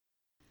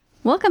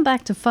Welcome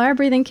back to Fire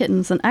Breathing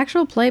Kittens, an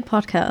actual play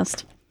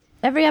podcast.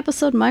 Every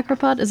episode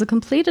Micropod is a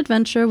complete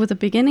adventure with a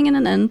beginning and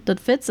an end that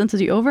fits into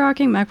the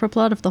overarching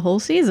macroplot of the whole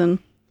season.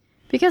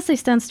 Because they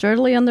stand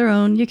sturdily on their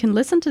own, you can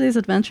listen to these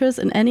adventures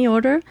in any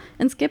order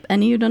and skip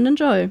any you don't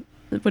enjoy.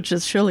 Which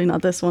is surely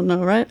not this one,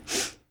 no, right?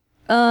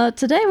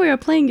 Today we are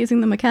playing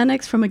using the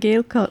mechanics from a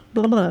game called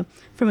Core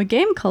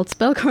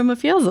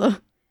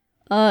Mafioso.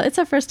 It's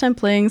our first time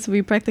playing, so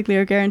we practically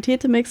are guaranteed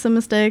to make some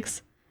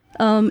mistakes.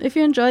 If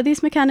you enjoy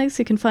these mechanics,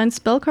 you can find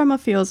Core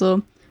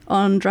Mafioso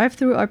on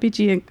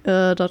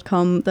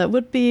drivethrurpg.com. That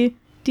would be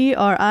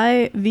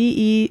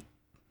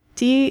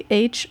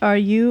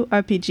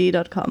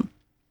drivethrurpg.com.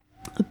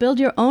 Build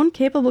your own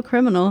capable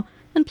criminal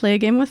and play a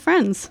game with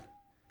friends.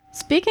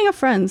 Speaking of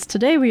friends,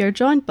 today we are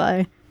joined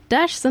by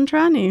Dash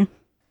Centrani.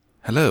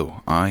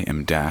 Hello, I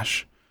am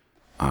Dash.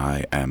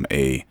 I am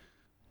a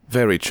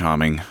very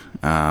charming,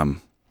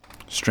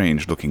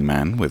 strange-looking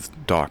man with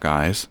dark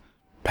eyes,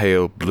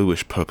 pale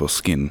bluish-purple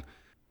skin,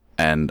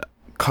 and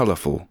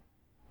colorful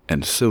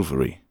and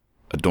silvery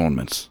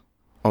adornments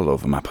all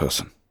over my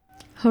person.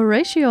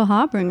 Horatio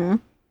Harbinger.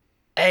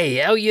 Hey,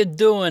 how you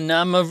doing?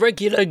 I'm a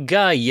regular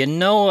guy, you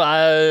know.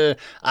 I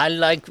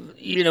like,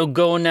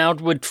 going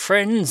out with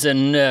friends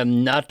and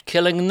not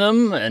killing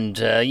them, and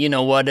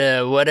what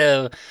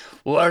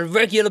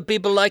regular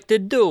people like to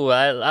do.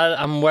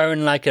 I'm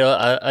wearing like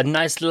a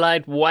nice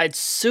light white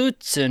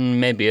suit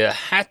and maybe a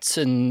hat,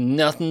 and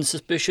nothing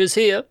suspicious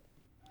here.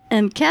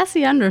 And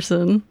Kassie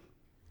Anderson.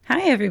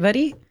 Hi,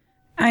 everybody.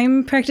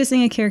 I'm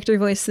practicing a character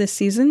voice this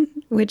season,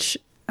 which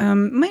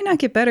might not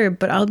get better,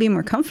 but I'll be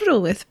more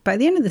comfortable with by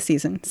the end of the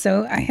season.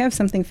 So I have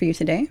something for you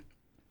today.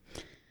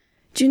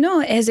 Do you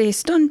know, as a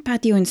stone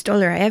patio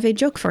installer, I have a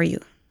joke for you.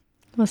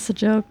 What's the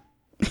joke?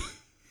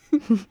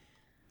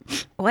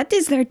 What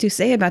is there to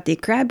say about the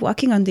crab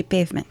walking on the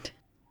pavement?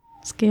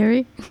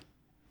 Scary.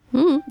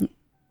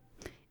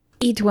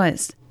 It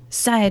was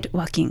side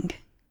walking.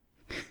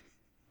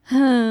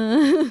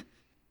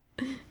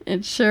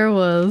 It sure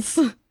was.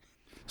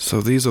 So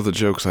these are the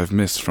jokes I've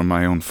missed from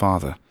my own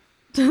father.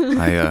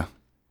 I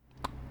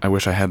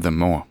wish I had them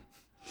more.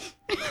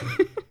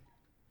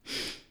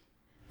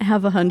 I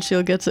have a hunch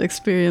you'll get to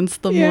experience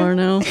them more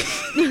now.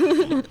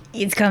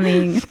 It's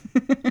coming.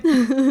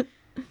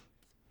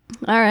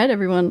 All right,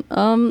 everyone.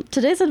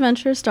 Today's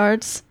adventure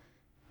starts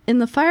in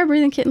the Fire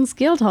Breathing Kittens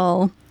Guild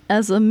Hall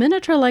as a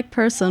miniature-like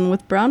person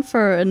with brown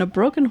fur and a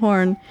broken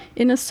horn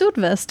in a suit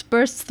vest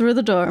bursts through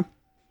the door.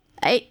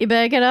 Hey, you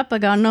better get up. I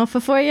got an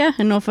offer for you.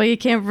 An offer you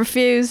can't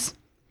refuse.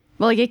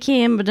 Well, you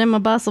can, but then my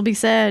boss will be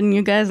sad and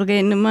you guys will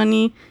get new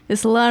money.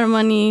 It's a lot of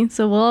money,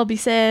 so we'll all be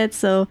sad.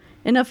 So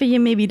an offer you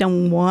maybe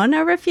don't want to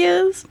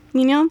refuse,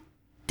 you know?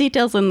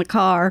 Details in the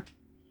car.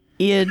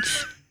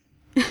 Edge.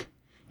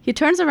 He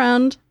turns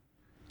around,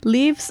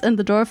 leaves, and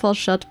the door falls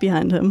shut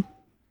behind him.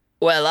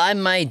 Well, I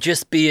might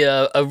just be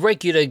a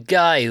regular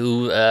guy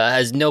who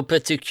has no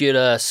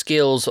particular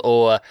skills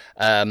or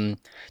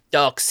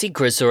dark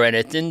secrets or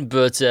anything,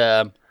 but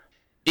did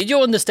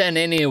you understand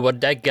any of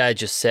what that guy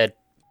just said?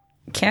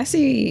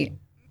 Kassie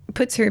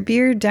puts her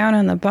beer down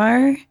on the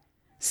bar,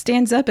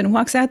 stands up, and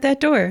walks out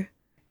that door.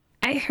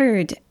 I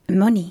heard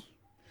money.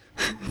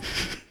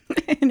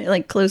 And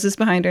it closes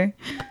behind her.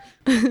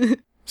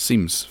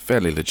 Seems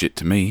fairly legit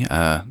to me.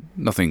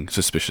 Nothing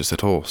suspicious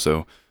at all,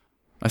 so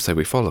I say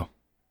we follow.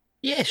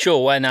 Yeah,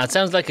 sure, why not?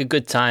 Sounds like a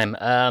good time.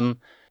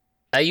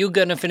 Are you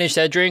gonna finish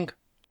that drink?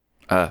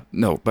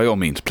 No, by all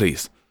means,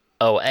 please.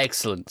 Oh,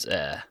 excellent.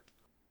 I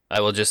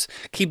will just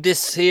keep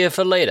this here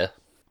for later.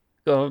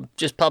 Go,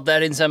 just pop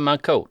that inside my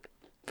coat.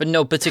 For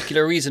no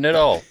particular reason at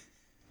all.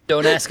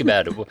 Don't ask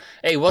about it.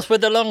 Hey, what's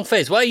with the long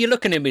face? Why are you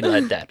looking at me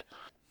like that?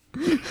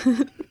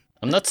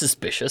 I'm not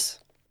suspicious.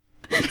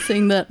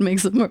 Saying that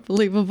makes it more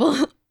believable.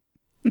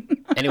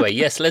 Anyway,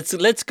 yes,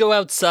 let's go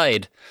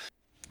outside.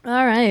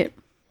 All right.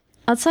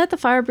 Outside the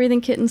Fire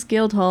Breathing Kittens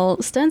Guild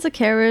Hall stands a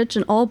carriage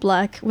in all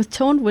black with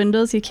toned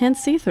windows you can't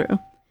see through.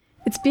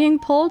 It's being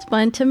pulled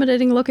by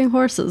intimidating-looking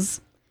horses.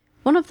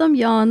 One of them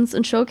yawns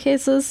and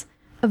showcases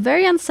a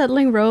very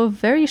unsettling row of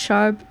very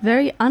sharp,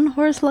 very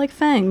unhorse-like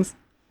fangs.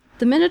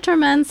 The miniature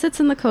man sits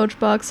in the coach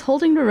box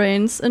holding the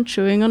reins and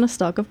chewing on a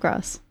stalk of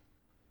grass.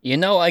 You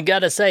know, I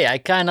gotta say, I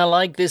kinda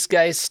like this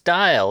guy's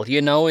style.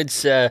 You know,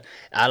 it's, I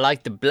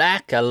like the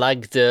black, I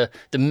like the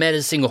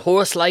menacing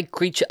horse-like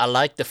creature, I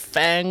like the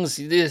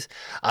fangs.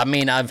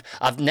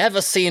 I've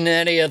never seen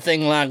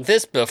anything like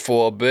this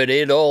before, but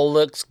it all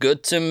looks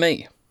good to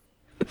me.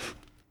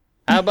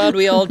 How about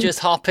we all just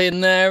hop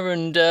in there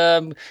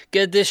and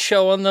get this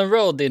show on the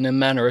road in a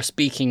manner of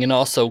speaking, and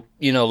also,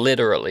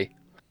 literally.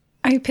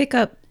 I pick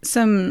up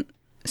some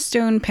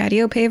stone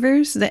patio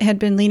pavers that had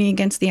been leaning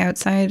against the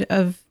outside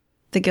of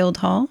the guild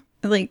hall.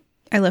 I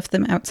left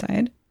them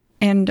outside,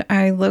 and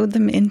I load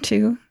them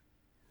into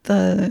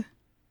the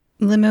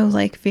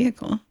limo-like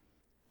vehicle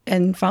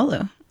and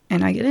follow,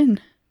 and I get in.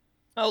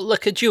 Oh,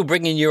 look at you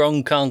bringing your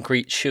own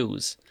concrete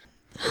shoes.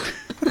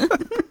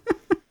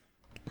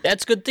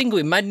 That's a good thing.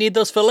 We might need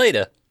those for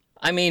later.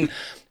 I mean,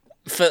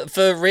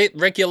 for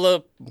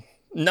regular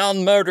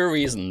non-murder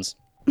reasons.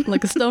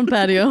 Like a stone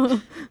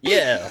patio.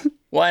 Yeah,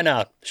 why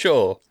not?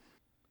 Sure.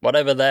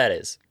 Whatever that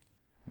is.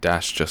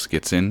 Dash just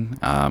gets in,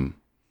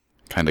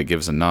 kind of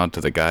gives a nod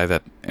to the guy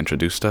that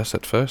introduced us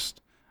at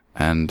first,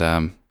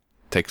 and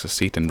takes a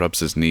seat and rubs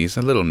his knees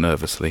a little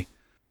nervously.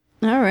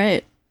 All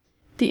right.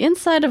 The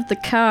inside of the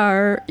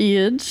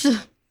carriage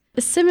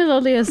is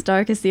similarly as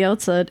dark as the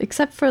outside,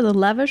 except for the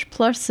lavish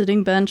plush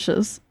sitting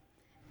benches.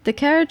 The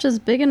carriage is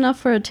big enough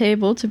for a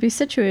table to be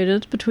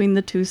situated between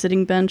the two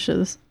sitting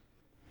benches.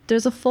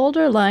 There's a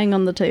folder lying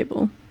on the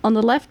table. On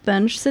the left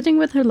bench, sitting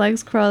with her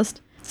legs crossed,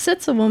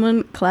 sits a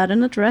woman clad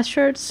in a dress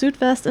shirt, suit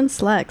vest, and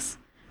slacks.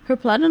 Her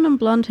platinum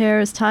blonde hair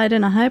is tied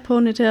in a high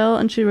ponytail,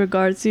 and she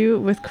regards you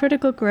with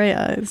critical gray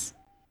eyes.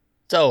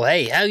 So,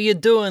 hey, how you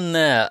doing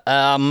there?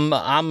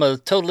 I'm a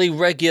totally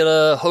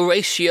regular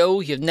Horatio.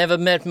 You've never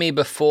met me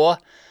before.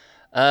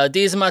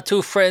 These are my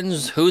two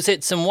friends, Who's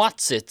Its and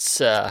What's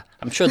Its.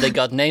 I'm sure they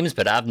got names,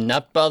 but I've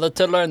not bothered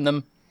to learn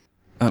them.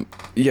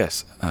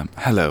 Yes,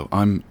 hello,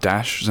 I'm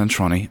Dash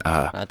Zentroni.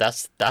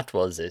 That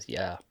was it,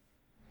 yeah.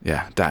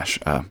 Yeah, Dash,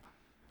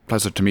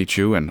 pleasure to meet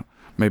you, and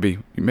maybe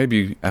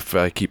if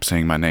I keep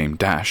saying my name,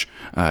 Dash,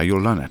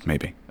 you'll learn it,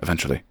 maybe,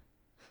 eventually.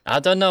 I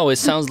don't know, it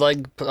sounds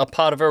like a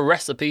part of a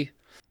recipe.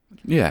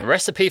 Yeah. A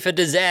recipe for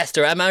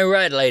disaster, am I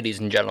right, ladies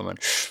and gentlemen?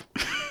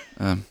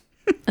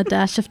 A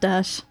dash of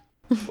dash.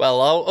 Well,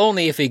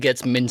 only if he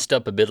gets minced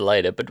up a bit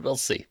later, but we'll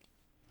see.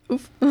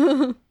 Oof.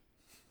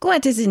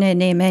 What is in a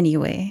name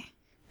anyway?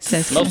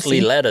 Says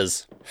Mostly Kassie.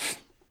 letters.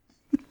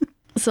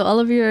 So all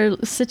of you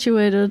are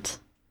situated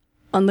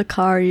on the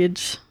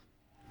carriage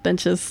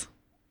benches,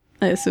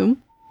 I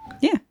assume.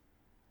 Yeah.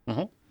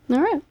 All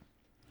right.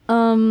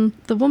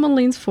 The woman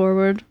leans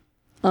forward.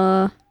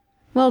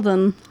 Well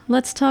then,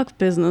 let's talk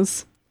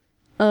business.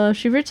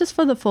 She reaches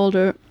for the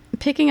folder,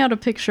 picking out a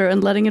picture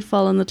and letting it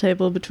fall on the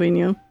table between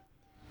you.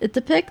 It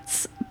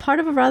depicts part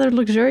of a rather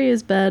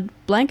luxurious bed,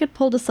 blanket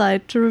pulled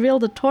aside to reveal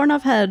the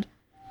torn-off head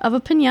of a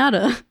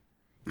piñata.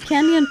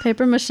 Candy and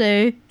paper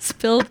mache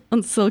spilled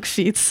on silk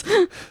sheets.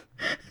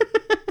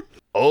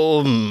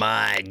 Oh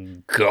my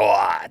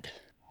god.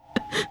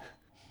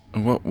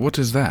 What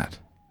is that?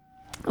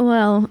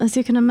 Well, as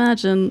you can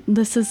imagine,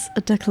 this is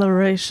a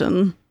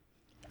declaration.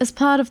 As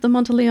part of the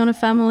Monteleone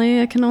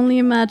family, I can only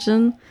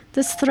imagine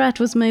this threat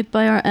was made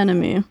by our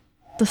enemy,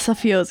 the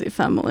Safiosi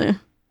family.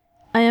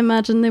 I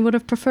imagine they would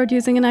have preferred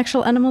using an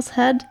actual animal's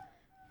head,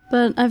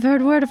 but I've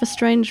heard word of a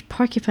strange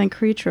porcupine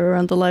creature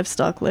around the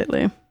livestock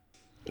lately.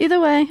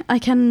 Either way, I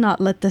cannot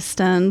let this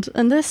stand,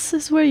 and this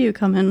is where you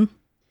come in.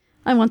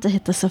 I want to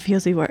hit the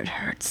Safiosi where it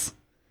hurts.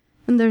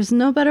 And there's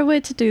no better way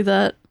to do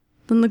that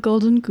than the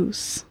golden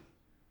goose.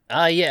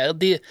 Yeah,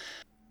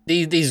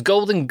 these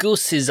golden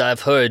gooses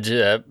I've heard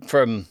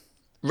from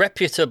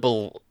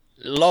reputable,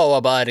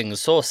 law-abiding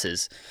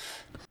sources.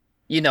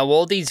 You know,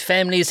 all these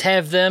families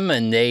have them,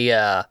 and they,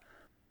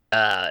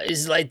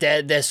 it's like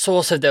their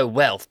source of their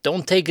wealth.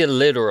 Don't take it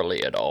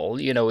literally at all.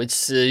 You know,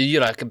 it's,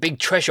 like a big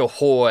treasure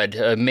hoard,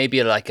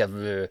 maybe like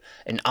an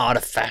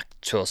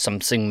artifact or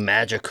something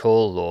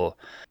magical, or,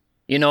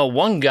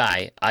 one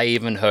guy I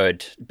even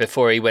heard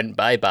before he went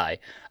bye-bye,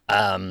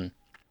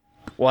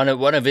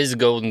 one of his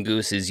golden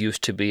gooses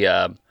used to be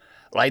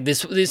like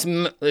this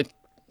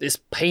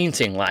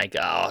painting, like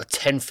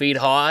 10 feet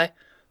high,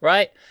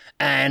 right?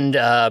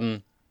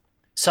 And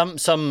some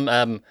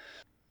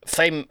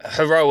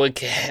heroic,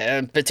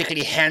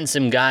 particularly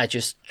handsome guy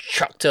just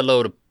chucked a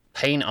load of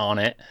paint on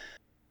it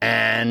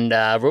and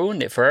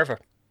ruined it forever.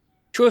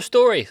 True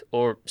story,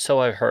 or so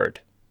I heard.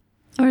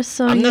 Or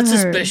so I'm you not heard.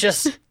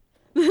 suspicious.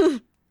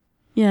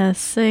 Yes,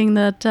 saying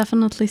that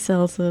definitely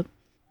sells it.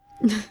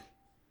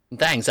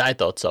 Thanks, I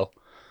thought so.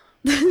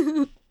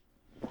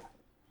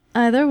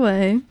 Either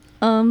way,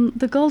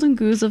 the golden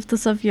goose of the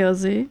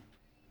Safiosi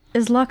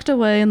is locked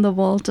away in the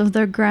vault of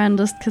their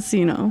grandest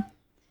casino.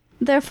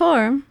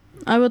 Therefore,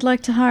 I would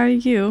like to hire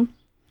you,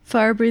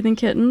 fire-breathing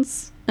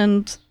kittens,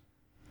 and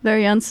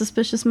very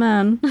unsuspicious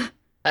man.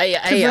 Hey,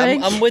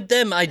 I'm with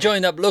them. I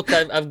joined up. Look,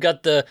 I've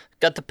got the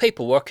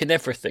paperwork and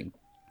everything.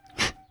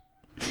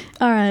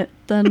 All right,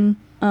 then,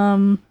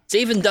 It's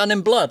even done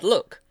in blood.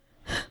 Look.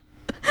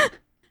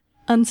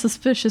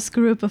 unsuspicious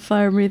group of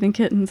fire-breathing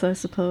kittens, I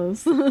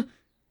suppose.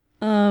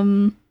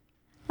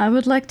 I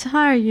would like to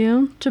hire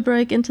you to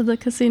break into the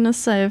casino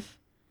safe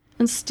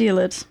and steal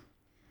it.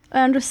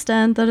 I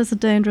understand that is a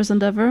dangerous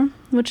endeavor,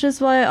 which is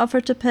why I offer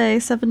to pay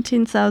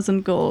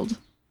 17,000 gold.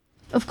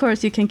 Of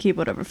course, you can keep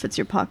whatever fits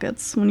your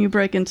pockets when you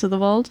break into the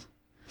vault.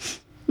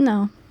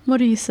 Now, what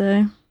do you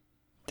say?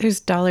 There's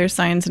dollar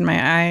signs in my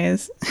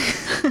eyes.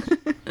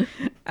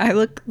 I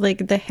look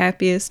like the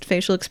happiest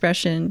facial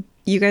expression.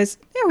 You guys,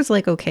 it was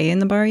like okay in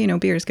the bar,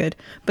 beer's good.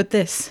 But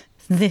this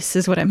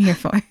is what I'm here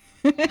for.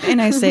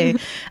 And I say,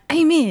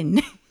 I'm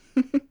in.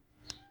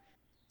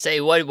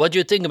 Say, what do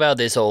you think about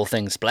this whole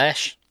thing,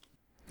 Splash?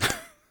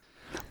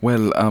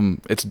 Well,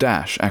 it's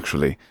Dash,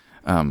 actually.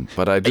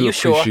 But I do you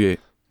appreciate...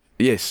 Sure?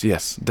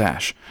 Yes,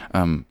 Dash.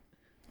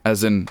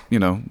 As in,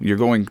 you're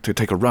going to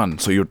take a run,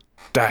 so you're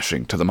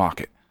dashing to the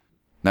market.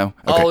 No?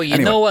 Okay, Oh, you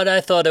know what I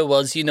thought it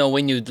was?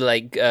 When you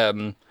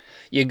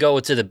you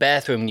go to the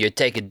bathroom, you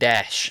take a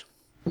dash.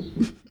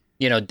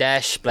 You know,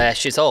 dash,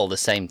 splash, it's all the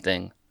same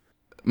thing.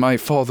 My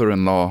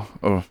father-in-law,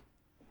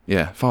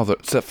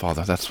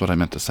 stepfather, that's what I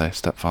meant to say,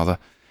 stepfather,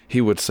 he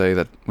would say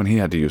that when he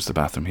had to use the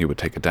bathroom, he would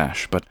take a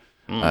dash, but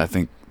I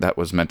think that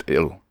was meant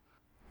ill.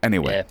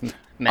 Anyway. Yeah,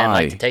 man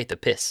like to take the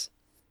piss.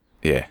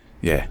 Yeah.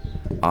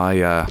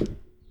 I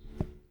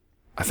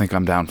think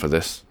I'm down for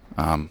this.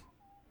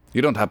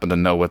 You don't happen to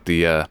know what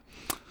the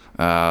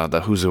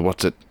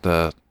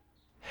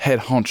head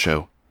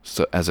honcho,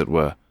 so, as it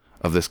were,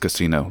 of this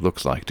casino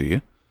looks like, do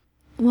you?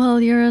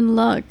 Well, you're in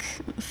luck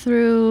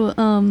through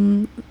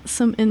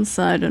some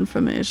inside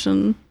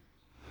information.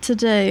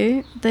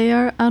 Today, they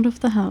are out of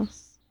the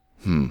house.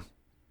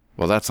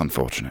 Well, that's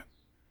unfortunate.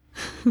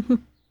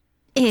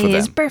 It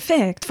is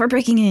perfect for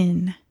breaking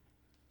in.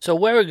 So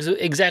where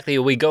exactly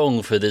are we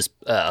going for this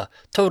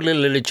totally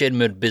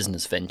legitimate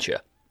business venture?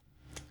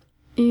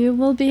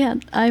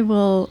 I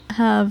will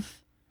have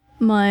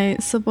my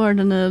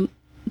subordinate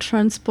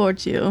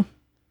transport you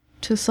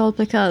to Sol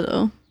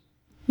Pecado.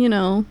 You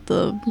know,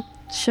 the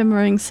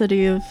shimmering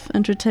city of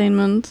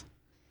entertainment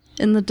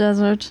in the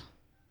desert.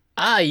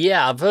 Ah,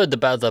 yeah, I've heard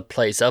about that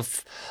place.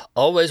 I've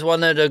always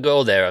wanted to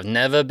go there. I've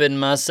never been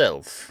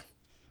myself.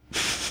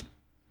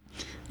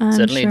 I'm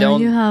Certainly sure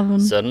you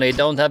haven't. Certainly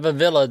don't have a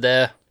villa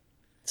there.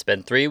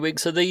 Spend 3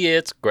 weeks of the year.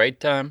 It's a great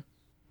time.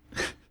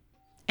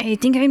 I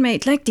think I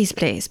might like this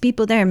place.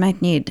 People there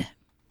might need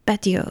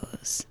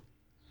patios.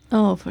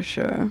 Oh, for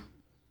sure.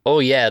 Oh,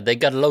 yeah, they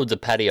got loads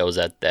of patios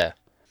out there.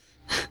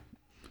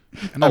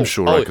 And I'm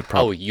sure I could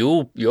probably...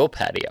 your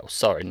patio.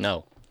 Sorry,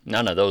 no.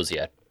 None of those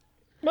yet.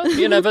 But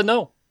you never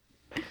know.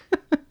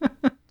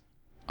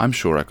 I'm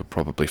sure I could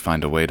probably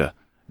find a way to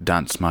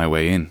dance my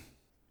way in.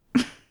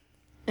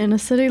 In a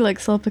city like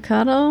Sol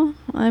Pecado,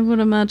 I would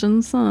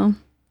imagine so.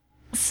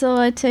 So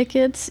I take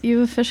it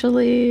you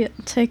officially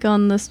take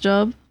on this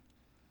job?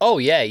 Oh,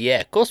 yeah,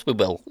 of course we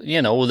will.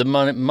 You know, the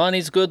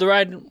money's good,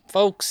 right,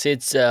 folks?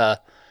 It's,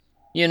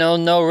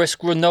 no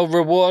risk, no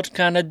reward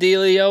kind of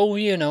dealio,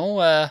 you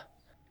know.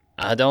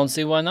 I don't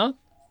see why not.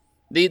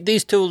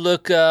 These two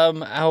look,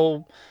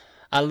 how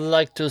I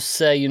like to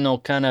say,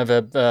 kind of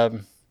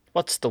a,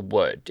 what's the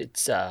word?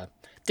 It's,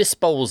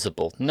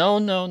 disposable. No,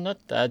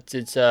 not that.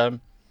 It's,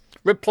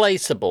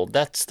 replaceable.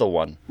 That's the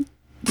one.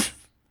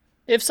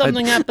 If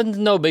something happens,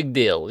 no big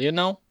deal, you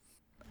know?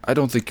 I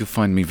don't think you'll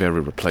find me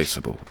very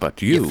replaceable,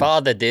 but you... Your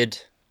father did.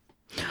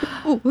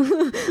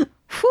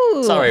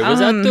 Sorry, was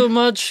that too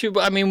much?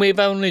 I mean, we've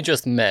only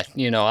just met,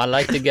 I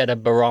like to get a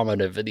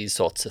barometer for these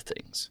sorts of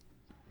things.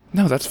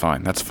 No, that's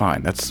fine.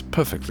 That's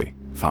perfectly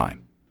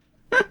fine.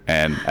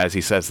 And as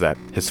he says that,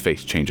 his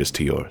face changes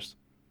to yours.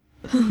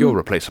 You're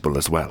replaceable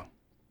as well.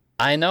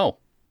 I know.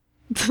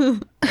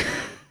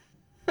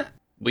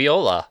 We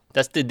all are.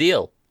 That's the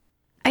deal.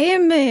 I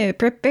am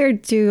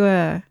prepared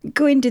to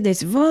go into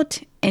this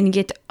vault and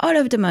get all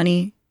of the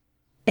money.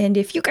 And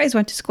if you guys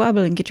want to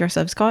squabble and get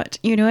yourselves caught,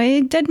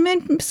 a dead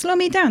man slow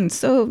me down.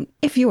 So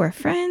if you are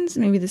friends,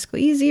 maybe this will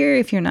go easier.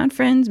 If you're not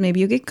friends, maybe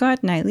you get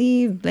caught and I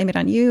leave. Blame it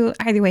on you.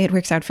 Either way, it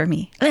works out for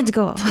me. Let's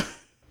go.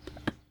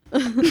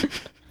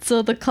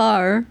 So the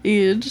car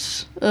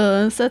each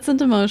sets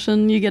into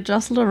motion. You get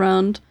jostled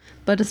around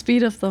by the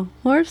speed of the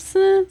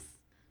horses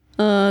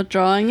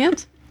drawing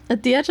it.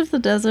 At the edge of the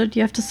desert,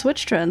 you have to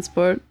switch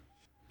transport.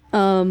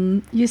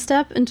 You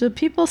step into a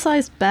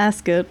people-sized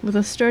basket with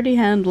a sturdy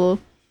handle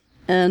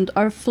and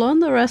are flown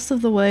the rest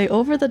of the way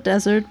over the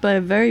desert by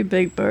a very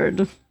big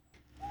bird.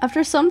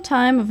 After some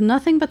time of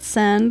nothing but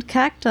sand,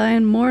 cacti,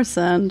 and more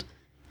sand,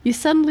 you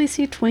suddenly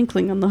see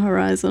twinkling on the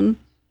horizon.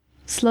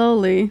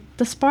 Slowly,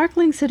 the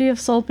sparkling city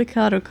of Sol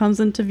Pecado comes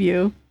into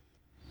view.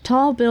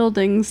 Tall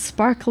buildings,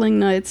 sparkling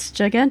nights,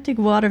 gigantic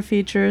water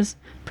features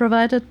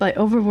provided by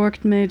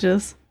overworked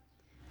mages.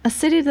 A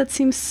city that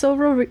seems so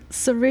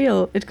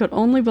surreal it could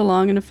only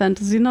belong in a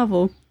fantasy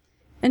novel.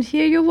 And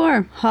here you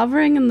were,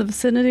 hovering in the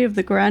vicinity of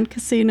the Grand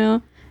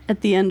Casino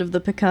at the end of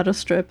the Pecado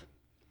Strip.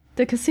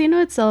 The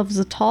casino itself is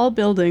a tall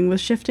building with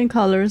shifting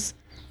colors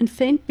and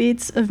faint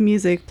beats of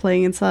music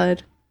playing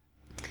inside.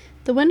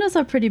 The windows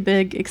are pretty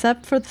big,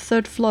 except for the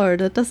third floor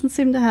that doesn't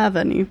seem to have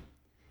any.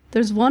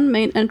 There's one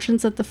main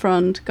entrance at the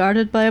front,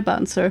 guarded by a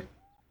bouncer.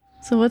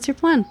 So what's your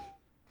plan?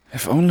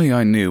 If only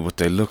I knew what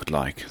they looked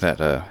like, that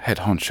head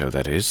honcho,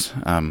 that is,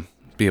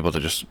 be able to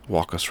just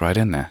walk us right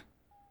in there.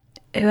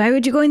 Why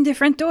would you go in the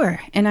front door?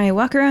 And I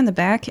walk around the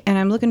back, and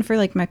I'm looking for,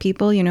 my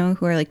people,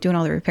 who are, doing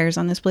all the repairs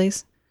on this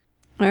place.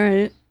 All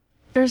right.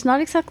 There's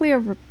not exactly a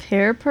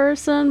repair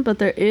person, but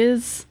there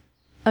is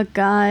a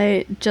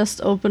guy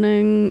just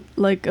opening,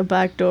 a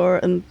back door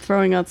and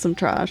throwing out some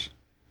trash,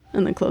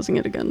 and then closing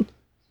it again.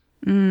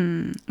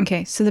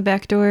 Okay, so the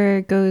back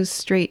door goes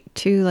straight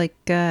to,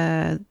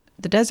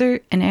 the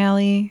desert, an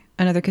alley,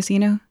 another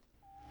casino?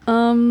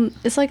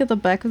 It's at the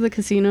back of the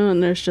casino,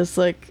 and there's just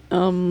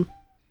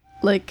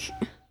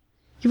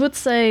you would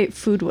say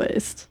food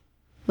waste.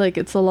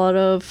 It's a lot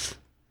of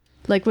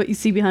what you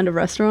see behind a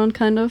restaurant,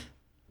 kind of.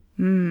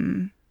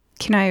 Can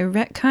I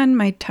retcon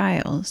my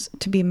tiles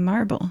to be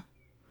marble?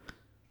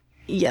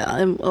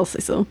 I'll say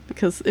so.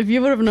 Because if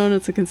you would have known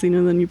it's a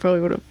casino, then you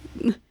probably would have...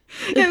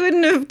 I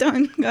wouldn't have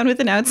gone with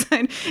an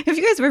outside. Have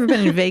you guys ever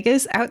been in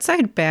Vegas?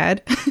 Outside,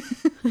 bad.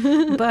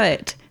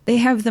 But they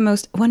have the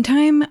most... One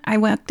time I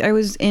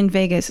was in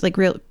Vegas, like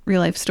real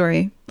life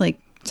story,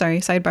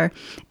 sidebar.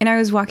 And I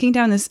was walking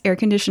down this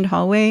air-conditioned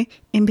hallway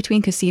in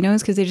between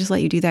casinos because they just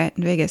let you do that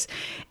in Vegas.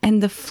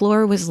 And the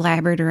floor was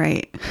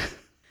labradorite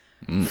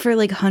for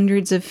like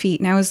hundreds of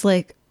feet. And I was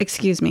like,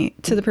 excuse me,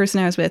 to the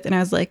person I was with. And I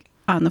was like,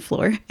 on the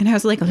floor. And I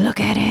was like, look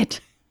at it.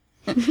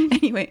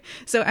 Anyway,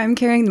 so I'm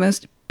carrying the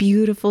most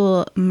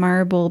beautiful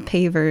marble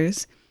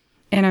pavers.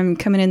 And I'm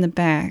coming in the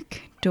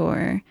back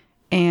door.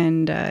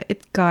 And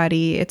it's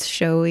gaudy. It's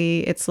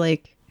showy. It's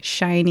like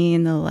shiny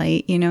in the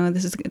light, you know.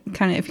 This is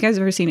kind of, if you guys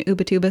have ever seen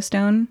Ubatuba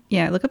stone,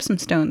 yeah, look up some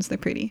stones, they're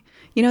pretty.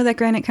 You know that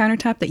granite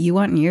countertop that you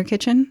want in your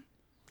kitchen?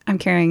 I'm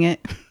carrying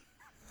it.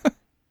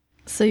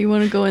 So you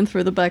want to go in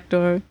through the back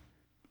door?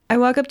 I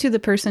walk up to the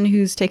person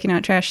who's taking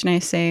out trash and I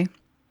say,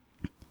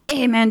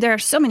 hey man, there are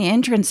so many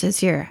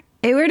entrances here.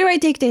 Hey, where do I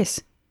take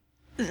this?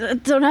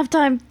 Don't have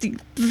time.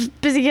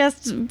 Busy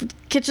guest,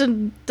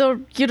 kitchen, no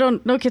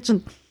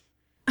kitchen.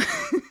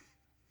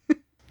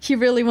 He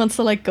really wants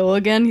to like go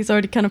again. He's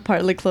already kind of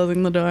partly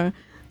closing the door.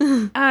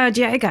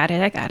 Yeah, I got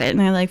it.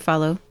 And I like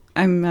follow.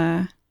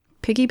 I'm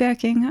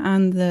piggybacking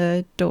on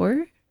the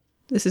door.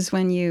 This is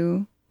when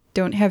you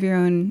don't have your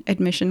own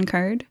admission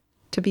card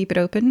to beep it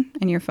open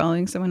and you're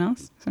following someone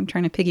else. So I'm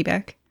trying to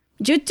piggyback.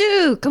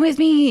 Jutu, come with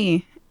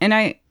me. And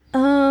I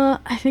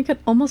think I'd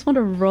almost want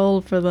to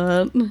roll for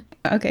that.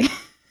 Okay.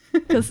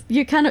 Because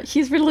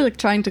he's really like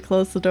trying to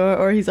close the door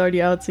or he's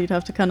already out, so you'd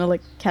have to kind of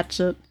like catch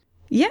it.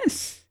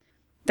 Yes.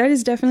 That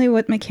is definitely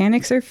what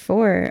mechanics are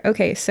for.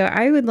 Okay, so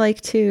I would like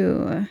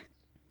to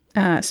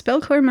spell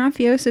Core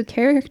Mafioso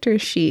character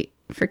sheet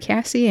for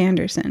Kassie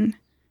Anderson.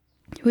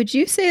 Would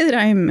you say that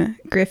I'm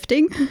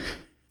grifting?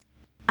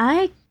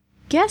 I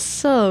guess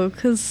so,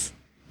 because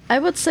I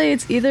would say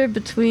it's either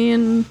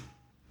between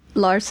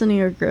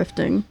larceny or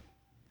grifting.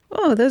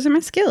 Oh, those are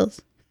my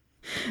skills.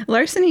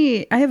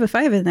 Larceny, I have a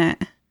 5 in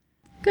that.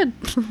 Good.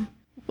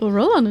 We'll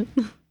roll on it.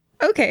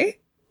 Okay.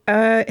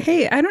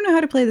 Hey, I don't know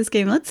how to play this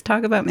game. Let's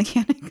talk about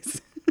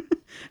mechanics.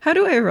 How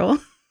do I roll?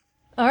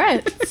 All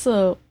right.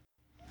 So,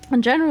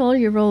 in general,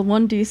 you roll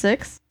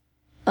 1d6.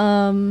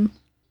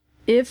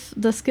 If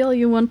the skill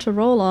you want to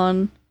roll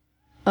on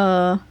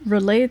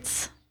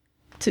relates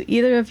to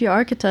either of your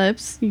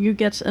archetypes, you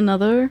get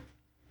another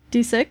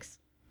d6.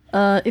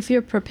 If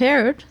you're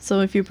prepared,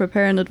 so if you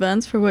prepare in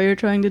advance for what you're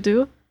trying to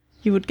do,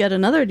 you would get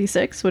another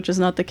d6, which is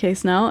not the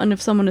case now. And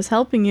if someone is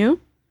helping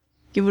you,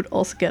 you would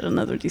also get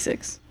another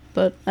d6.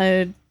 But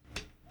I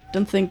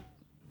don't think...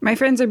 My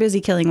friends are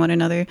busy killing one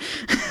another.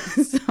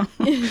 So...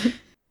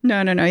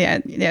 No, yeah,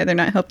 they're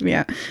not helping me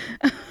out.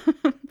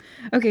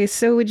 Okay,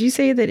 so would you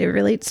say that it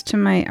relates to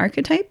my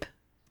archetype?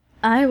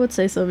 I would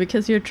say so,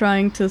 because you're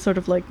trying to sort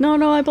of like,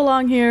 no, I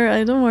belong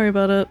here, don't worry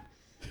about it.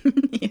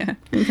 Yeah.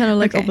 And kind of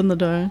like open the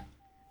door.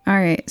 All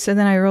right, so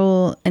then I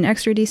roll an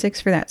extra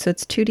d6 for that, so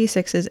it's 2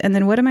 d6s. And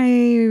then what am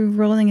I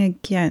rolling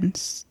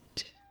against?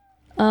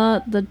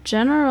 The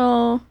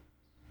general...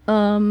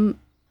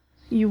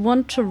 you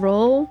want to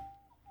roll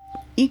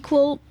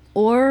equal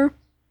or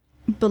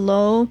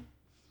below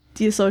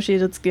the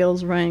associated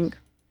skill's rank.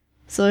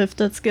 So if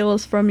that skill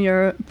is from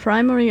your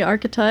primary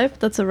archetype,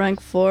 that's a rank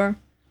 4,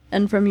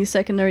 and from your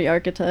secondary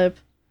archetype,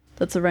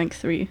 that's a rank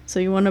 3. So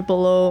you want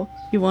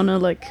to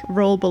like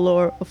roll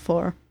below a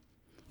 4.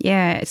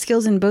 Yeah,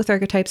 skills in both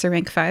archetypes are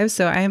rank 5,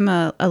 so I'm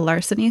a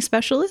larceny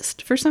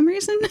specialist for some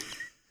reason.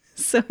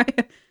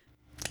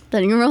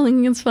 Then you're rolling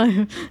against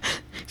 5.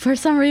 For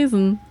some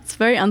reason. It's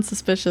very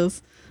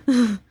unsuspicious.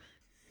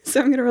 So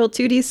I'm going to roll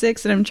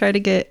 2d6 and I'm trying to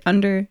get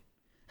under.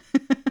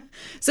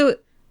 So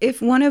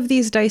if one of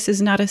these dice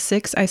is not a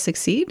 6, I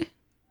succeed?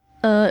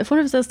 If one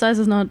of those dice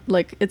is not,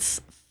 like,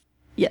 it's...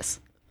 Yes.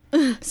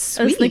 Sweet.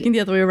 I was thinking the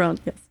other way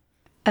around, yes.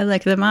 I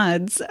like the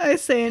mods, I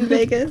say in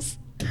Vegas.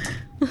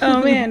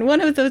 Oh man,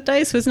 one of those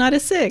dice was not a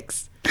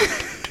 6.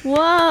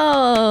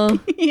 Whoa!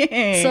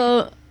 Yay.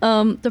 So,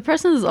 the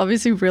person is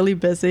obviously really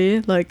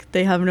busy. Like,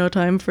 they have no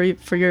time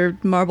for your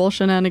marble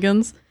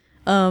shenanigans.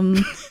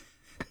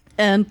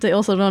 And they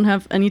also don't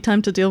have any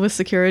time to deal with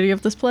security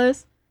of this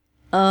place.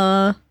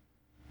 And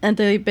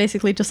they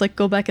basically just, like,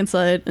 go back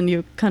inside and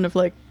you kind of,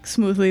 like,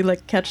 smoothly,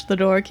 like, catch the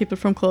door, keep it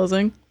from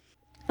closing.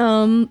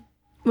 When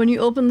you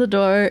open the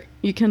door,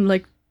 you can,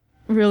 like,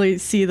 really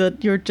see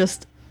that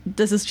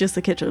this is just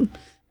the kitchen.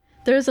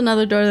 There's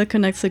another door that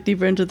connects, like,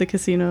 deeper into the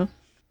casino.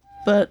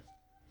 But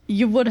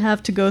you would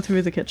have to go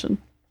through the kitchen.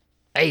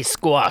 Hey,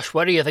 Squash,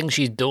 what do you think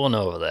she's doing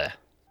over there?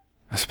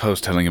 I suppose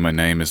telling you my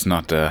name is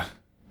not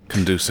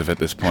conducive at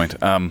this point.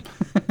 I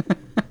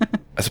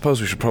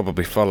suppose we should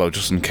probably follow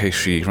just in case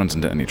she runs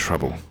into any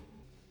trouble.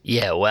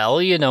 Yeah, well,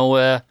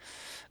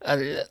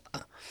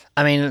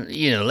 I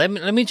mean,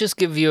 let me just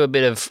give you a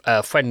bit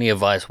of friendly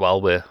advice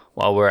while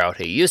we're out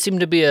here. You seem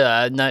to be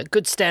a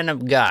good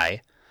stand-up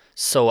guy,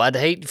 so I'd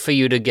hate for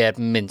you to get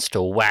minced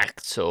or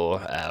whacked or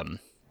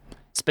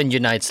spend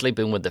your night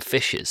sleeping with the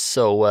fishes.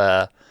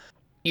 So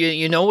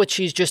You know what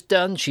she's just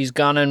done? She's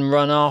gone and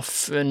run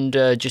off and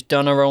just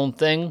done her own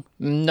thing,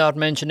 not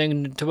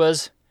mentioning it to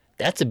us.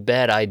 That's a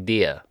bad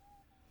idea.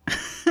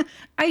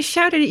 I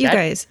shouted at you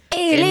guys,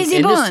 "Hey,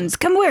 lazy bones,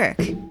 come work!"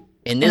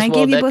 In this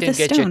world, that can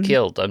get you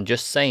killed. I'm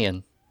just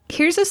saying.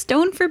 Here's a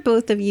stone for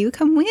both of you.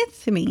 Come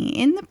with me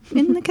in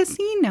the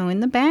casino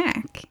in the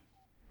back.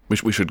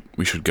 We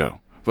should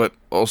go. But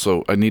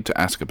also, I need to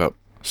ask about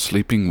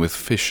sleeping with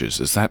fishes.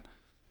 Is that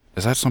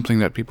something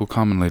that people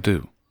commonly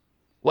do?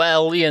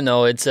 Well,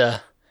 it's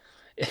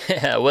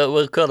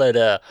we'll call it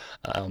a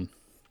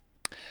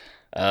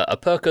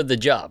perk of the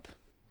job.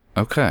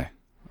 Okay.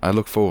 I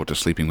look forward to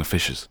sleeping with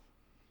fishes.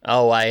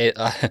 Oh, I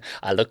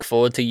look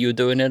forward to you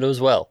doing it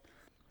as well.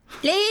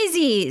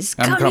 Lazies,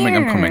 I'm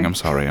coming. I'm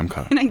sorry, I'm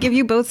coming. And I give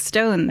you both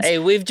stones. Hey,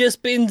 we've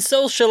just been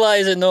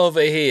socializing over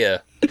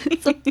here.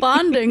 It's a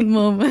bonding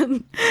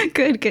moment.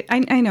 Good.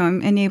 I know,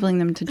 I'm enabling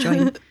them to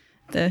join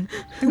I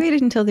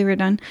waited until they were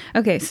done.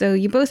 Okay, so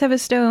you both have a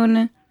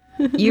stone.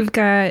 You've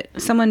got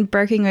someone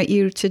barking at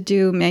you to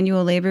do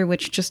manual labor,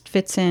 which just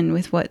fits in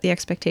with what the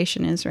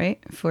expectation is, right?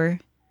 For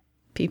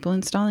people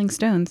installing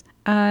stones.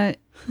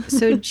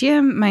 So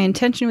GM, my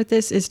intention with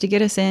this is to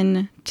get us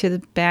in to the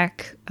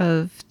back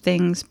of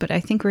things, but I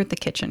think we're at the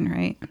kitchen,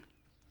 right?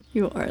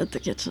 You are at the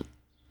kitchen.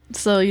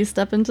 So you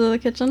step into the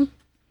kitchen?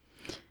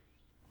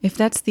 If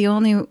that's the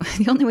only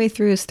way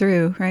through is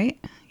through, right?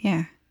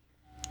 Yeah.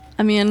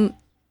 I mean,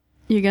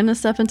 you're gonna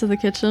step into the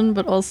kitchen,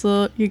 but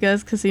also, you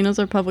guys, casinos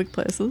are public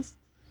places.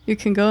 You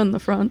can go in the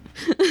front.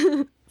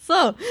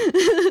 So.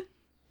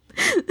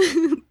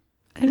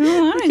 I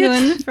don't want to go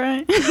in the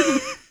front.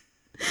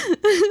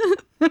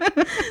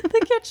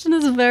 The kitchen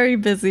is very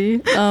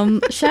busy.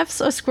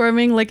 Chefs are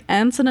squirming like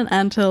ants in an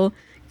anthill,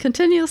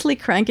 continuously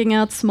cranking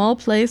out small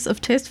plates of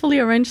tastefully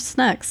arranged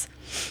snacks.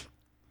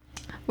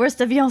 Where's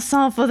the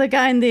viande for the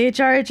guy in the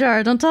HR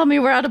jar? Don't tell me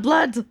we're out of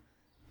blood!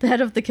 The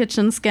head of the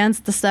kitchen scans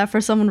the staff for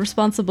someone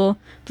responsible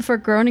before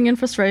groaning in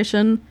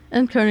frustration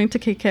and turning to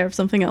take care of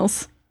something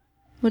else.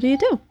 What do you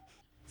do?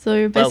 So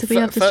you basically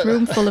have this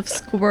room full of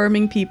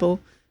squirming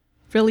people.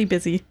 Really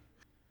busy.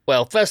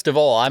 Well, first of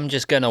all, I'm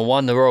just going to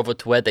wander over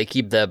to where they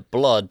keep their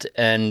blood,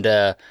 and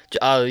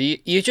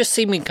you just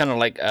see me kind of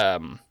like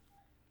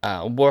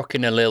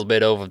working a little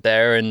bit over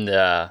there, and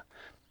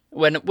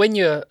when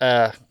you're,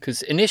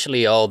 because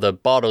initially all the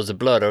bottles of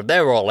blood,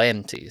 they're all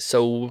empty,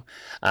 so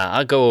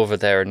I go over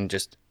there and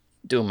just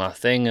do my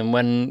thing, and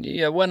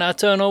when I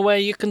turn away,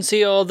 you can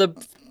see all the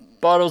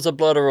bottles of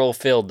blood are all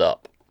filled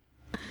up.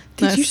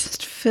 Did you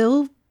just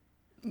fill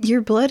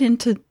your blood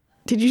into,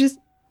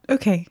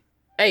 okay.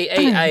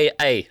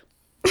 Hey.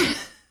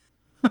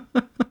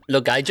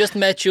 Look, I just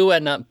met you,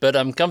 but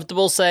I'm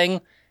comfortable saying,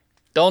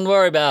 don't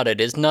worry about it.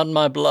 It's not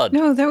my blood.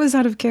 No, that was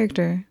out of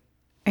character.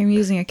 I'm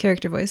using a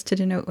character voice to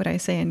denote what I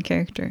say in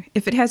character.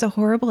 If it has a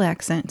horrible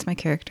accent, it's my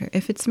character.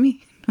 If it's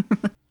me.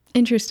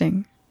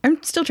 Interesting.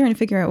 I'm still trying to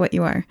figure out what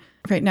you are.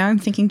 Right now I'm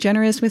thinking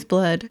generous with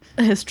blood.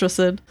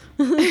 Hystricid.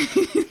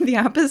 The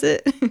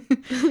opposite.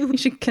 You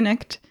should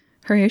connect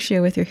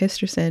Horatio with your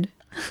hystricid.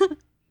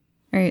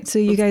 All right, so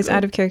you guys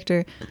out of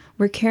character.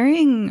 We're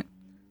carrying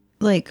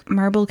like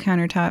marble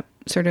countertop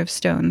sort of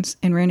stones,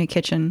 and we're in a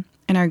kitchen,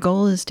 and our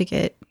goal is to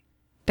get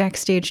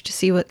backstage to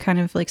see what kind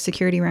of like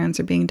security rounds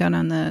are being done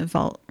on the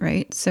vault,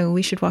 right? So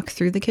we should walk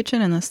through the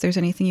kitchen unless there's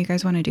anything you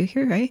guys want to do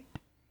here, right?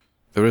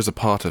 There is a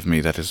part of me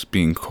that is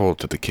being called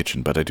to the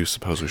kitchen, but I do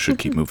suppose we should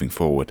keep moving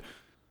forward.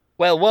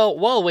 Well,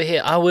 while we're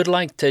here, I would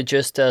like to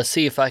just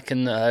see if I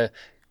can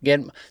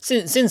get...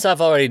 Since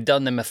I've already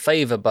done them a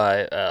favor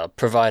by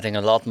providing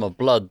a lot more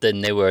blood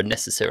than they were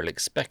necessarily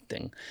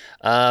expecting,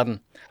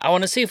 I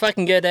want to see if I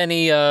can get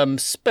any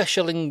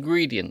special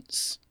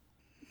ingredients.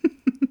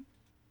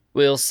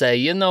 We'll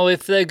say,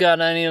 if they got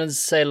any, let's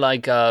say,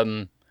 like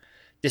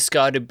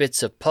discarded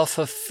bits of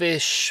puffer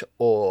fish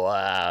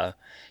or,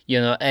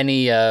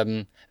 any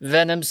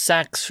venom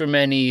sacs from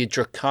any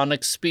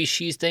draconic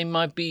species they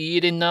might be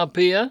eating up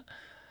here.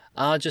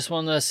 I just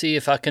want to see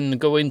if I can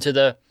go into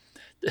the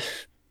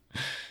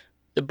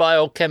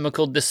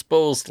biochemical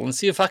disposal and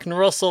see if I can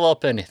rustle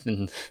up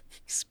anything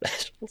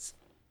specials.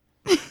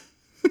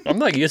 I'm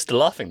not used to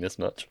laughing this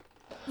much.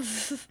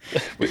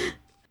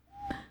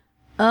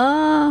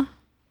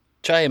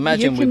 Try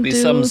imagine would be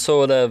some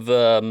sort of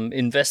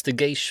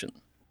investigation.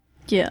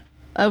 Yeah,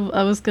 I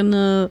was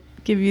gonna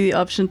give you the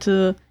option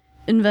to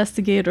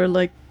investigate or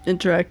like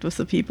interact with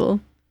the people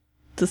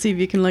to see if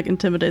you can like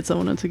intimidate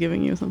someone into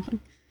giving you something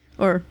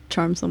or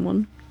charm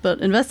someone.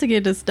 But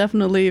investigate is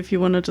definitely if you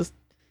want to just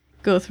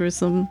go through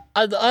some.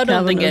 I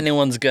don't think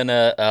anyone's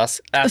gonna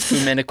ask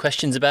too many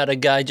questions about a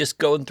guy just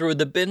going through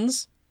the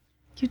bins.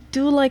 You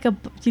do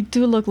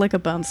look like a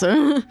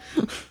bouncer.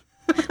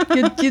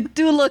 you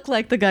do look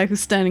like the guy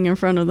who's standing in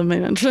front of the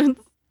main entrance.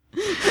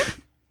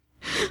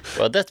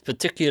 Well, that's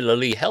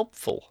particularly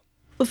helpful.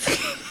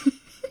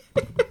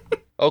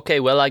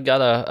 Okay, well, I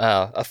got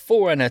a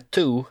 4 and a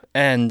 2,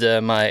 and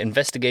my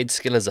investigate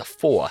skill is a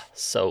 4,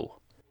 so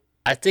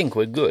I think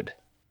we're good.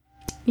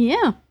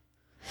 Yeah.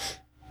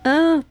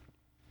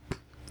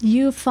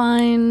 You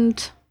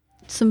find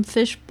some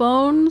fish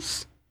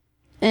bones,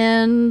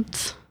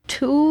 and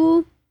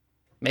 2...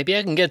 Maybe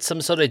I can get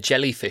some sort of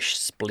jellyfish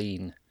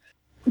spleen.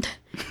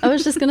 I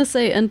was just gonna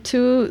say, and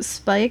 2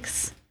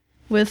 spikes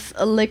with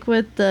a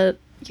liquid that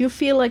you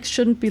feel like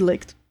shouldn't be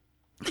licked.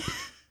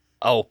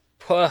 Oh,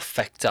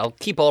 perfect. I'll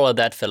keep all of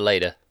that for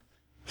later.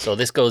 So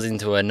this goes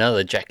into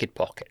another jacket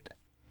pocket.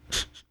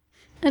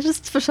 I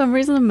just, for some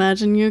reason,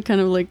 imagine you kind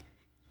of like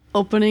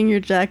opening your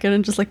jacket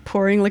and just like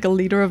pouring like a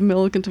liter of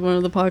milk into one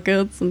of the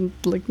pockets, and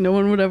like no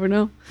one would ever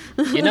know.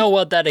 You know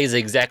what? That is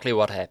exactly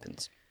what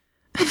happens.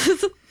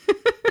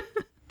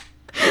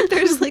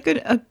 There's like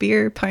a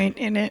beer pint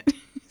in it,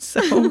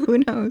 so who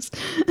knows?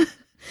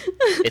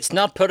 It's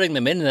not putting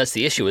them in that's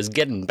the issue, it's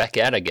getting back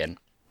out again.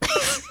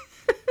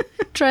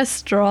 Try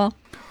straw.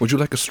 Would you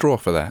like a straw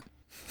for that?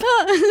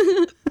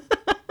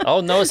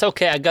 Oh, no, it's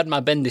okay. I got my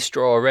bendy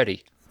straw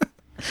already.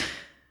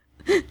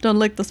 Don't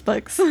lick the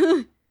spikes.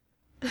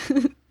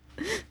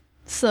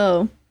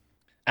 So.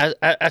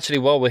 Actually,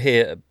 while we're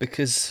here,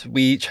 because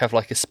we each have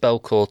like a spell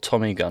called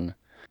Tommy Gun,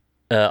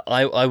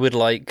 I would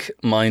like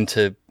mine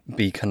to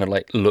be kind of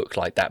like look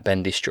like that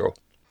bendy straw.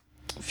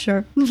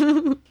 Sure.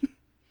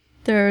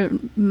 They're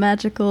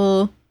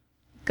magical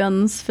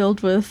guns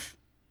filled with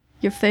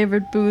your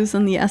favorite booze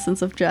and the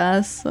essence of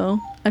jazz, so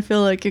I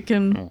feel like you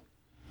can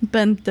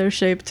bend their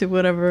shape to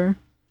whatever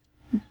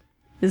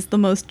is the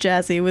most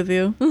jazzy with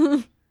you.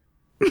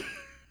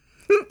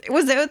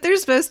 Was that what they're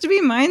supposed to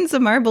be? Mine's a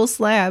marble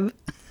slab.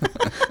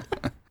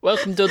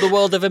 Welcome to the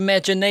world of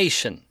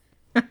imagination.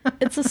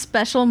 It's a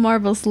special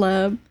marble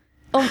slab.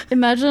 Oh,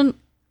 imagine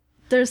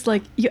there's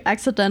like, you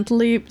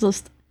accidentally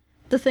just...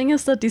 The thing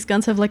is that these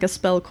guns have like a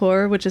spell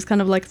core, which is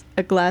kind of like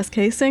a glass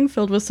casing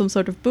filled with some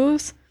sort of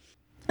booze,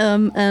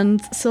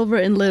 and silver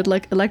inlaid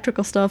like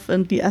electrical stuff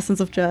and the essence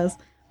of jazz.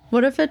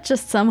 What if it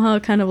just somehow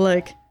kind of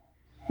like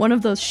one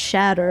of those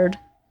shattered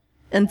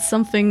and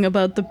something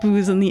about the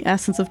booze and the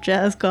essence of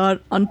jazz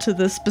got onto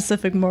this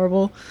specific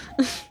marble?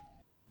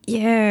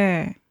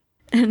 Yeah.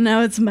 And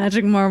now it's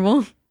magic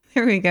marble.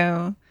 There we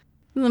go.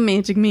 The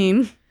magic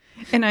mean.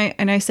 And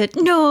I said,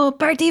 no,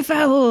 party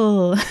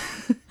foul.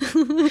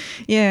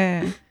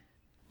 Yeah.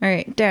 All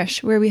right,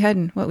 Dash, where are we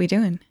heading? What we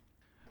doing?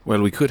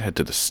 Well, we could head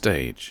to the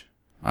stage.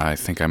 I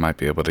think I might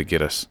be able to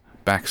get us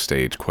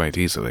backstage quite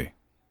easily.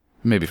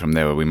 Maybe from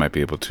there we might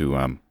be able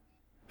to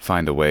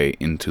find a way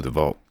into the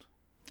vault.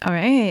 All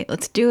right,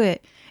 let's do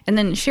it. And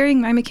then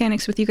sharing my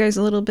mechanics with you guys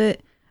a little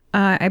bit.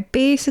 I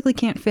basically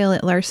can't fail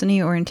at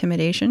larceny or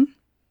intimidation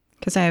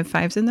because I have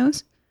 5s in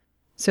those.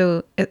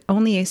 So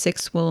only a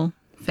 6 will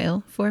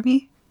fail for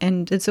me.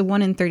 And it's a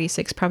 1 in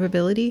 36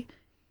 probability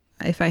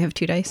if I have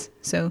 2 dice.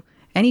 So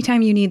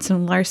anytime you need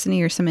some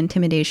larceny or some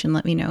intimidation,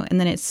 let me know. And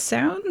then it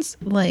sounds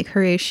like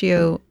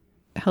Horatio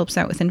helps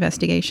out with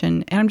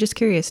investigation. And I'm just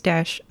curious,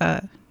 Dash,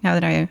 now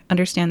that I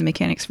understand the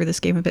mechanics for this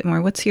game a bit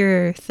more, what's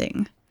your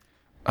thing?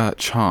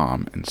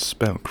 Charm and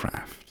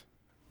spellcraft.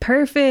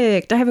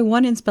 Perfect. I have a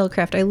 1 in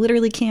spellcraft. I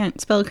literally can't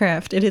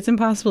spellcraft. It is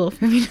impossible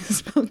for me to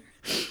spellcraft.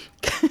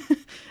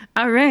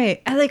 All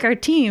right. I like our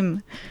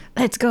team.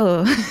 Let's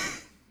go.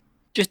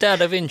 Just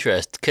out of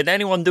interest, can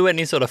anyone do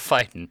any sort of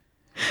fighting?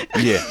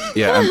 Yeah.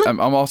 I'm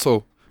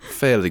also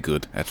fairly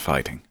good at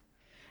fighting.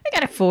 I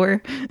got a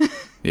 4.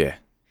 Yeah.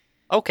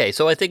 Okay,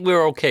 so I think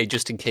we're okay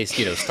just in case,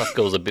 stuff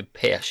goes a bit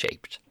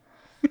pear-shaped.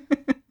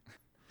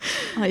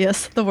 Ah,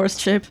 yes, the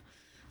worst shape.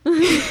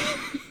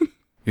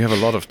 You have a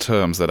lot of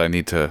terms that I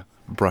need to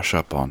brush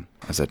up on,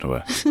 as it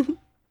were.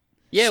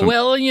 Yeah, So-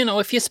 well,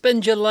 if you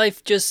spend your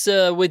life just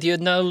with your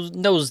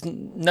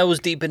nose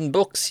deep in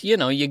books, you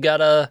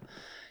gotta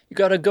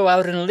go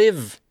out and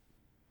live.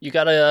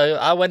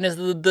 I went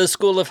into the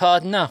school of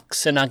hard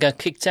knocks and I got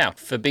kicked out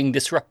for being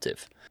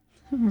disruptive.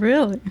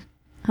 Really?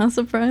 How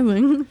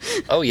surprising.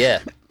 Oh, yeah.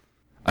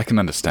 I can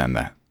understand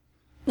that.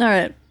 All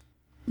right.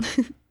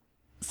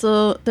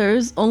 So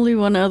there's only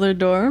one other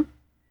door.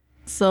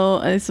 So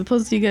I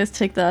suppose you guys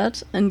take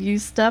that and you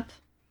step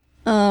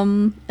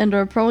and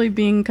are probably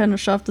being kind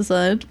of shoved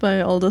aside by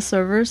all the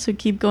servers who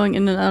keep going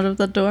in and out of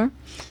that door.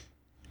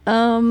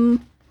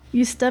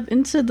 You step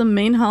into the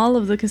main hall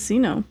of the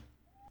casino.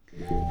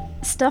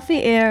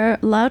 Stuffy air,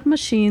 loud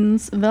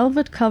machines,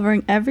 velvet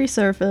covering every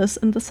surface,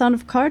 and the sound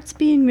of cards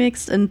being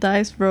mixed and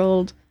dice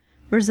rolled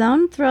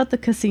resound throughout the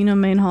casino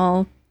main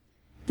hall.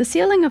 The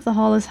ceiling of the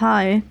hall is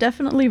high,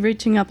 definitely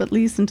reaching up at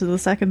least into the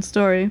 2nd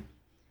story.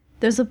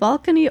 There's a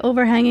balcony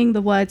overhanging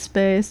the wide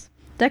space,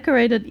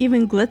 decorated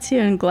even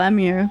glitzier and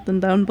glammier than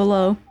down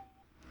below.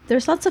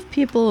 There's lots of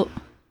people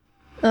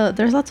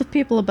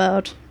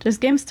about. There's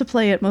games to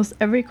play at most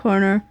every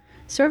corner.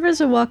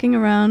 Servers are walking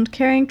around,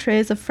 carrying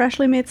trays of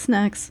freshly made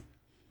snacks.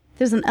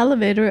 There's an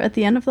elevator at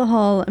the end of the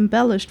hall,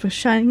 embellished with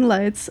shining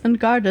lights and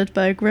guarded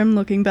by a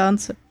grim-looking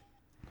bouncer.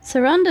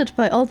 Surrounded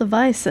by all the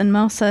vice and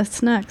mouse-sized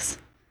snacks.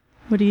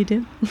 What do you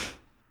do?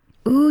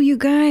 Ooh, you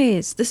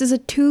guys, this is a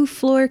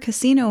 2-floor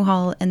casino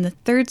hall, and the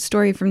 3rd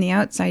story from the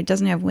outside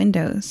doesn't have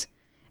windows.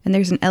 And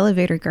there's an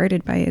elevator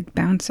guarded by a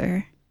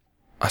bouncer.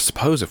 I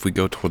suppose if we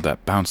go toward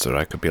that bouncer,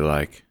 I could be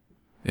like,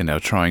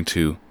 trying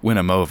to win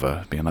them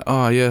over, being like,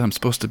 oh yeah, I'm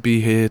supposed to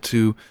be here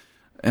to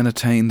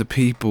entertain the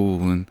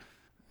people, and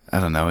I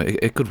don't know,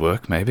 it could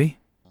work, maybe.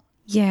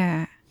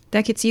 Yeah,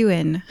 that gets you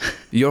in.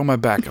 You're my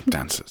backup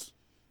dancers.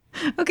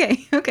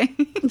 Okay.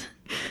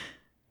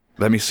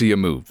 Let me see your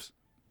moves.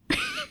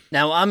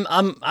 Now I'm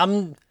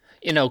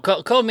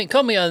call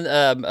me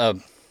a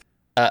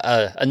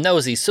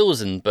nosy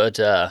Susan, but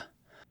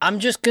I'm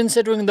just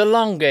considering the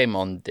long game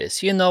on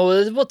this.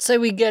 Let's say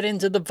we get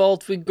into the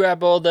vault, we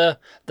grab all the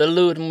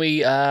loot, and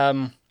we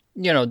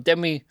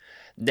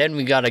then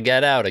we gotta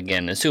get out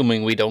again,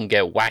 assuming we don't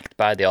get whacked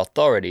by the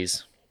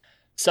authorities.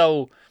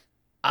 So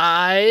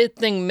I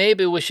think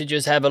maybe we should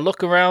just have a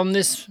look around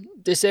this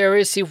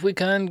area, see if we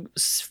can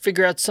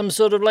figure out some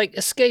sort of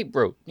escape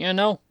route.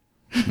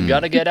 We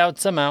gotta get out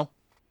somehow.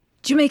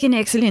 You make an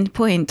excellent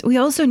point. We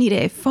also need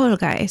a fall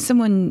guy,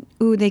 someone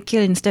who they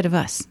kill instead of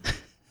us.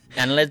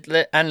 And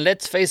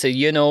let's face it,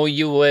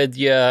 you with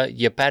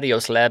your patio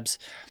slabs,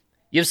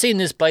 you've seen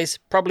this place.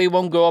 Probably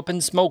won't go up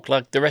in smoke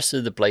like the rest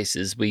of the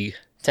places we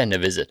tend to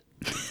visit.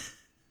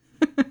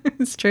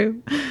 It's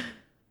true.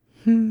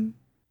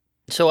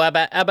 So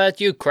how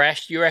about you,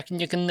 Crash? You reckon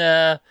you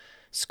can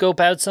scope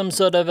out some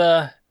sort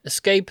of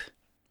escape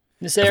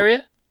in this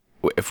area?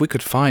 If we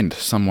could find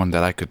someone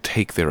that I could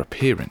take their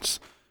appearance,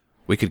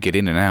 we could get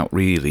in and out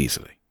real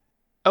easily.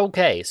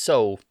 Okay,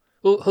 so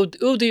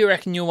who do you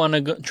reckon you want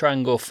to try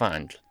and go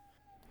find?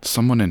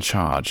 Someone in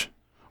charge,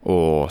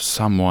 or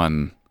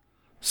someone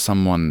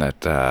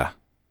that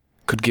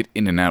could get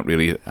in and out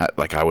really.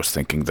 Like I was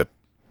thinking that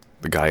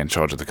the guy in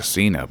charge of the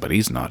casino, but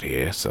he's not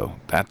here, so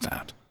that's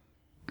out.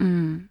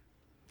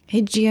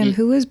 Hey, GM,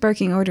 who was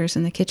barking orders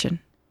in the kitchen?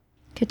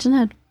 Kitchen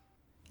head.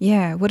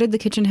 Yeah, what did the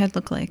kitchen head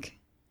look like?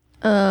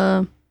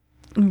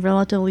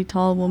 Relatively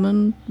tall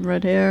woman,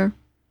 red hair.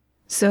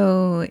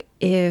 So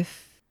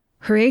if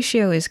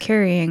Horatio is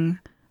carrying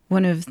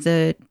one of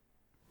the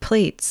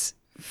plates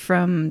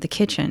from the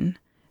kitchen,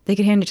 they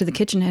could hand it to the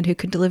kitchen head who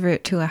could deliver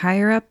it to a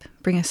higher up,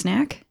 bring a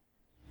snack?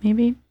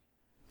 Maybe.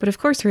 But of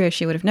course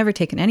Horatio would have never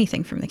taken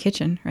anything from the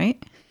kitchen,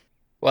 right?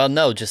 Well,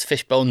 no, just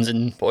fish bones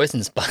and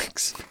poison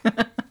spikes.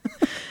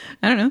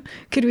 I don't know.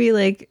 Could we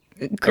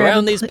grab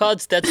around these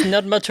pods? That's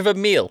not much of a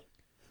meal.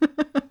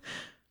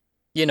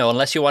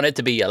 Unless you want it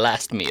to be your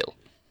last meal.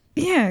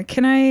 Yeah,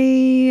 can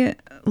I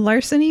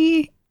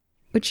larceny,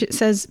 which it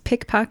says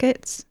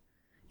pickpockets,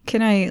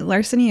 can I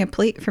larceny a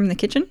plate from the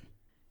kitchen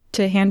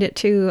to hand it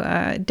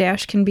to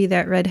Dash can be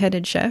that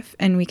red-headed chef,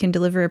 and we can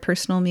deliver a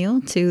personal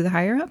meal to the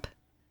higher up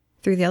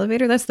through the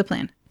elevator? That's the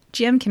plan.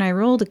 GM, can I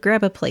roll to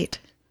grab a plate?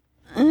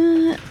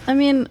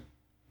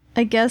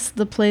 I guess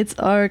the plates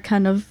are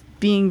kind of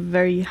being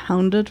very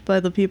hounded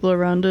by the people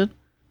around it,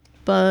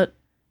 but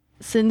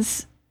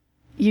since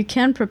you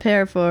can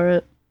prepare for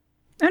it.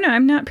 Oh no,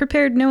 I'm not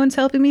prepared. No one's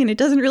helping me, and it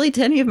doesn't relate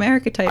to any of my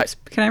archetypes.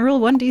 Can I roll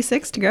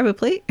 1d6 to grab a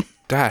plate?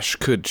 Dash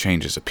could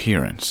change his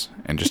appearance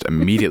and just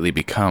immediately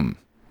become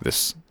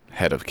this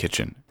head of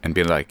kitchen and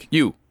be like,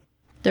 you.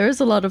 There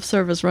is a lot of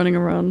service running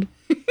around.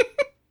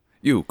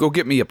 You, go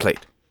get me a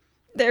plate.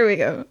 There we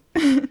go.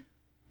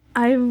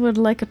 I would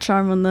like a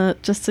charm on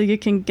that, just so you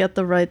can get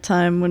the right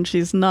time when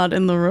she's not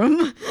in the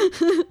room.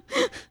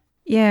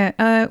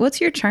 Yeah, what's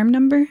your charm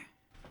number?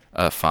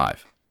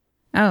 5.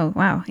 Oh,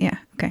 wow, yeah,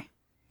 okay.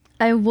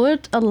 I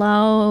would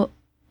allow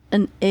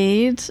an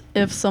 8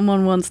 if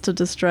someone wants to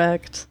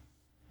distract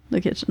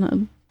the kitchen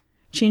head.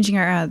 Changing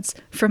our odds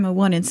from a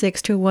 1 in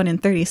 6 to a 1 in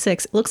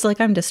 36. It looks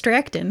like I'm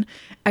distracting.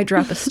 I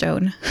drop a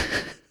stone.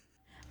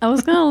 I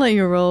was gonna let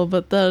you roll,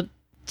 but that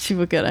she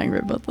would get angry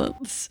about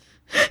that.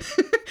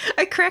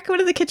 I crack one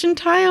of the kitchen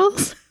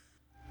tiles.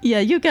 Yeah,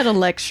 you get a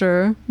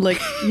lecture.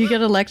 You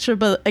get a lecture,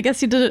 but I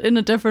guess you did it in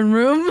a different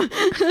room.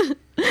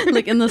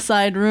 In the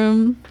side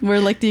room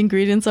where, the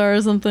ingredients are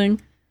or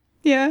something.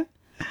 Yeah.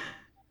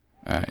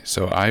 Alright,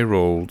 so I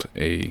rolled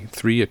a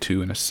 3, a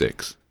 2, and a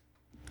 6.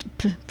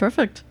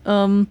 Perfect.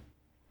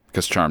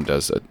 Because charm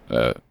does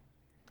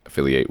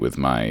affiliate with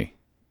my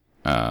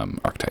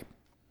archetype.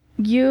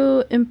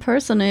 You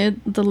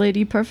impersonate the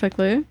lady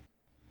perfectly.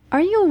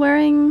 Are you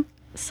wearing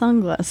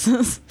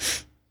sunglasses?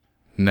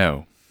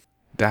 No.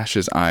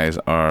 Dash's eyes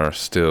are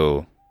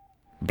still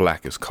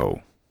black as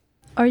coal.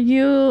 Are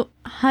you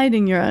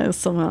hiding your eyes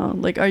somehow?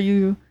 Are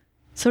you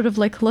sort of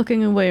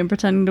looking away and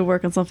pretending to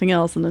work on something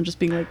else and then just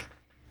being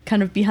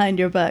kind of behind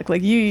your back?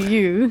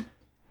 You.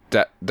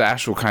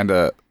 Dash will kind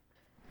of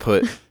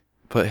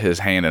put his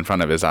hand in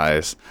front of his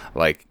eyes,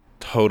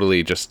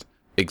 totally just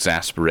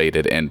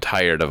exasperated and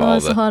tired of all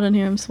it's so hot in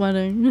here, I'm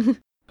sweating.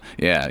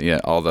 Yeah,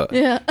 all the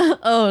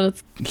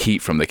that's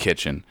heat from the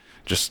kitchen.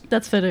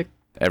 That's fitting.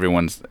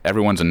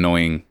 Everyone's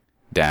annoying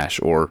Dash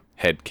or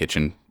head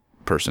kitchen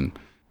person,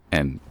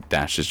 and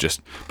Dash is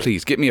just,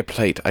 please get me a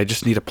plate. I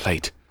just need a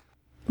plate.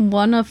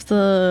 One of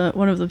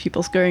the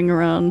people scurrying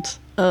around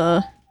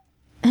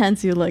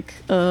hands you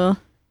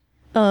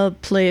a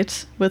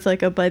plate with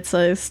a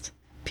bite-sized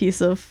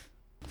piece of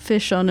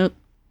fish on it.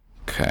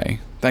 Okay,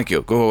 thank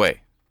you. Go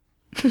away.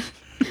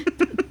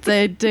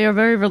 They are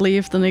very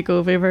relieved and they go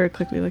away very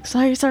quickly.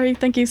 Sorry,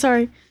 thank you,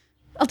 sorry.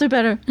 I'll do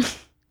better.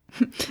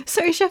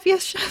 Sorry, chef.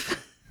 Yes,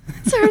 chef.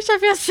 Sorry,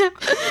 chef. Yes, chef.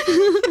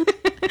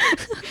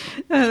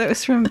 Oh, that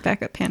was from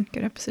Backup Pan.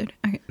 Good episode.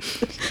 Okay.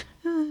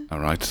 All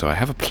right, so I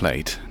have a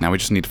plate. Now we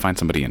just need to find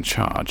somebody in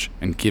charge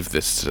and give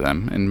this to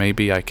them, and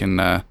maybe I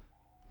can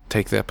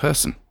take their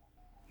person.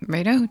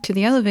 Righto, to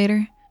the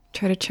elevator.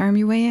 Try to charm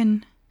your way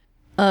in.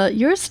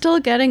 You're still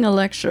getting a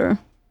lecture,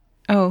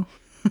 Oh.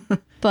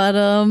 but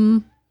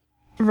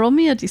roll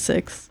me a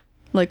d6,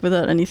 like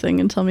without anything,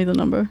 and tell me the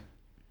number.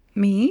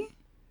 Me?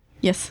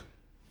 Yes.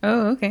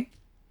 Oh, okay.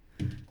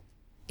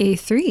 A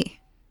 3.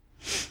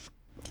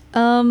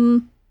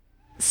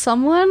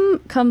 Someone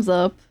comes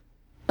up,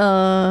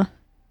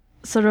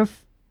 sort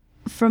of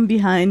from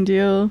behind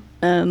you,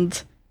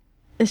 and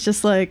it's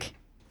just like,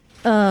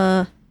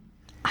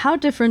 how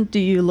different do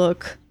you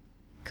look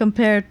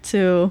compared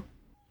to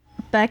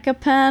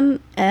Backup Pan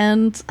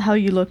and how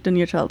you looked in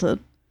your childhood?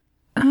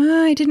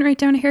 I didn't write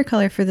down a hair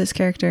color for this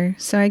character,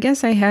 so I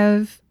guess I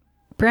have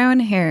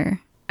brown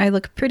hair. I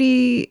look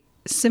pretty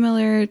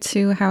similar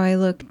to how I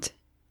looked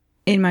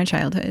in my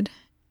childhood.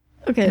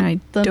 Okay. And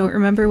I don't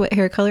remember what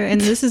hair color,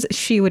 and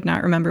she would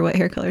not remember what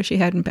hair color she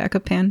had in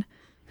Backup Pan.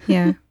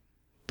 Yeah.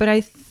 But I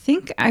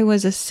think I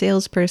was a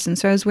salesperson,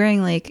 so I was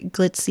wearing like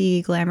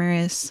glitzy,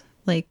 glamorous,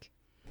 like,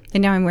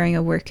 and now I'm wearing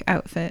a work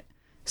outfit.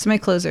 So my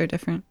clothes are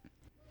different.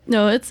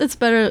 No, it's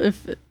better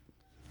if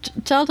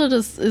childhood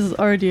is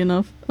already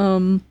enough.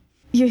 You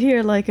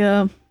hear like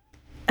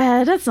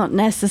that's not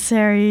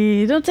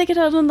necessary. Don't take it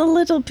out on the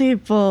little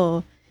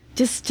people.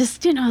 Just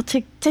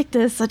take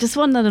this. I just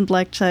want that in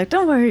blackjack.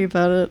 Don't worry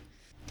about it.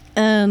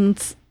 And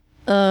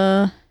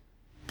the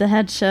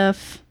head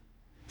chef,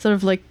 sort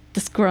of like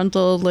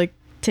disgruntled, like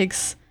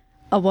takes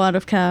a wad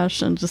of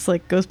cash and just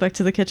like goes back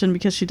to the kitchen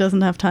because she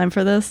doesn't have time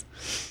for this.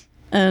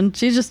 And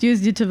she just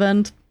used you to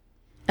vent.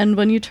 And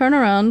when you turn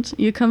around,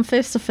 you come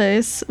face to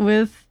face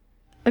with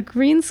a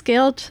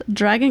green-scaled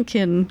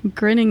dragonkin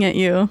grinning at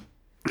you.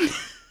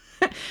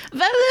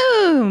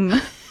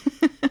 Valoom!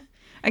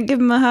 I give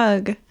him a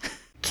hug.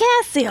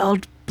 Cassie,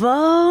 old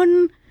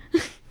bone!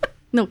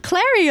 No,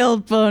 Clary,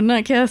 old bone,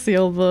 not Cassie,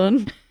 old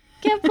bone.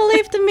 Can't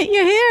believe to meet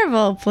you here of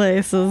all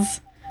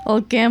places.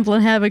 Old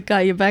gambling habit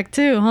got you back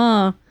too,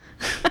 huh?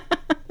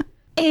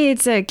 Hey,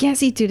 it's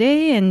Cassie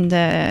today, and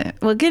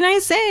what can I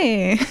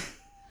say?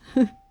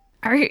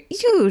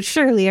 You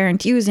surely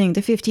aren't using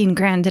the 15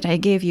 grand that I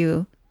gave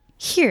you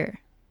here.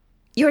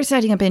 You're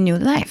setting up a new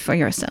life for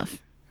yourself,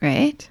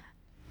 right?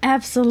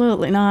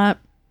 Absolutely not.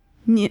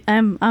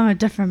 I'm a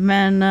different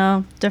man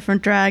now,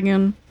 different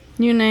dragon.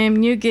 New name,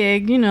 new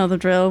gig, you know the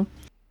drill.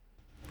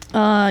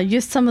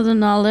 Used some of the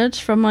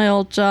knowledge from my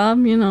old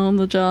job, you know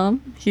the job.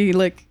 He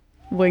like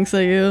winks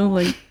at you,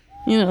 like,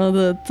 you know,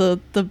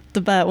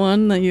 the bat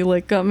one that you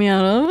like got me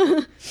out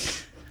of.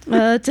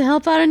 To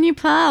help out a new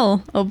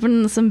pal,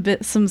 open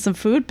some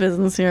food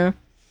business here.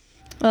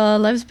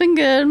 Life's been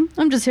good.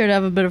 I'm just here to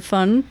have a bit of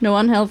fun. No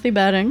unhealthy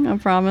betting, I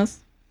promise.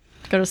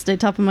 Gotta stay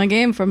top of my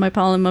game for my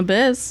pal and my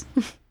biz.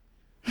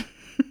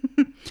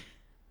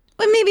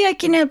 Well, maybe I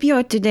can help you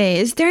out today.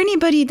 Is there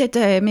anybody that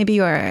maybe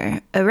you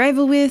are a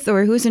rival with,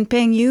 or who isn't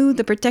paying you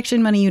the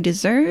protection money you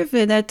deserve,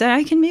 that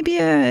I can maybe,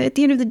 at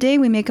the end of the day,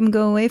 we make them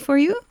go away for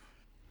you?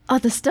 Oh,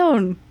 the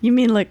stone. You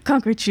mean like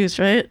concrete shoes,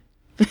 right?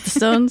 With the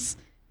stones?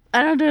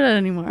 I don't do that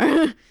anymore.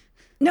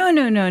 No.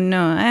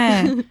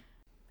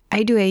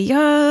 I do a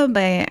job.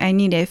 I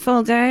need a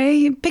fall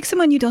guy. Pick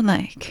someone you don't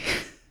like.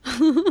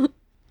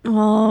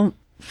 Well,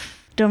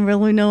 don't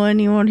really know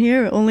anyone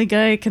here. Only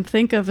guy I can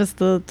think of is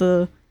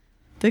the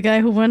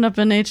guy who went up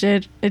in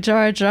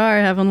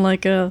HRHR having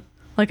like an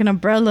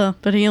umbrella,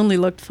 but he only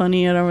looked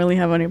funny. I don't really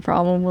have any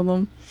problem with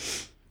him.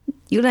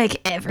 You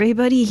like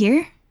everybody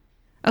here?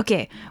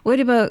 Okay, what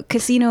about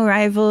casino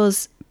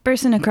rivals,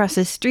 person across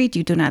the street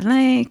you do not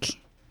like?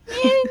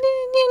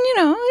 You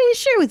know,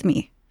 share with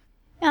me.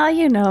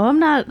 You know, I'm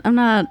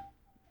not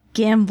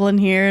gambling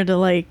here to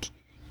like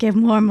get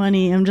more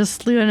money. I'm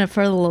just doing it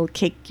for the little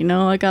kick, you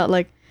know. I got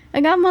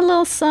my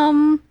little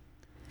sum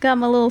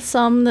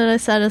that I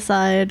set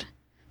aside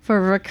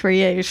for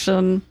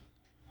recreation,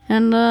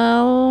 and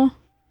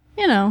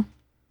you know,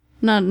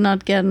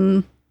 not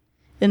getting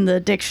in the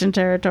addiction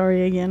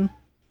territory again.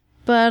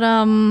 But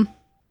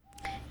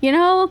you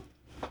know,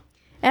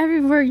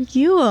 everywhere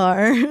you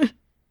are,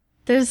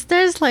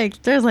 there's like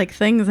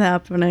things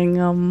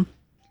happening.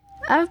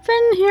 I've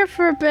been here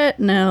for a bit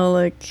now.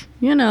 Like,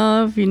 you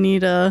know, if you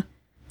need a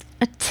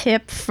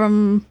tip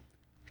from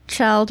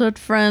childhood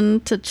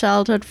friend to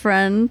childhood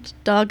friend,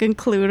 dog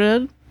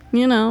included,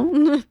 you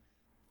know.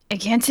 I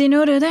can't say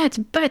no to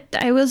that, but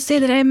I will say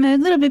that I'm a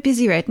little bit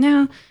busy right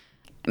now.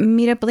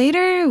 Meet up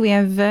later. We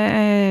have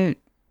a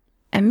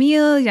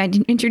meal. I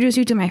introduce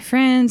you to my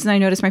friends, and I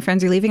notice my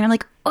friends are leaving. And I'm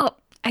like, oh,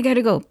 I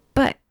gotta go.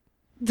 But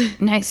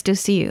nice to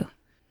see you.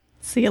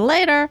 See you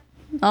later.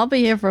 I'll be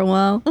here for a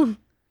while. All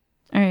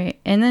right.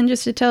 And then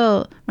just to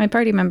tell my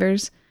party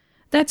members,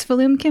 that's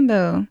Valoom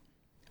Kimbo.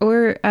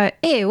 Or,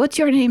 hey, what's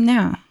your name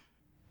now?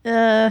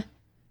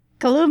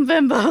 Kaloom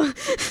Bimbo.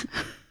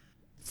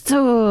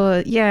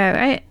 So,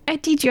 yeah, I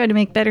teach you how to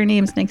make better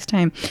names next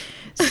time.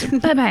 So,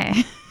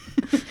 bye-bye.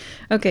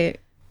 Okay.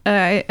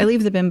 I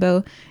leave the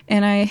bimbo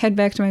and I head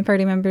back to my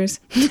party members.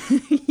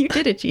 You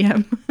did it,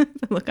 GM.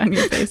 The look on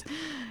your face.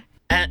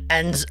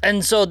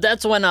 And so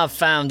that's when I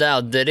found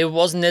out that it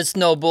wasn't a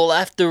snowball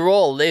after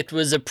all. It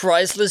was a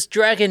priceless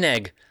dragon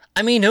egg.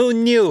 I mean, who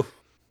knew?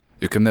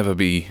 You can never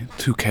be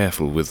too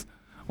careful with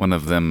one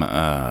of them,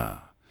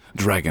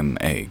 dragon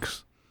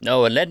eggs.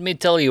 No, and let me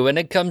tell you, when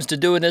it comes to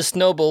doing a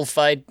snowball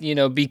fight,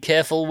 be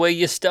careful where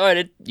you start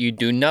it. You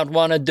do not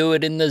want to do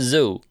it in the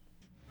zoo.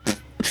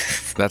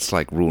 That's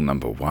like rule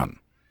number 1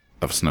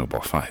 of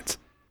snowball fights.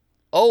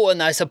 Oh,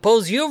 and I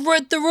suppose you've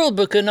read the rule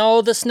book and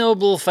all the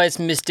snowball fights,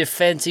 Mr.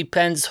 Fancy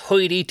Pants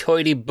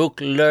hoity-toity book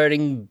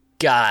learning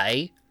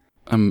guy.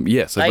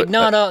 Yes. Like,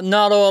 not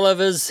all of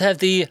us have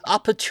the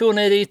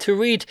opportunity to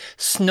read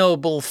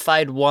Snowball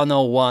Fight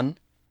 101.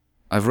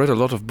 I've read a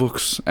lot of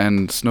books,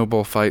 and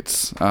snowball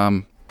fights,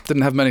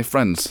 didn't have many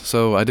friends,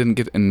 so I didn't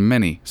get in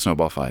many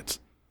snowball fights.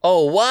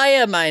 Oh, why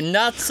am I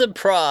not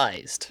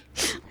surprised?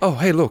 Oh,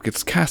 hey, look,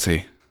 it's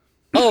Kassie.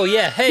 Oh,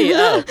 yeah, hey,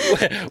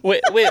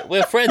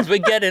 we're friends. We're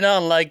getting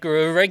on like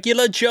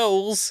regular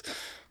Joes.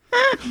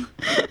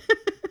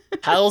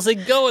 How's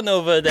it going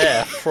over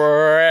there,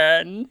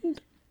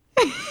 friend?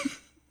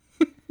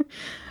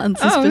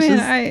 Unsuspicious. Oh,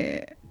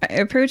 man, I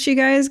approach you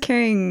guys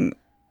carrying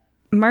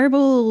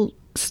marble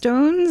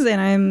stones,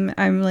 and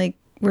I'm like,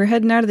 we're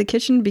heading out of the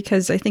kitchen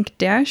because I think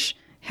Dash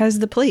has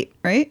the plate,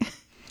 right?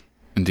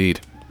 Indeed.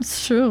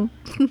 It's true.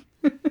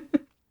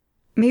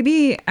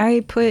 Maybe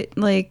I put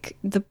like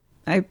the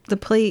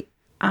plate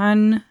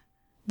on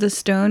the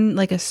stone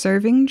like a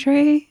serving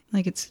tray,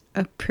 like it's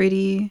a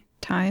pretty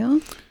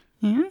tile.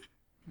 Yeah.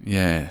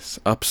 Yes,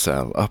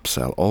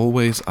 upsell,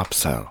 always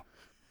upsell.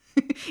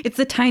 It's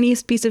the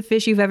tiniest piece of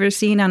fish you've ever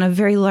seen on a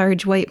very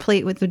large white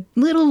plate with a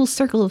little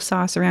circle of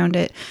sauce around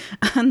it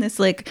on this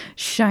like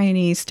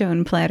shiny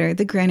stone platter,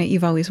 the granite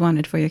you've always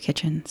wanted for your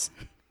kitchens.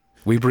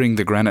 We bring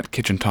the granite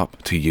kitchen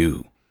top to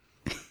you.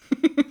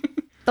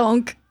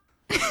 Honk.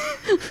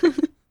 All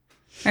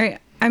right,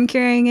 I'm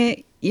carrying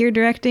it. You're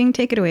directing.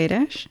 Take it away,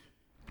 Dash.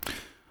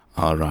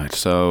 All right,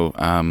 so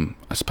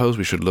I suppose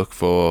we should look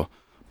for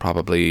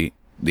probably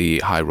the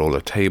high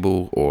roller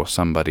table or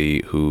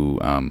somebody who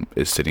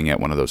is sitting at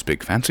one of those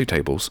big fancy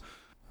tables,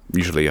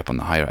 usually up on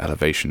the higher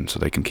elevation, so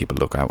they can keep a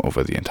lookout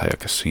over the entire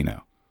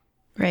casino.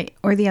 Right,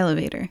 or the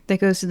elevator that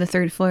goes to the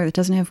 3rd floor that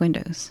doesn't have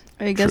windows.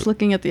 Are you guys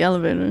looking at the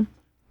elevator?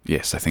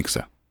 Yes, I think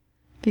so.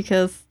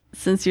 Because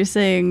since you're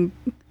saying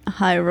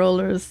high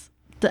rollers,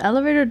 the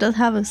elevator does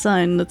have a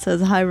sign that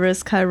says high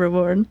risk, high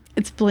reward.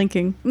 It's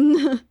blinking.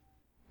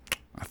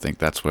 I think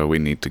that's where we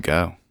need to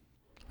go.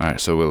 All right,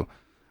 so we'll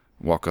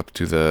walk up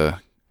to the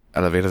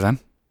elevator then.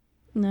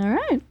 All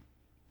right.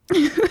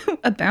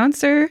 A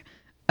bouncer,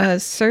 a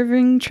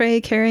serving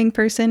tray carrying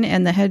person,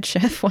 and the head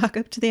chef walk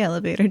up to the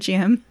elevator,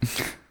 GM.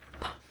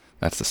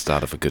 That's the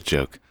start of a good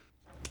joke.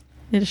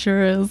 It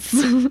sure is.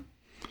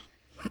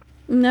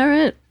 All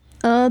right.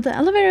 The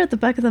elevator at the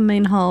back of the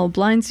main hall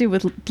blinds you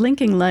with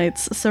blinking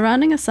lights,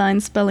 surrounding a sign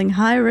spelling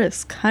high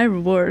risk, high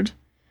reward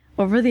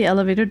over the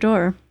elevator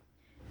door.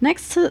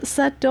 Next to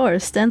said door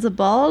stands a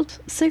bald,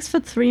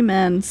 6'3"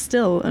 man,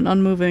 still and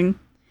unmoving.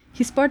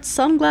 He sports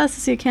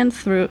sunglasses you can't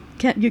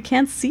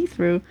see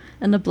through,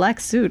 and a black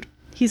suit.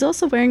 He's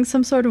also wearing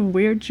some sort of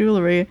weird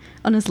jewelry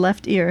on his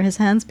left ear, his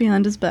hands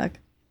behind his back.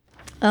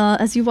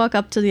 As you walk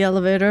up to the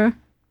elevator,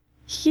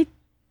 he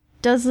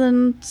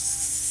doesn't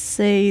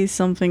say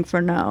something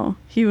for now.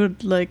 He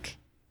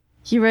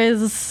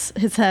raises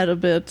his head a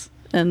bit,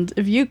 and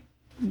if you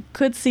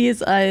could see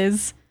his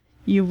eyes,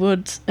 you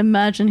would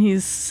imagine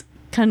he's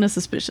kind of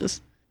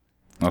suspicious.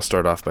 I'll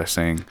start off by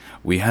saying,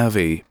 we have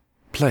a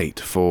plate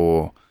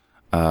for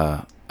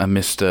a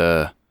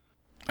Mr.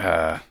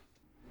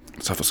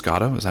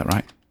 Safoscato, is that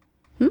right?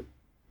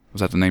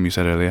 Was that the name you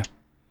said earlier?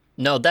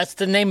 No, that's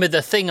the name of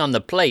the thing on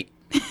the plate.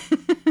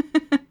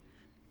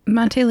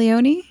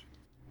 Monteleone?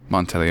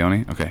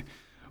 Monteleone, okay.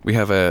 We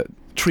have a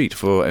treat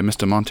for a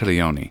Mr.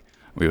 Monteleone.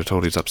 We were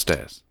told he's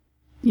upstairs.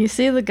 You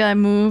see the guy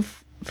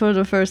move for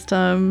the first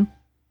time,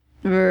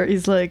 where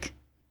he's like,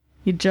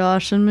 "You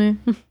joshing me?"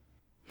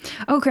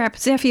 Oh crap,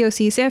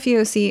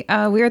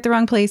 Safiosi. We're at the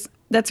wrong place.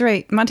 That's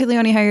right.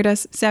 Monteleone hired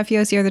us.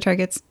 Safiosi are the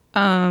targets.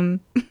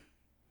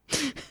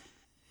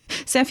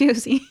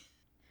 Safiosi.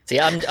 See,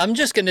 I'm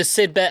just gonna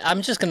sit back.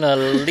 I'm just gonna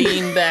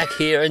lean back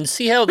here and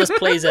see how this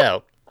plays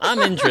out. I'm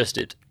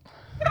interested.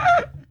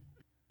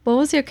 What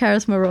was your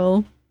charisma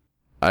roll?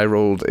 I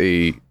rolled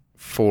a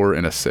 4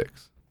 and a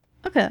 6.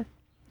 Okay,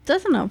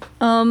 that's enough.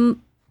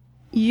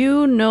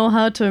 You know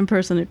how to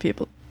impersonate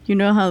people. You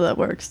know how that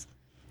works.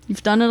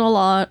 You've done it a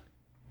lot.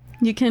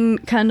 You can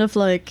kind of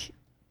like,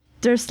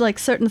 there's like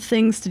certain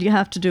things that you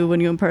have to do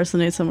when you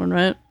impersonate someone,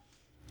 right?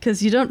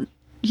 Because you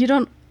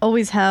don't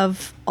always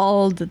have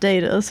all the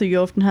data, so you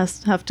often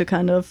have to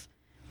kind of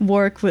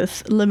work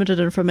with limited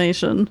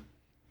information.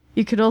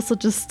 You could also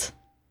just,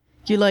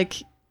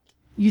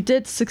 you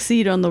did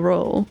succeed on the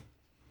roll,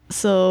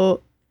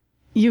 so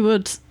you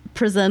would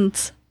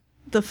present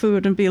the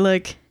food and be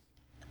like,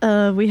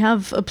 we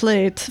have a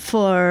plate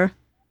for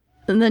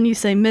And then you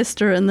say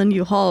Mister, and then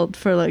you halt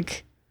for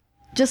like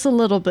just a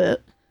little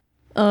bit.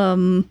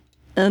 And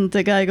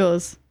the guy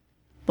goes,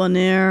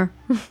 Bonaire.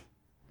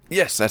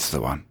 Yes, that's the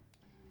one.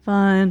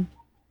 Fine.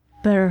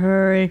 Better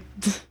hurry.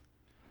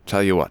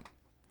 Tell you what,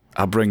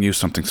 I'll bring you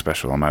something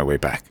special on my way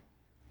back.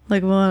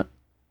 Like what?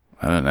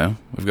 I don't know.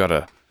 We've got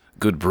a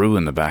good brew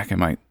in the back. It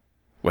might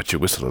wet your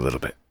whistle a little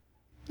bit.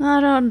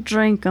 I don't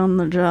drink on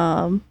the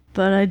job,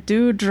 but I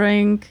do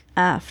drink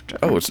after.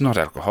 Oh, it's not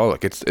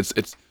alcoholic. It's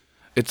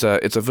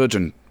a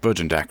virgin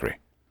daiquiri.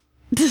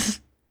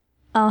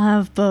 I'll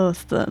have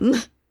both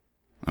then.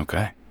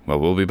 Okay. Well,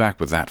 we'll be back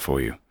with that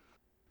for you.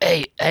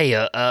 Hey,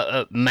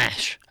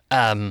 Mash.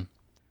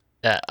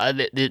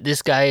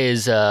 This guy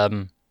is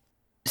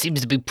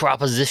seems to be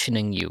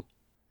propositioning you.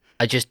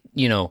 I just,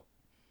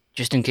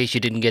 just in case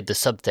you didn't get the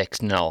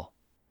subtext and all.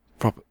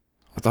 I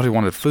thought he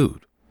wanted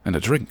food and a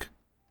drink.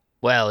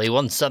 Well, he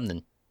wants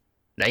something.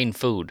 It ain't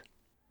food.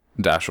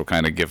 Dash will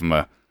kind of give him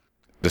a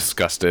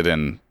disgusted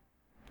and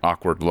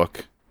awkward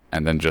look,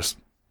 and then just,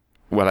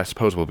 well, I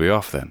suppose we'll be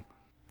off then.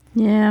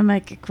 Yeah,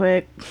 make it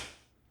quick.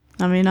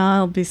 I mean,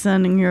 I'll be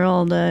sending here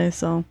all day,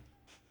 so.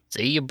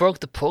 See, you broke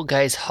the poor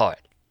guy's heart.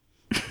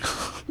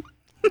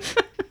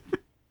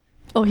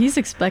 Oh, he's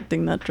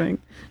expecting that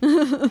drink.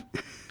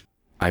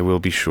 I will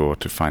be sure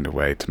to find a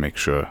way to make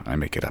sure I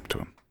make it up to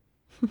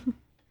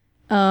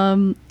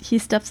him. He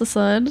steps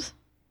aside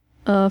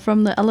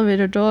from the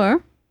elevator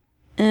door,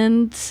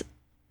 and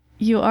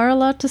you are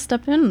allowed to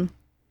step in.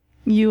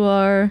 You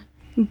are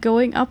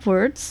going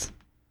upwards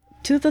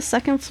to the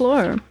second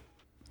floor,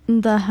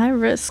 the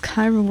high-risk,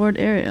 high-reward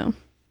area.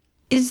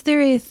 Is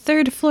there a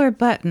third floor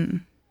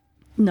button?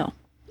 No.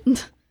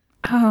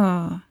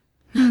 Oh.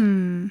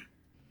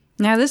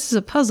 Now this is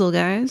a puzzle,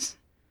 guys.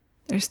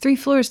 There's 3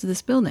 floors to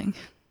this building.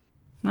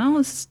 Well,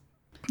 it's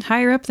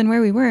higher up than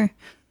where we were.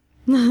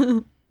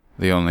 The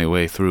only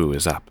way through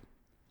is up.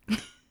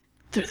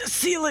 Through the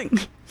ceiling!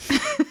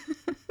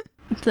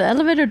 The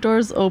elevator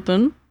doors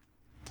open,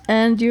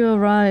 and you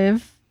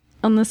arrive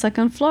on the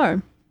second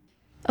floor.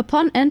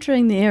 Upon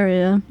entering the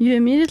area, you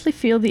immediately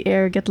feel the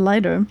air get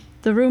lighter.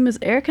 The room is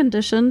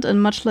air-conditioned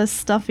and much less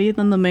stuffy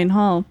than the main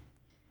hall.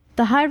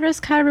 The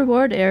high-risk,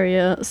 high-reward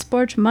area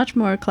sports much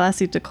more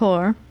classy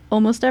decor.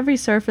 Almost every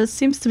surface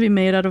seems to be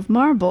made out of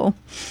marble.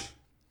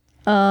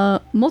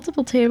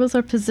 Multiple tables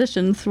are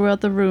positioned throughout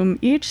the room,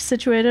 each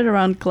situated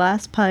around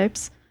glass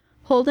pipes,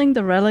 holding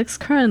the relics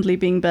currently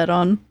being bet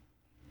on.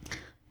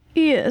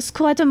 Yes,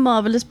 quite a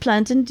marvelous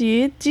plant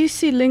indeed. These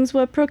ceilings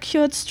were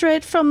procured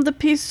straight from the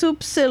pea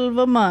soup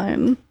silver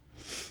mine.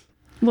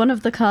 One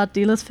of the card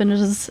dealers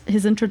finishes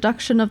his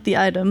introduction of the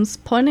items,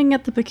 pointing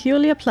at the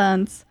peculiar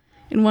plants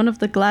in one of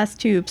the glass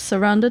tubes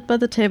surrounded by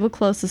the table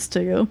closest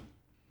to you.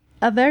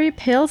 A very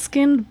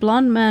pale-skinned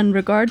blonde man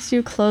regards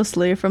you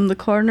closely from the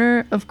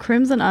corner of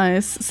crimson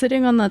eyes,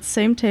 sitting on that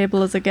same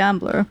table as a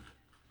gambler.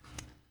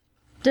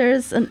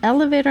 There's an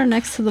elevator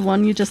next to the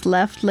one you just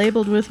left,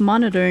 labeled with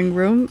monitoring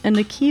room, and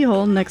a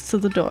keyhole next to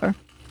the door.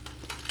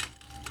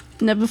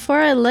 Now, before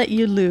I let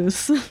you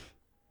loose,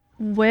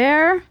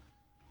 where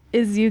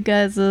is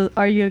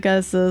are you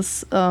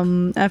guys'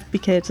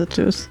 FBK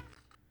tattoos?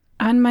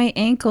 On my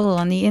ankle,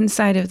 on the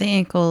inside of the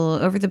ankle,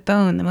 over the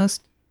bone, the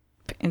most...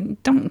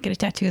 And don't get a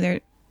tattoo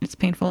there. It's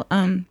painful.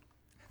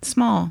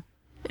 Small.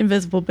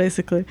 Invisible,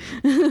 basically.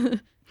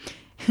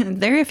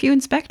 There if you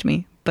inspect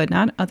me, but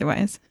not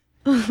otherwise.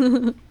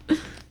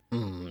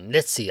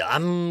 Let's see.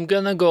 I'm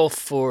gonna go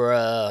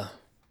for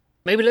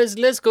maybe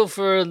let's go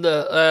for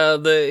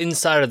the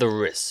inside of the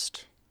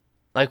wrist,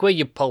 like where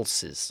your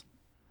pulse is.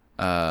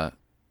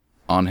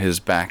 On his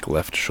back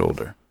left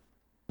shoulder.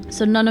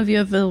 So none of you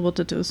have visible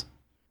tattoos.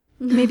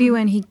 Maybe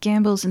when he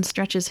gambles and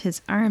stretches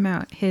his arm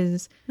out,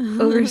 his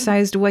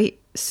oversized white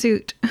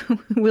suit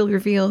will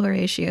reveal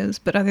Horatio's.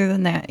 But other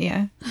than that,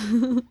 yeah.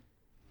 All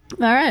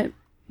right.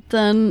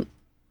 Then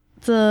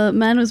the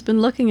man who's been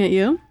looking at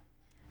you,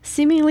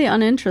 seemingly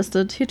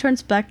uninterested, he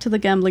turns back to the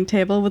gambling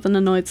table with an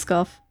annoyed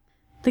scoff.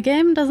 The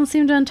game doesn't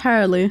seem to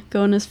entirely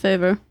go in his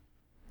favor.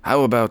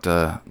 How about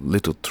a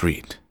little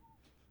treat?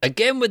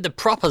 Again with the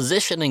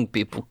propositioning,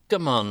 people.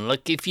 Come on,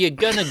 look, if you're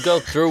gonna go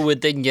through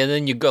with it,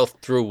 then you go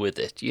through with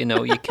it. You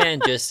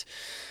can't just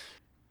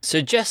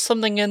suggest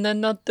something and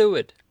then not do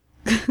it.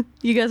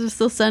 You guys are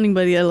still standing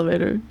by the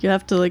elevator. You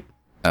have to,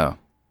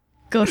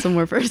 go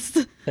somewhere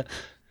first.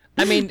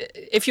 I mean,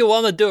 if you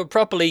want to do it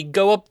properly,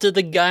 go up to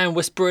the guy and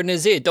whisper in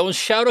his ear. Don't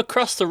shout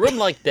across the room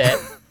like that.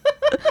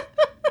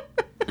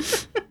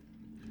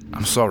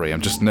 I'm sorry,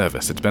 I'm just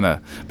nervous. It's been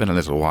a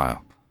little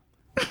while.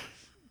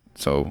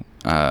 So,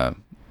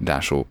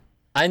 Dash will...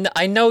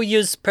 I know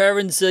you's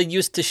parents are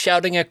used to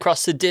shouting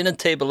across the dinner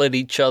table at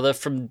each other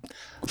from,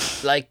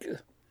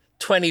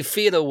 20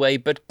 feet away,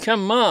 but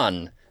come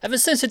on. Have a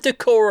sense of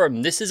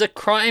decorum. This is a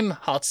crime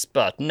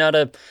hotspot, not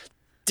a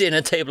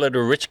dinner table at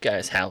a rich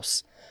guy's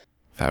house.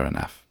 Fair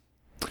enough.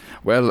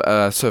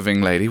 Well,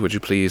 serving lady, would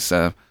you please,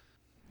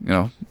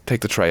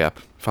 take the tray up,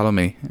 follow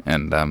me,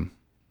 and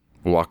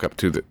walk up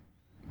to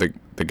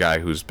the guy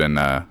who's been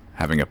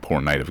having a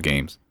poor night of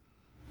games.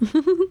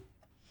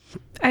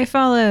 I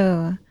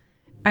follow.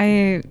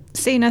 I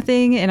say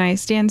nothing and I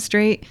stand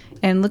straight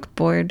and look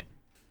bored.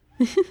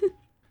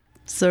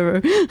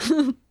 Server.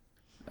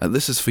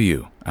 This is for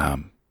you.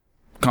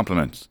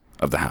 Compliments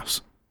of the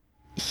house.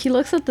 He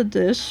looks at the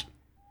dish,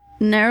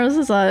 narrows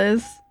his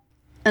eyes,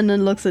 and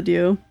then looks at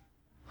you.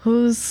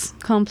 Whose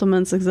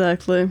compliments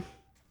exactly?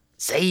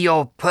 Say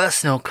your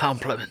personal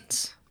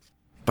compliments.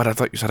 But I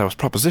thought you said I was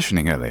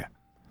propositioning earlier.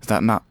 Is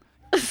that not?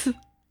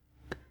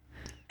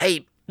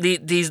 Hey,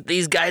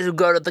 these guys who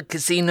go to the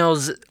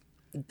casinos,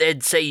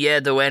 they'd say yeah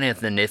to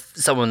anything if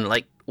someone,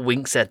 like,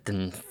 winks at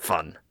them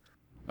fun.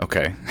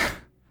 Okay.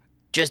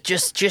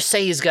 Just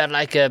say he's got,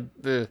 like,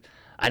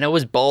 I know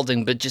he's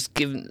balding, but just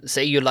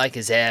say you like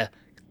his hair.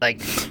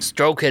 Like,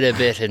 stroke it a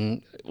bit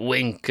and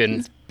wink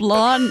and...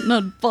 Blonde,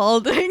 not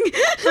balding.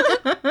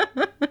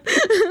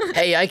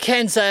 Hey, I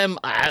can't say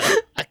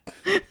I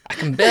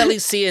can barely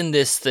see in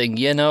this thing,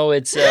 you know,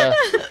 it's,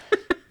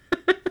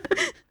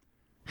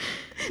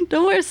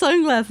 Don't wear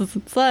sunglasses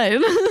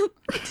inside.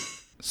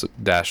 So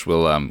Dash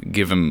will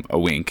give him a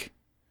wink,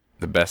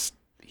 the best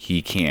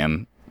he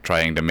can,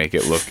 trying to make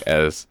it look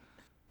as...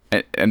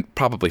 And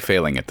probably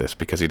failing at this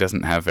because he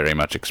doesn't have very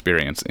much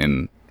experience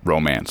in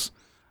romance.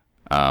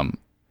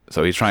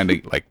 So he's trying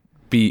to, like,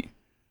 be...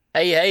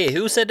 Hey,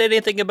 who said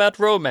anything about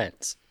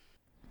romance?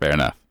 Fair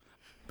enough.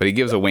 But he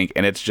gives a wink,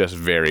 and it's just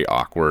very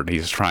awkward.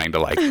 He's trying to,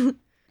 like,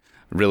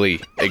 really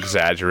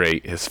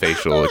exaggerate his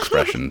facial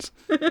expressions.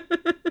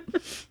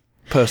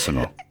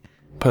 Personal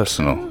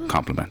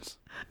compliments.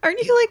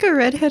 Aren't you like a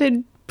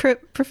redheaded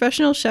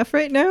professional chef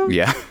right now?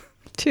 Yeah.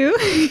 Too?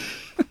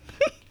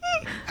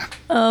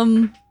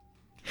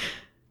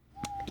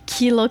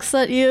 He looks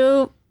at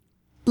you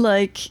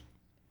like...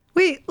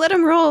 Wait, let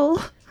him roll.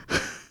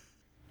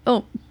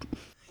 Oh.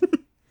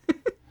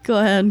 Go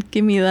ahead,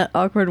 give me that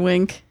awkward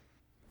wink.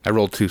 I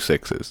rolled 2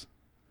 6s.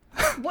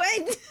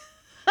 What?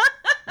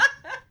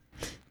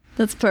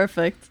 That's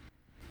perfect.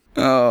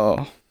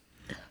 Oh.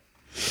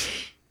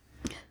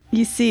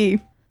 You see,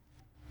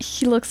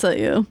 he looks at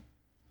you,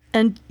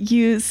 and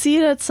you see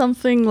that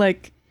something,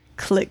 like,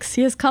 clicks.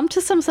 He has come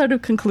to some sort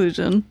of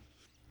conclusion.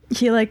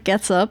 He, like,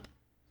 gets up,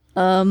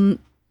 kind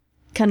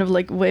of,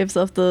 like, waves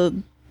off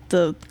the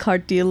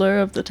card dealer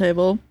of the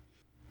table,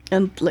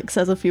 and, like,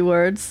 says a few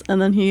words,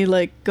 and then he,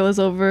 like, goes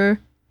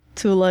over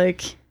to,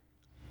 like,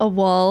 a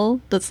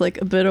wall that's,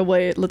 like, a bit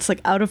away. It looks,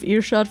 like, out of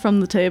earshot from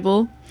the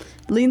table,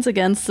 leans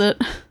against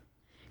it,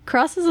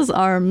 crosses his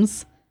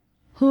arms.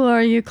 Who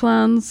are you,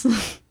 clowns?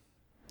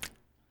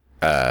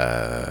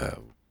 Well,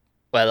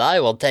 I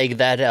will take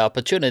that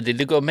opportunity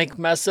to go make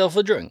myself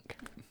a drink.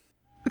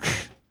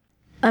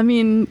 I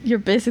mean, you're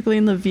basically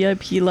in the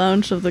VIP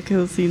lounge of the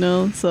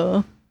casino,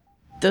 so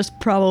there's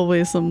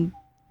probably some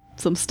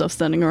stuff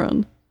standing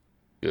around.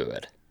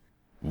 Good.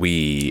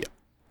 We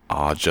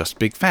are just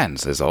big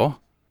fans, is all.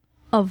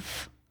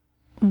 Of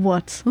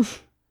what?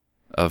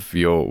 Of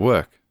your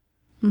work.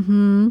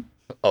 Mm-hmm.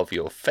 Of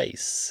your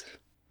face.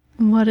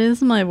 What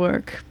is my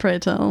work, pray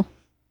tell?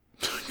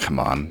 Come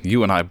on,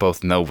 you and I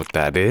both know what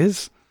that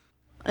is.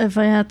 If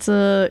I had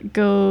to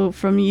go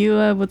from you,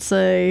 I would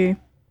say...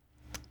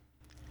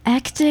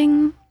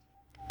 acting?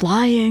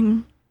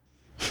 Lying?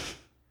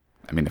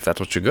 I mean, if that's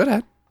what you're good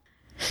at.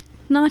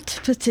 Not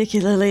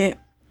particularly.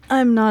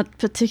 I'm not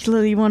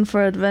particularly one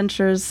for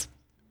adventures.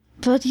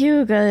 But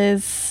you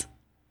guys...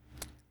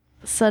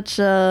 such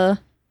a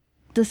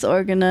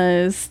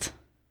disorganized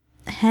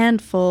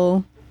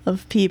handful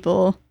of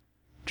people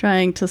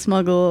trying to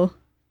smuggle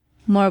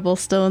marble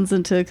stones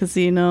into a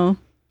casino.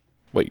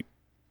 Wait,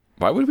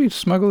 why would we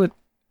smuggle it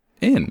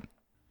in?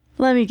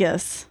 Let me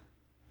guess.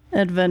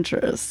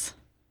 Adventurous.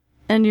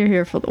 And you're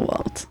here for the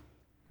vault.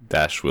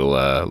 Dash will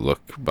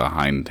look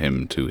behind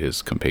him to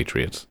his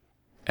compatriots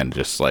and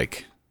just,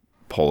 like,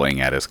 pulling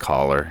at his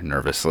collar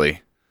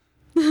nervously.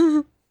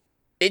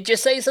 Did you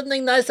say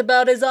something nice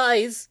about his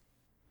eyes?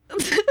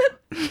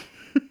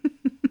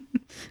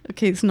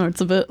 Okay, he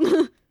snorts a bit.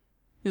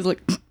 He's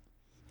like,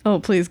 oh,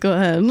 please go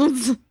ahead.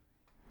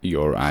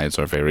 Your eyes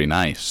are very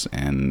nice,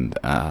 and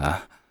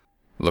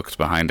looks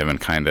behind him and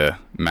kind of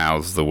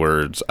mouths the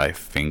words, I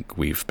think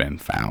we've been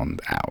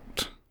found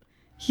out.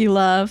 He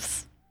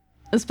laughs,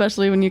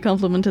 especially when you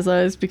compliment his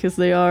eyes because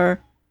they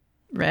are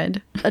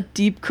Red. a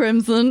deep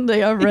crimson.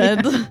 They are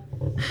red.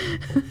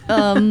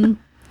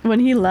 When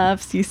he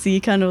laughs, you see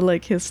kind of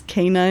like his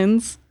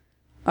canines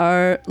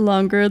are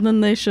longer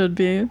than they should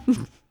be.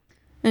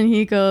 And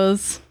he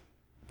goes,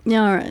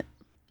 yeah, all right.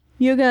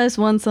 You guys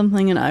want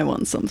something and I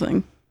want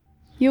something.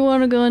 You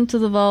want to go into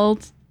the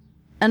vault,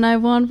 and I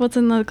want what's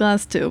in the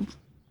glass tube.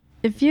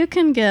 If you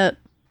can get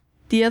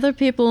the other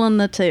people on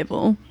the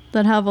table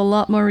that have a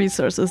lot more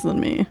resources than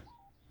me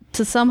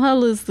to somehow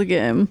lose the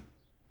game,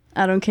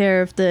 I don't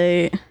care if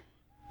they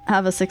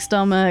have a sick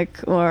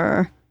stomach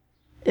or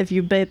if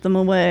you bait them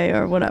away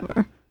or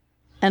whatever,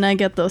 and I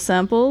get those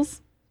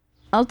samples,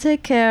 I'll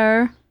take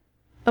care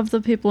of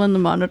the people in the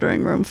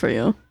monitoring room for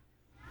you,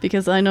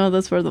 because I know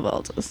that's where the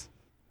vault is.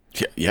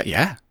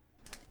 Yeah.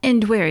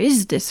 And where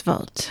is this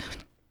vault?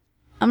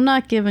 I'm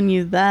not giving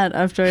you that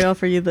after I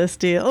offer you this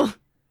deal.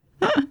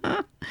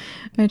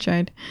 I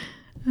tried.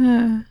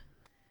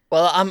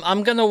 Well,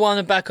 I'm gonna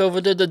wander back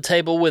over to the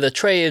table with a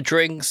tray of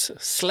drinks,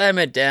 slam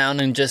it down,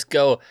 and just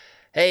go,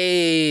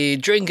 "Hey,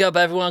 drink up,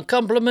 everyone!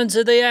 Compliments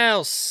of the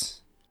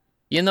house."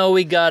 You know,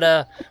 we got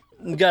a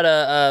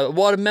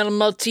watermelon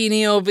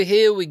martini over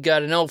here. We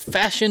got an old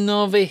fashioned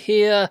over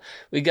here.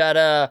 We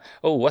got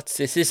what's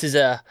this? This is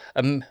a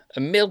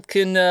milk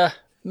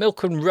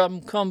and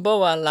rum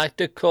combo. I like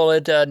to call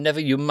it.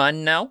 Never you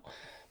mind now.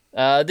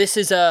 This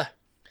is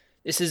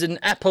an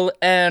apple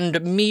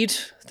and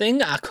meat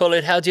thing. I call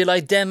it, how do you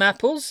like them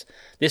apples?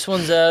 This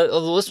one's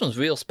this one's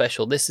real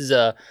special. This is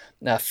a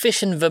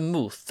fish and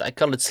vermouth. I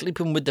call it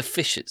sleeping with the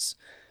fishes,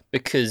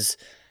 because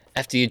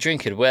after you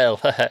drink it, well,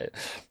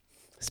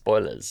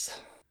 spoilers.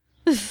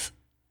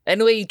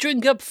 Anyway,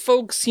 drink up,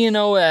 folks. You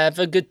know, have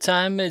a good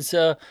time. It's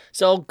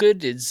all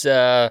good. It's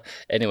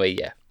anyway,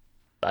 yeah.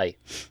 Bye.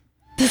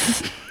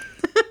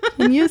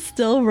 Can you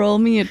still roll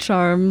me a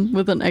charm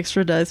with an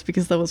extra dice,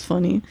 because that was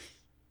funny?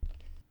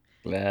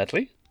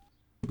 Gladly.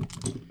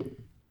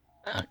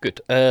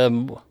 Good.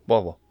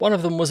 Well, one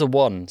of them was a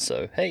 1,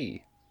 so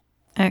hey.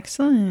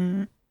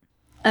 Excellent.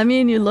 I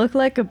mean, you look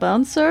like a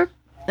bouncer,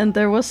 and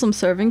there was some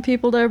serving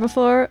people there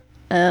before,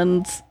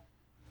 and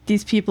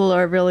these people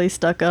are really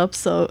stuck up,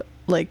 so,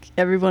 like,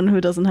 everyone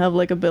who doesn't have,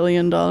 like, $1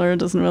 billion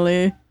doesn't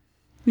really,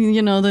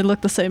 you know, they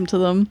look the same to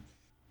them.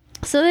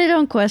 So they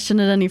don't question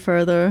it any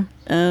further,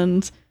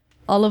 and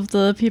all of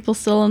the people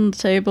still on the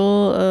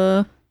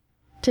table,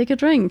 take a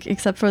drink,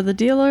 except for the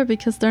dealer,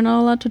 because they're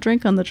not allowed to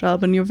drink on the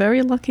job, and you're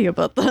very lucky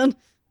about that.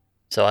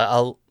 So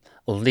I'll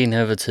lean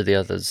over to the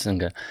others and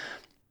go,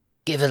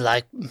 give it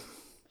like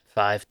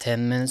 5-10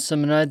 minutes,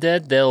 something like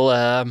that.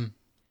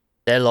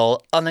 They'll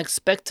all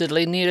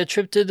unexpectedly need a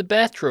trip to the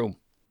bathroom.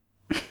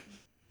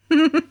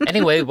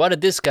 Anyway, what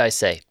did this guy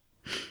say?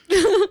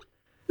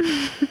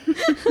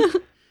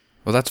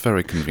 Well, that's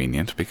very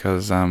convenient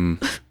because I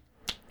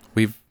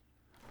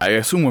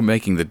assume we're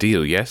making the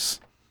deal,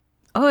 yes?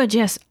 Oh,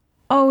 yes.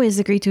 Always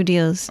agree to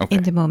deals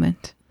in the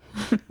moment.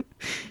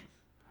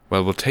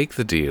 Well, we'll take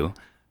the deal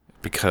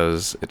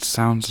because it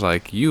sounds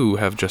like you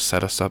have just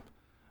set us up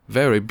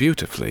very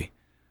beautifully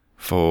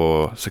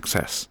for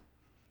success.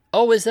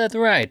 Oh, is that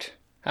right?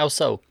 How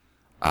so?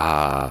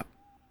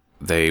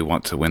 They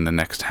want to win the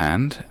next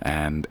hand,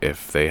 and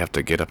if they have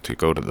to get up to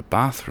go to the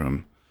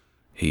bathroom,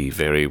 he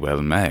very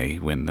well may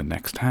win the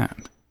next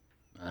hand.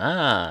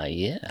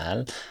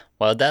 Yeah.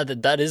 Well,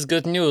 that is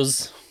good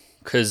news.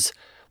 Because,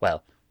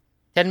 well,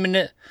 10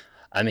 minutes.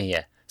 I mean,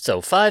 yeah.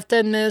 So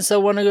 5-10 minutes, I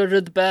want to go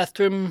to the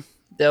bathroom.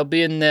 They'll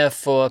be in there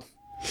for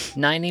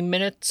 90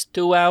 minutes,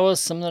 2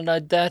 hours, something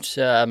like that.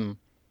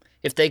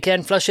 If they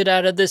can flush it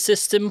out of the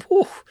system,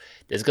 whew,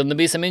 there's going to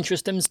be some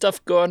interesting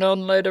stuff going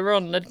on later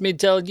on, let me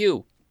tell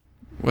you.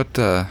 What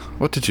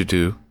did you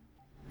do?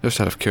 Just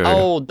out of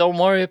curiosity. Oh, don't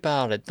worry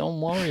about it. Don't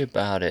worry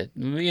about it.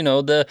 You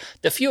know, the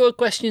fewer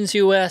questions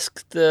you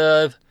ask,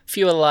 the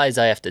fewer lies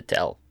I have to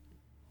tell.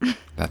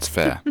 That's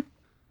fair.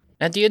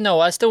 And you know,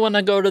 I still want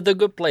to go to the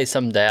good place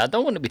someday. I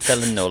don't want to be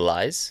telling no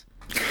lies.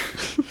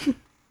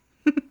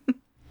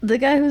 The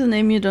guy whose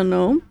name you don't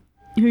know,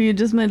 who you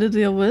just made a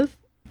deal with,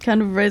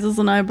 kind of raises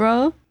an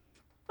eyebrow.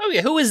 Oh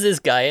yeah, who is this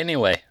guy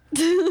anyway?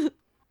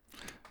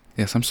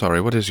 Yes, I'm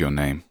sorry. What is your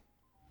name?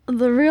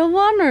 The real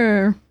one,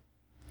 or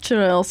should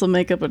I also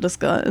make up a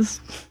disguise?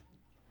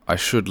 I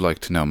should like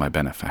to know my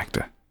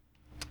benefactor.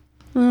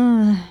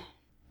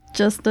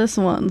 Just this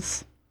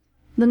once.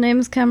 The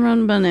name's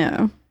Cameron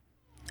Banner.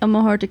 I'm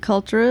a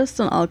horticulturist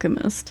and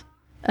alchemist,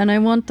 and I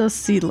want those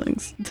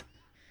seedlings.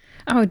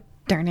 Oh,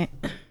 darn it.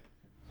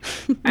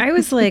 I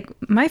was like,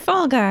 my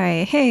fall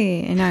guy,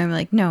 hey. And now I'm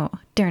like, no,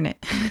 darn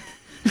it.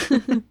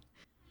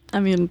 I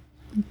mean,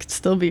 it could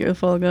still be your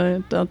fall guy. I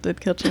doubt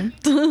they'd catch him.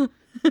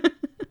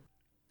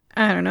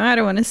 I don't know. I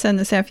don't want to send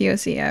the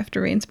Safiosi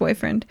after Rain's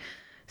boyfriend.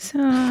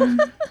 So,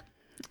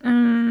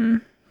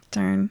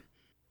 darn.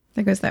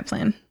 There goes that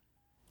plan.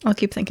 I'll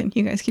keep thinking.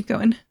 You guys keep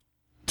going.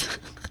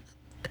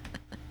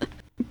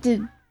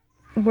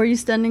 Were you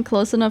standing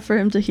close enough for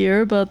him to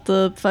hear about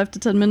the 5 to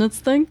 10 minutes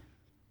thing?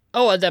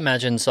 Oh, I'd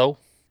imagine so.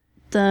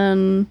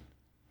 Then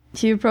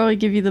he would probably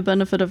give you the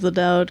benefit of the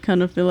doubt,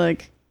 kind of be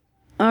like,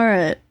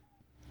 alright,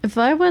 if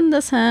I win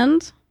this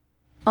hand,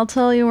 I'll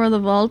tell you where the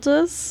vault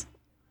is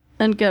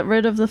and get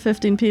rid of the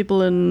 15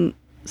 people in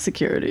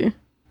security.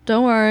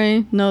 Don't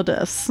worry, no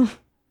deaths.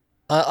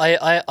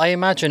 I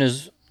imagine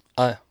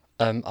I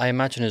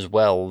imagine as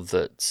well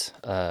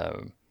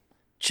that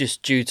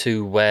just due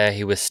to where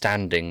he was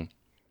standing,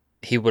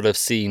 he would have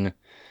seen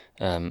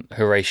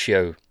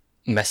Horatio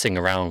messing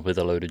around with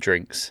a load of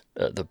drinks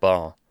at the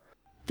bar.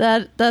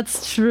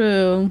 That's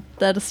true.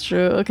 That is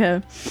true.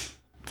 Okay.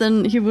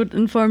 Then he would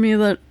inform you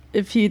that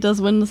if he does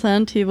win this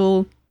hand, he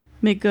will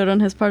make good on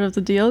his part of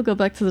the deal, go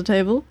back to the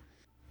table.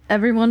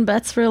 Everyone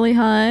bets really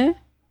high,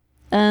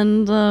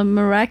 and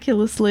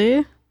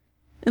miraculously,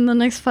 in the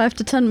next 5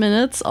 to 10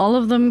 minutes, all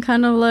of them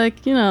kind of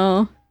like, you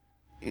know,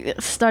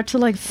 start to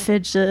like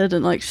fidget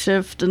and like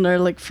shift, and they're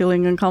like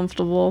feeling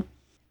uncomfortable.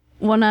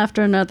 One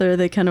after another,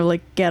 they kind of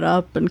like get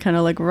up and kind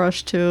of like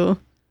rush to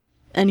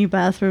any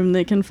bathroom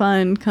they can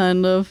find,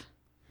 kind of.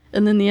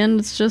 And in the end,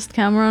 it's just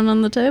Cameron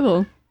on the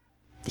table.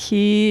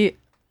 He,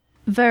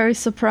 very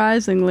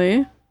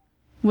surprisingly,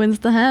 wins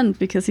the hand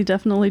because he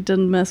definitely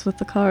didn't mess with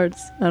the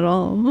cards at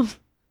all.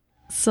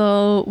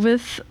 So,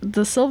 with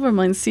the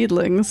Silvermine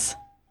seedlings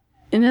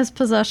in his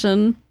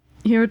possession,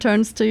 he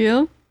returns to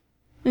you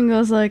and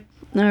goes like,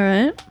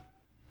 alright,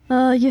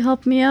 you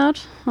help me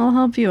out, I'll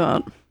help you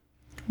out.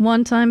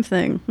 One-time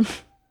thing.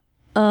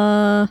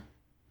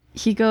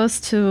 He goes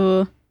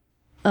to,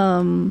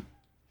 in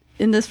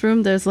this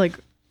room there's like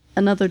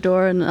another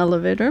door and an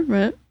elevator,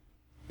 right?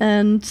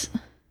 And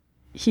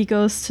he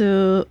goes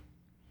to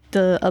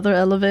the other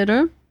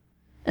elevator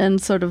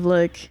and sort of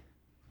like,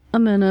 a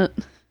minute.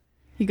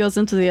 He goes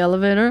into the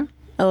elevator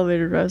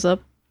drives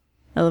up,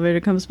 elevator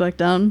comes back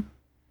down,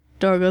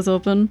 door goes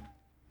open.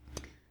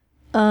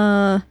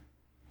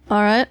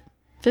 Alright,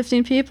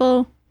 15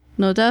 people,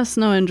 no deaths,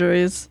 no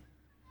injuries.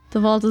 The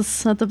vault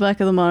is at the back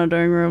of the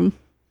monitoring room.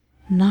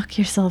 Knock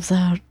yourselves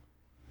out.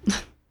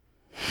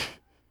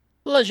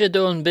 Pleasure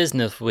doing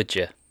business with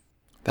you.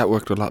 That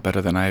worked a lot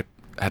better than I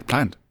had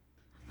planned.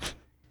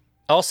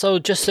 Also,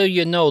 just so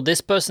you know,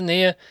 this person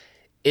here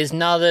is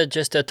not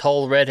just a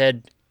tall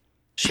redhead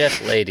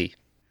chef lady.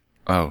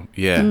 Oh,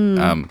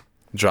 yeah.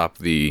 Drop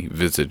the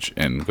visage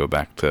and go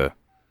back to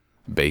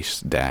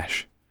base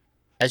dash.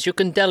 As you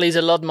can tell, he's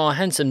a lot more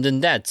handsome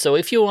than that. So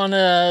if you want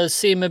to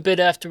see him a bit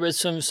afterwards,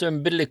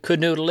 some bit of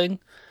canoodling,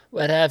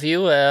 what have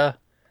you, well,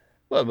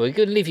 we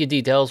could leave you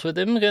details with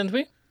him, can't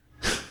we?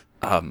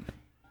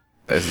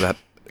 Is that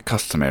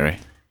customary?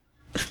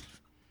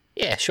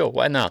 Yeah, sure,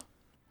 why not?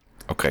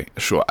 Okay,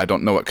 sure. I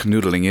don't know what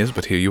canoodling is,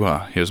 but here you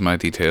are. Here's my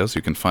details.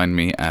 You can find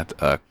me at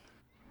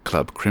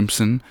Club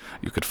Crimson.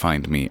 You could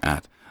find me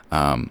at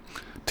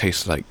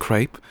Tastes Like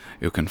Crepe.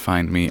 You can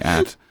find me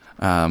at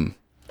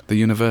the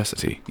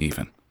university,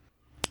 even.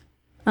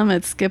 I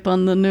might skip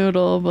on the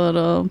noodle,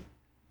 but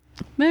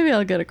maybe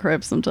I'll get a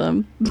crepe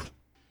sometime.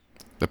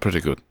 They're pretty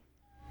good.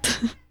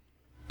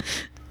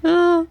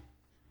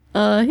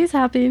 He's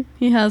happy.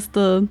 He has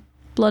the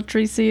blood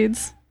tree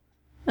seeds.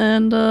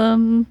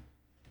 And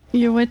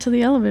you wait till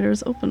the elevator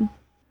is open.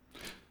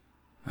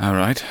 All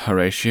right,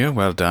 Horatio,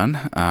 well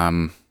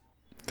done.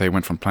 They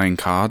went from playing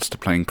cards to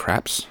playing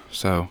craps,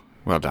 so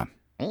well done.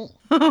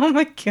 Oh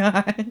my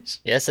gosh.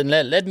 Yes, and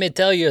let me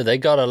tell you, they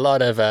got a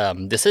lot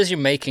of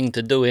decision-making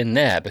to do in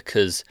there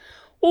because,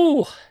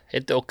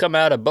 it'll come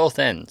out of both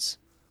ends.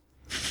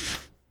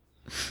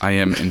 I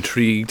am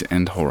intrigued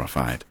and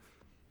horrified.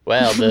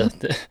 Well,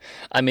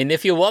 I mean,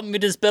 if you want me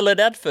to spell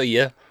it out for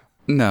you,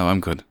 No, I'm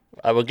good.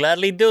 I will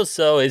gladly do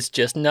so. It's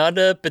just not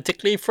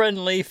particularly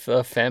friendly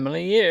for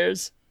family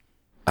ears.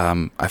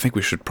 I think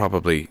we should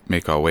probably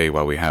make our way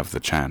while we have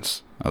the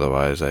chance.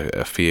 Otherwise,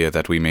 I fear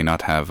that we may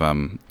not have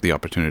the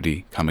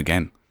opportunity come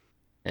again.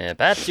 Yeah,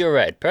 perhaps you're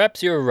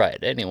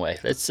right. Anyway,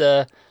 let's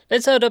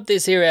head up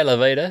this here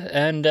elevator,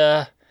 and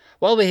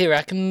while we're here,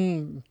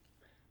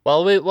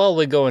 while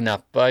we're going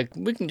up,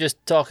 we can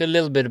just talk a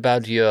little bit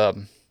about your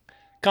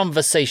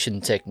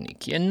conversation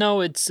technique. You know,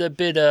 it's a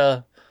bit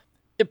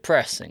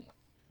depressing.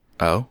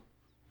 Oh?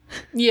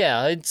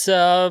 Yeah, it's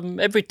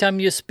every time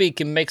you speak,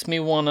 it makes me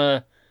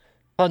wanna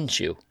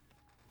punch you.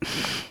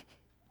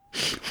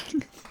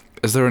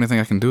 Is there anything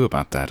I can do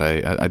about that?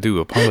 I do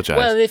apologize.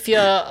 Well, if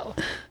you're...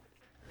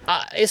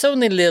 it's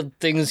only little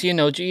things, you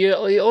know.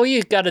 All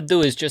you gotta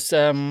do is just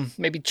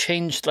maybe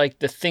change, like,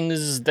 the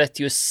things that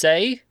you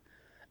say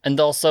and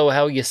also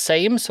how you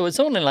say them, so it's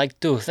only, like,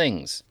 2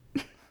 things.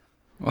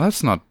 Well,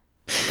 that's not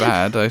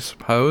bad, I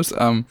suppose.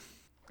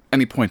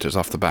 Any pointers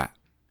off the bat?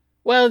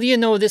 Well, you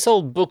know, this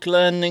whole book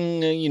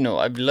learning,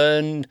 I've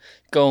learned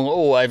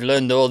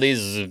all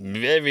these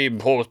very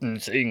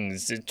important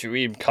things that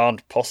you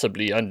can't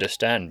possibly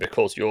understand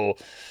because you're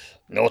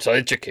not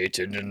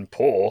educated and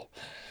poor.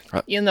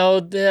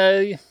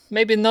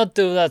 Maybe not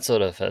do that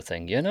sort of a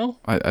thing, you know?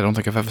 I don't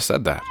think I've ever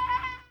said that.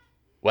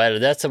 Well,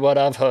 that's what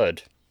I've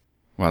heard.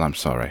 Well, I'm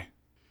sorry.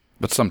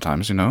 But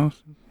sometimes,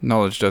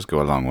 knowledge does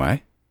go a long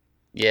way.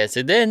 Yes,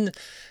 and then,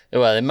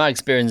 in my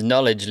experience,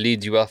 knowledge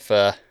leads you off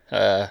a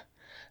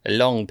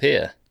long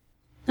pier.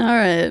 All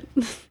right.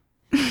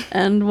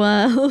 And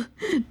while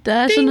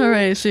Dash and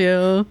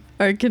Horatio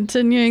are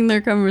continuing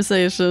their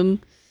conversation,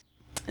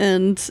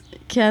 and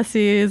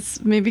Kassie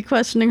is maybe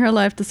questioning her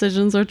life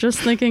decisions or just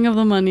thinking of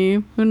the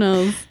money, who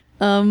knows?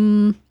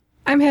 I'm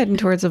heading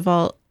towards a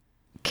vault,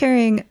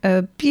 carrying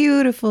a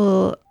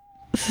beautiful,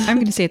 I'm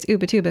going to say it's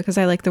Ubatuba because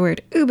I like the word,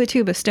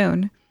 Ubatuba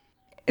stone.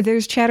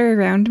 There's chatter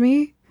around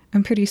me.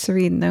 I'm pretty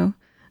serene, though.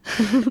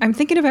 I'm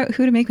thinking about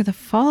who to make with a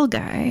fall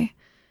guy.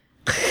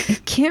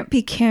 It can't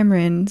be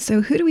Cameron,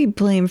 so who do we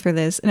blame for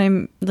this? And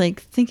I'm,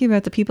 thinking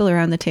about the people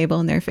around the table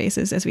and their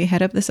faces as we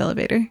head up this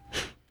elevator.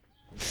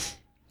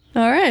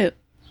 All right.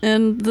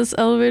 And this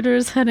elevator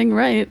is heading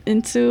right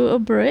into a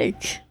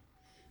break.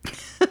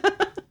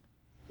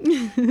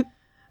 That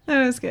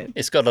was good.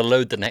 It's got to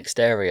load the next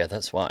area,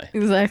 that's why.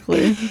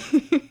 Exactly.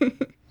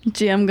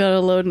 GM got to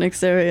load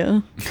next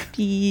area.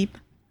 Beep.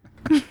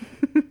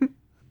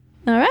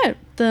 All right.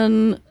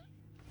 Then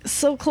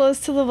so close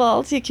to the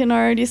vault, you can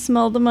already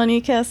smell the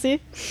money, Kassie.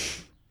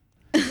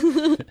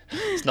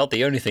 It's not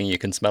the only thing you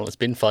can smell. It's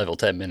been 5 or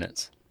 10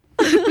 minutes.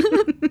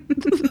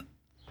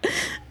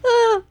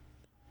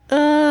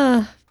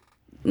 All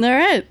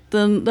right,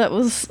 then that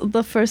was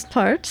the first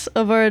part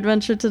of our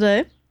adventure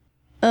today.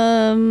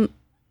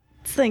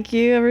 Thank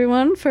you,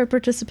 everyone, for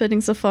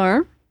participating so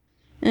far.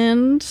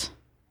 And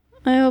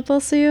I hope I'll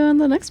see you in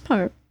the next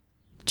part.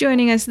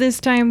 Joining us this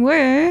time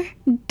were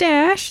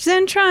Dash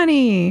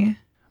Zentrani.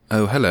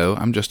 Oh, hello.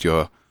 I'm just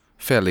your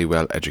fairly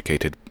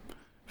well-educated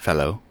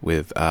fellow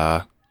with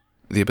the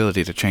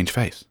ability to change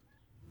face.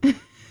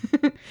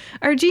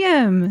 Our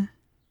GM.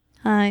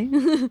 Hi.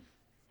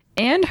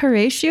 And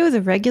Horatio,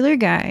 the regular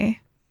guy.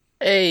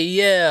 Hey,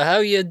 yeah, how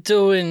you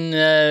doing?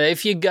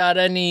 If you got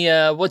any,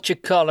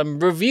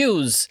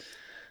 reviews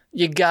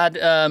you got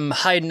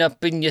hiding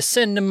up in your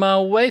send them my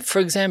way, for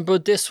example,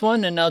 this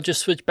one, and I'll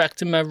just switch back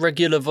to my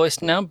regular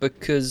voice now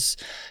because,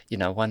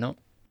 why not?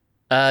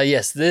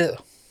 Yes, that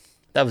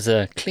was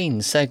a clean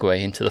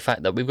segue into the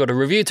fact that we've got a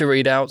review to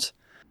read out.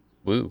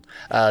 Woo.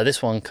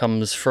 This one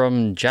comes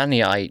from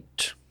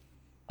Janiite.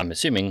 I'm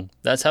assuming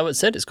that's how it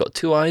said. It's got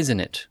 2 eyes in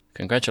it.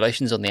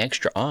 Congratulations on the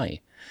extra eye.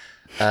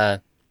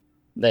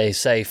 They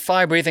say,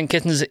 Fire Breathing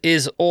Kittens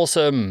is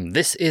awesome.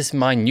 This is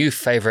my new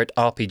favorite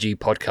RPG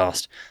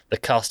podcast. The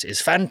cast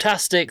is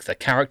fantastic, the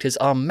characters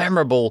are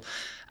memorable,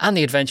 and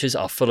the adventures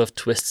are full of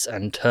twists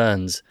and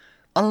turns.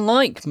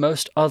 Unlike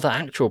most other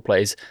actual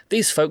plays,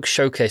 these folks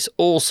showcase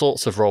all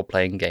sorts of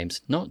role-playing games,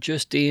 not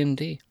just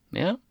D&D,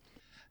 yeah?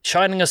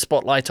 Shining a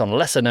spotlight on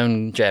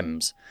lesser-known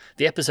gems.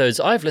 The episodes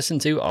I've listened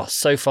to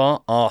so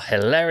far are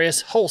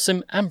hilarious,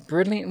 wholesome, and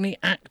brilliantly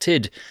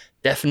acted.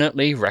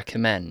 Definitely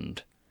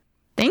recommend.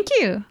 Thank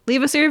you.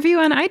 Leave us a review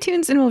on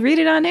iTunes and we'll read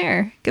it on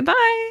air.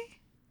 Goodbye.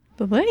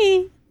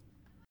 Bye-bye.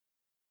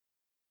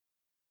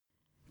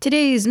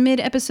 Today's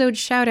mid-episode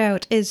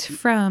shout-out is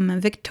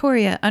from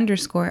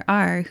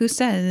Victoria_R, who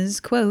says,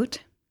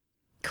 quote,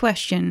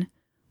 Question.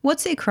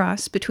 What's a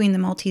cross between the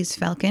Maltese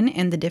Falcon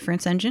and the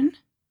Difference Engine?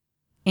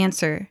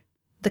 Answer.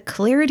 The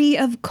Clarity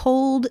of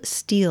Cold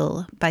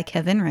Steel by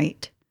Kevin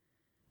Wright.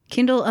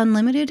 Kindle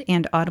Unlimited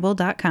and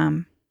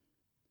Audible.com.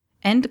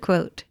 End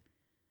quote.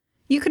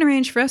 You can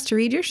arrange for us to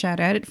read your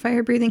shout-out at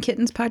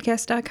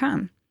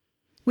firebreathingkittenspodcast.com.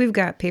 We've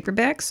got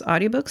paperbacks,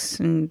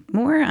 audiobooks, and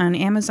more on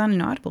Amazon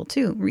and Audible,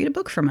 too. Read a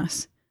book from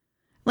us.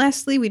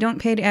 Lastly, we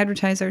don't pay to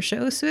advertise our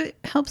show, so it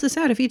helps us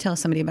out if you tell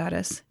somebody about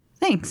us.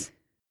 Thanks.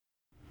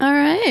 All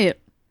right.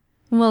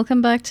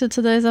 Welcome back to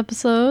today's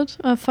episode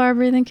of Fire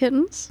Breathing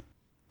Kittens.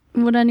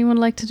 Would anyone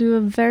like to do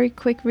a very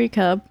quick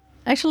recap?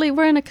 Actually,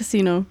 we're in a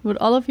casino. Would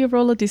all of you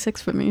roll a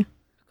d6 for me?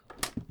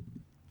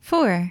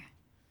 4.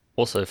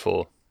 Also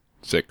 4.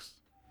 6.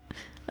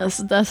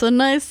 That's a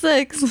nice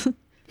 6.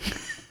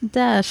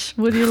 Dash,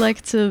 would you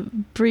like to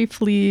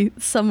briefly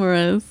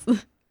summarize?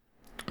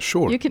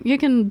 Sure. You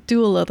can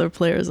duel other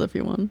players if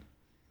you want.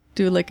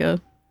 Do like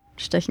a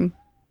Stechen.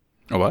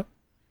 A what?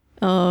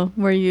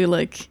 Where you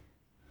like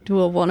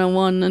do a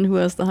 1-on-1 and who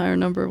has the higher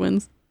number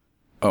wins.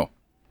 Oh,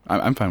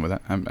 I'm fine with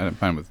that. I'm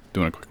fine with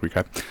doing a quick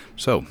recap.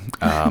 So,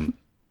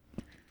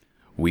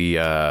 we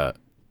were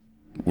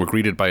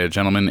greeted by a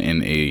gentleman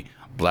in a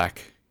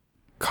black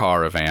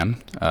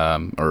caravan,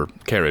 or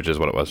carriage is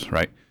what it was,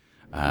 right?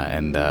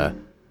 And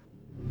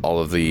all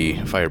of the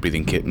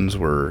fire-breathing kittens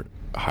were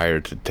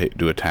hired to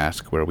do a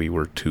task where we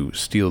were to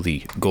steal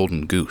the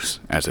golden goose,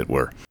 as it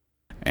were.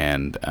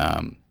 And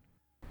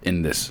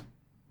in this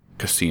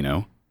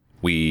casino,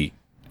 we,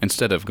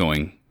 instead of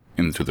going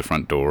in through the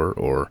front door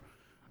or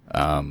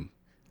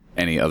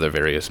any other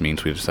various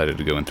means, we decided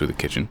to go in through the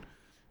kitchen,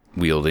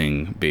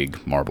 wielding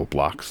big marble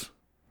blocks.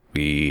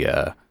 We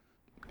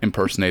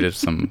impersonated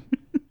some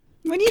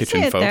When you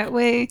kitchen say it folk. that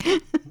way.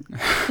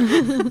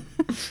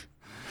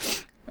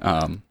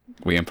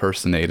 We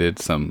impersonated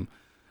some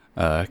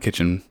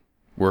kitchen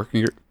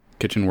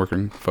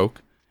working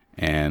folk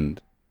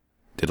and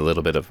did a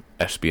little bit of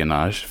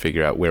espionage,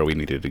 figure out where we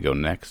needed to go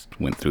next,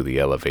 went through the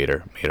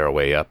elevator, made our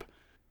way up,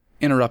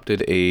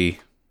 interrupted a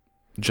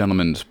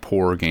gentleman's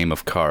poor game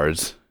of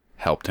cards,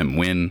 helped him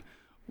win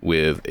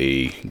with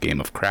a game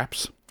of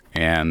craps,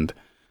 and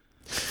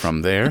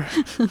from there,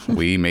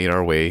 we made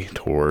our way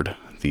toward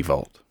the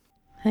vault.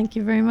 Thank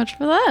you very much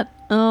for that.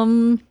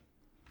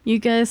 You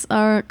guys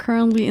are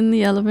currently in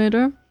the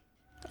elevator,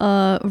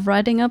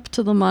 riding up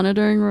to the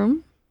monitoring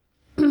room.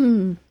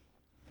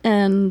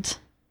 And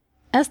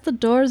as the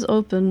doors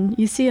open,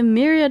 you see a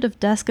myriad of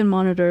desks and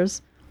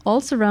monitors,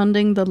 all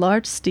surrounding the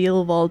large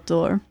steel vault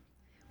door.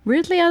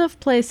 Weirdly out of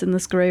place in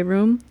this grey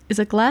room is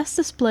a glass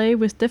display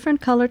with different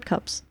colored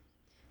cups.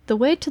 The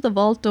way to the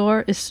vault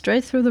door is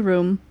straight through the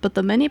room, but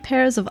the many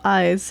pairs of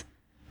eyes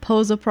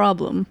pose a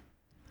problem.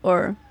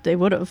 Or they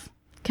would have.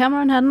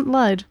 Cameron hadn't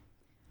lied.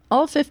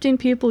 All 15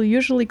 people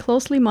usually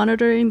closely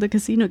monitoring the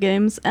casino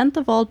games and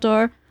the vault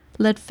door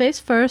led face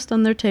first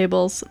on their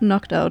tables,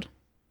 knocked out.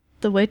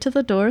 The way to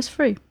the door is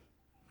free.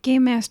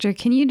 Game Master,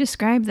 can you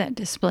describe that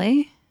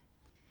display?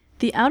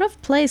 The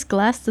out-of-place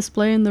glass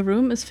display in the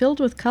room is filled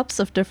with cups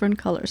of different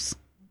colors.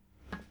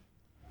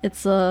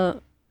 It's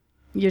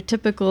your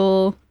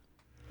typical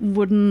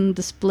wooden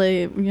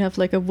display. You have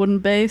like a wooden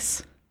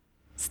base,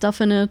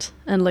 stuff in it,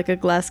 and like a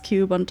glass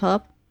cube on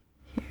top.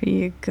 Here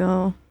you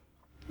go.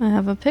 I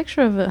have a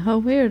picture of it. How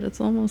weird. It's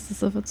almost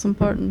as if it's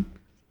important.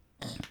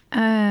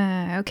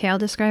 Okay, I'll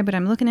describe what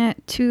I'm looking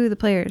at to the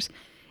players.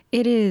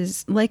 It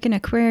is like an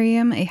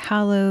aquarium, a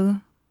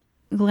hollow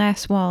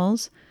glass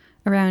walls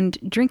around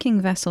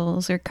drinking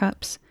vessels or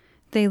cups.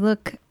 They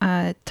look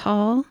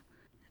tall,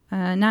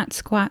 not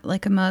squat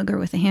like a mug or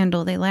with a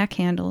handle. They lack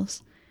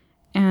handles.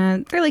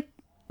 And they're like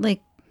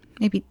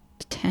maybe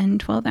 10,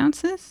 12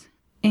 ounces.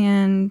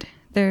 And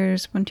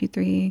there's 1, 2,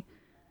 3,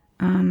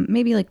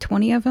 maybe like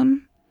 20 of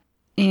them.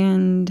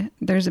 And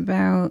there's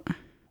about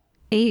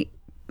 8,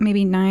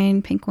 maybe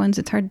 9 pink ones.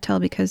 It's hard to tell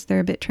because they're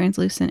a bit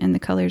translucent and the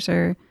colors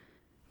are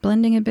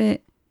blending a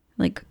bit.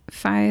 Like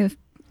 5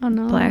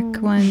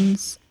 black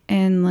ones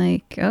and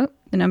the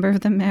number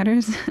of them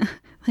matters.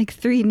 Like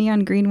 3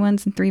 neon green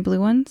ones and 3 blue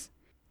ones.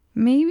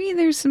 Maybe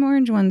there's some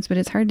orange ones, but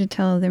it's hard to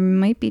tell. There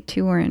might be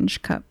 2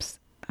 orange cups.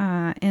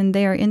 And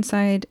they are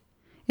inside.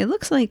 It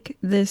looks like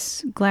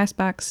this glass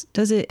box.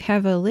 Does it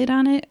have a lid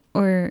on it?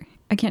 Or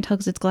I can't tell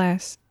because it's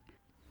glass.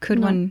 Could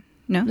one?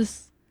 No?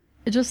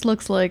 It just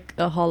looks like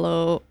a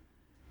hollow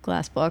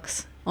glass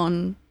box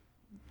on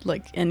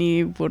like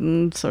any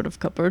wooden sort of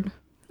cupboard.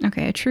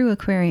 Okay, a true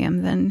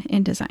aquarium then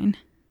in design.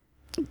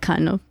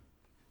 Kind of.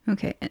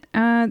 Okay,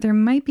 there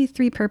might be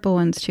 3 purple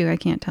ones too. I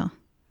can't tell.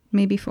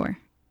 Maybe 4.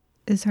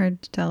 It's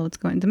hard to tell what's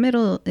going. The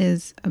middle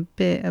is a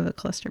bit of a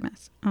cluster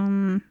mess.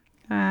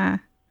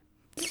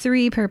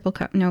 3 purple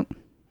cup. Nope.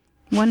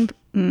 One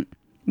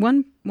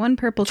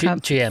purple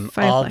cup. GM,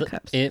 5 black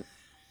cups.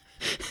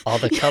 Are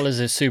the colors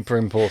are super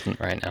important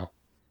right now?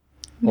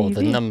 Or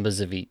the numbers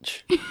of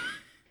each?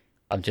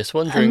 I'm just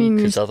wondering,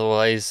 because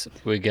otherwise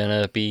we're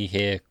going to be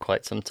here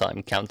quite some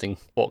time counting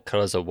what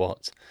colors are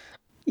what.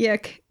 Yeah,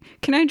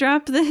 can I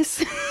drop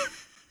this?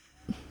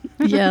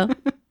 Yeah.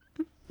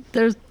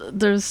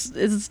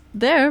 It's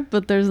there,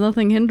 but there's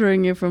nothing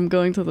hindering you from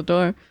going to the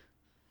door.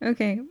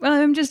 Okay, well,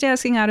 I'm just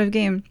asking out of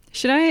game.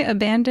 Should I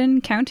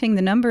abandon counting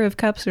the number of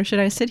cups, or should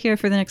I sit here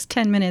for the next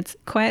 10 minutes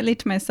quietly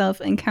to myself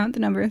and count the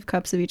number of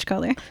cups of each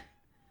color?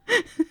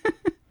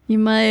 You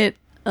might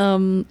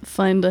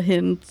find a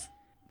hint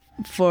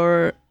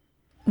for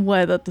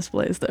why that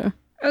display is there.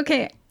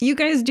 Okay, you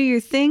guys do your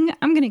thing.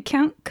 I'm going to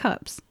count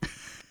cups.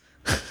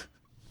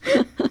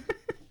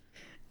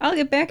 I'll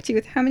get back to you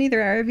with how many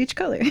there are of each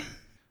color.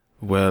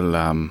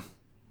 Well,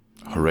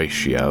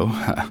 Horatio,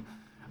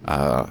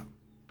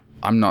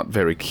 I'm not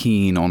very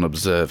keen on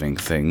observing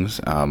things,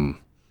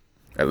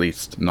 at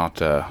least not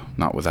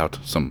without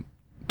some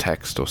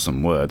text or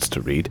some words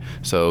to read.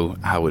 So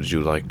how would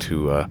you like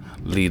to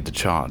lead the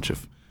charge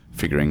of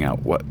figuring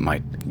out what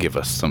might give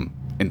us some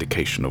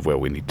indication of where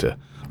we need to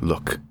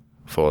look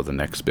for the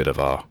next bit of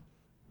our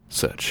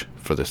search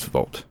for this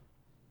vault?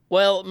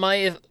 Well,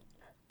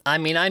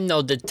 I'm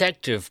no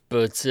detective,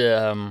 but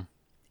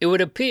it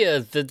would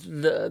appear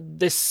that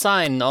this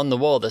sign on the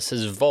wall that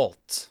says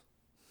vault,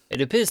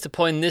 it appears to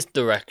point in this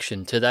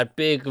direction to that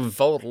big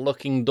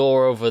vault-looking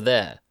door over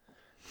there.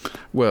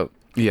 Well,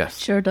 yes.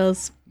 Sure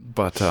does.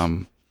 But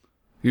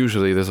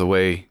usually there's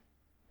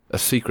a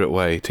secret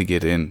way to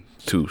get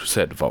into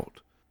said vault.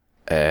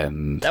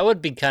 And that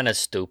would be kind of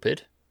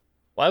stupid.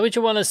 Why would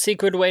you want a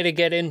secret way to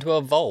get into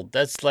a vault?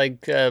 That's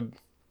like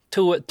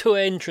two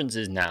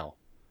entrances now.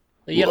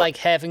 You're like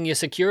having your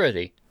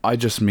security. I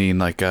just mean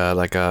like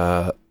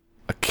a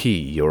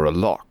key or a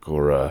lock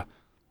or a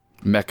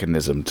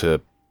mechanism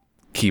to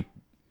keep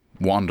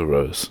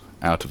wanderers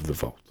out of the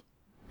vault.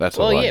 That's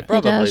all. Well, yeah,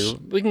 probably.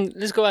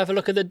 Let's go have a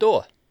look at the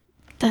door.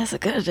 That's a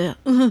good idea.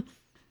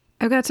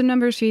 I've got some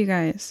numbers for you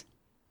guys.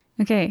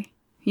 Okay,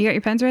 you got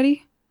your pens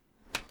ready?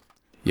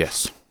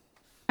 Yes.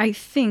 I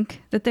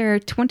think that there are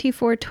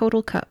 24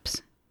 total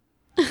cups.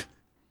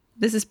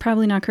 This is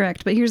probably not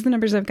correct, but here's the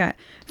numbers I've got.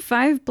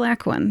 5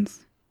 black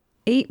ones,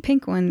 8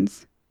 pink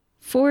ones,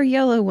 4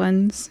 yellow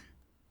ones,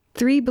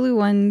 3 blue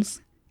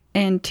ones,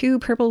 and 2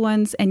 purple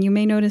ones, and you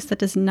may notice that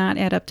does not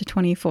add up to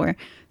 24.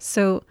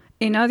 So,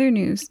 in other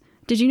news,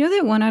 did you know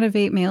that 1 out of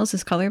 8 males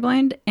is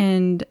colorblind,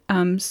 and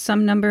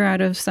some number out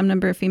of some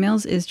number of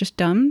females is just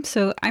dumb?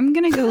 So I'm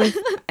going to go with,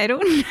 I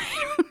don't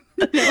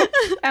know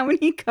how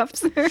many cups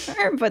there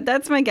are, but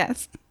that's my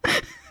guess.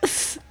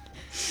 That's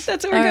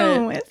what we're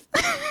going with.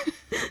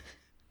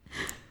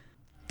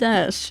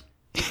 Dash.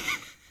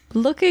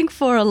 Looking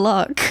for a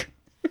lock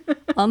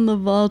on the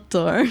vault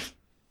door.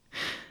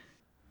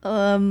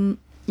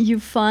 You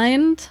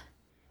find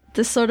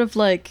this sort of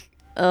like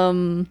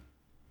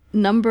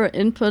number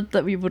input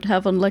that we would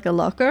have on like a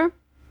locker,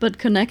 but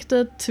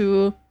connected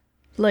to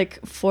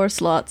like 4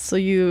 slots. So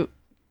you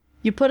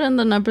put in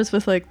the numbers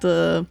with like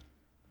the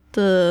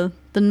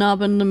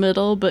knob in the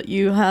middle, but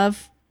you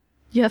have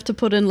to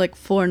put in like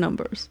 4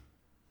 numbers.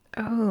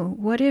 Oh,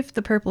 what if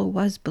the purple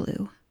was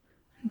blue?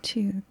 1,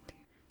 2, 3,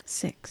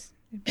 6.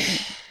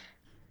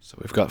 So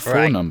we've got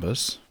 4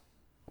 numbers.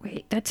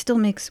 Wait, that still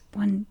makes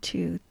 1,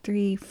 2,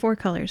 3, 4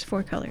 colors.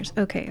 4 colors.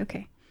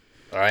 Okay.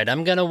 All right,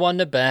 I'm gonna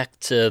wander back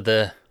to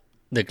the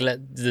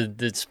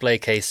display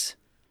case,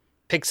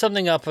 pick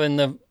something up in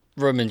the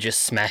room, and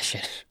just smash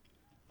it.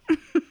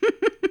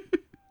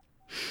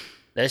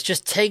 Let's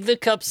just take the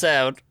cups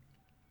out,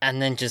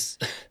 and then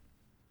just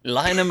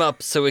line them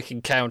up so we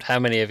can count how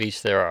many of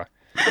each there are.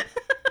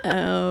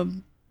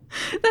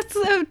 That's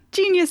a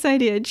genius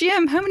idea.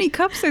 GM, how many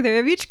cups are there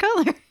of each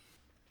color?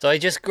 So I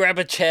just grab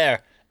a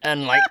chair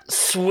and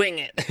swing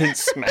it and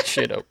smash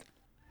it up.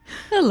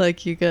 I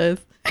like you guys.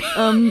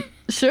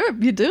 Sure,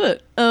 you do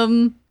it.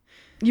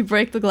 You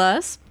break the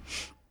glass.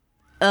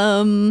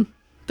 The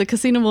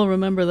casino will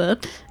remember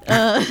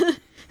that.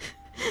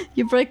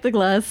 You break the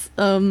glass.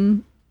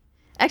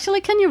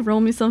 Actually, can you roll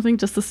me something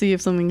just to see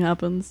if something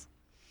happens?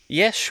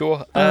 Yeah,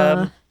 sure.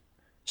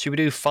 Should we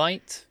do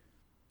fight?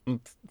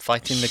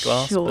 Fighting the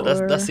glass? Sure.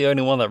 But that's the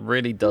only one that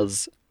really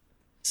does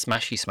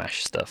smashy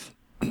smash stuff.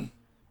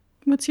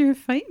 What's your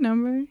fight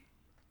number?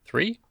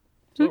 3?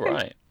 Okay. All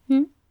right.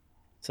 Yeah.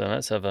 So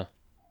let's have a...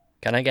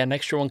 Can I get an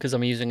extra one because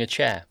I'm using a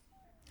chair?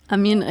 I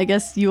mean, I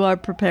guess you are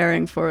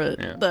preparing for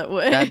it that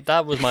way.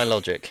 That was my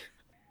logic.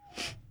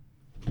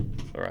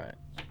 All right.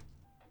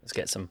 Let's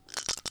get some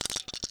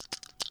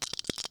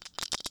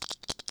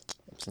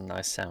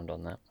nice sound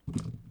on that.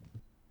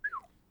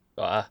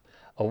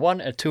 A 1,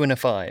 a 2, and a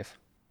 5.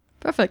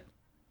 Perfect.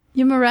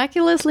 You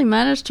miraculously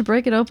managed to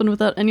break it open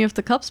without any of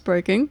the cups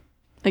breaking.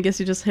 I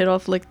guess you just hit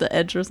off like the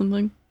edge or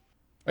something.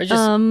 Or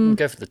just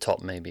go for the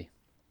top, maybe.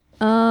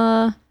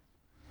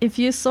 If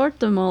you sort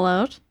them all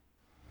out,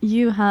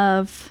 you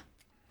have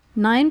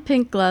 9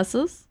 pink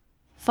glasses,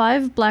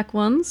 5 black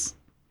ones,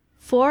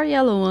 4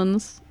 yellow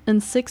ones,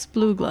 and 6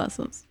 blue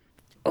glasses.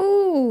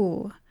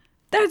 Oh,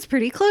 that's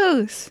pretty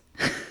close.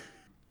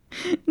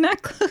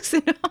 Not close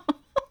at all.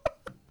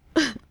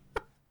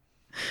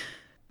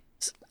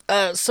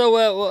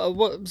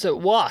 What was it?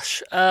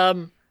 Wash.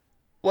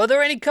 Were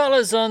there any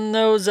colors on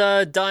those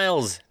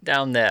dials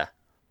down there?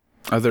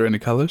 Are there any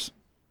colors?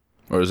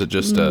 Or is it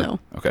just... No.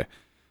 Okay.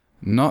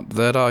 Not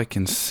that I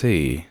can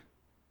see.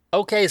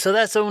 Okay, so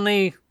that's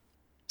only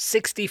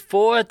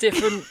 64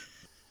 different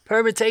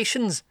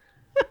permutations.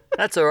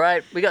 That's all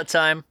right. We got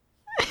time.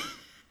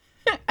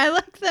 I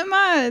like the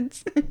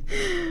mods.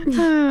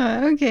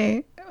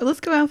 Okay, let's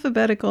go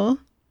alphabetical.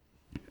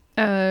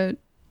 5,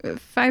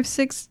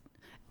 6...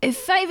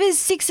 5 is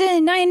 6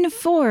 and 9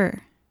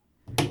 4.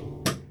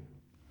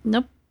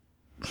 Nope.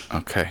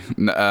 Okay.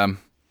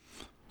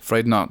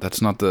 Afraid not.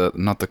 That's not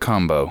the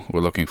combo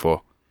we're looking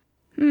for.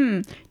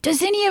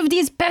 Does any of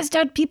these passed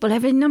out people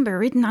have a number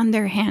written on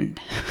their hand?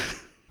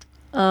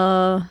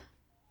 Uh,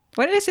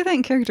 Why did I say that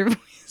in character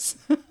voice?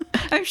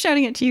 I'm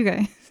shouting it to you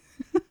guys.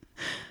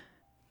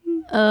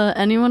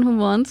 anyone who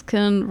wants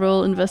can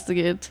roll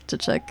investigate to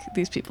check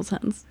these people's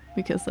hands,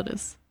 because that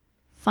is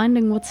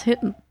finding what's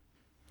hidden.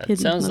 That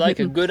Hidden, sounds not like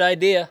hidden. a good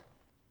idea.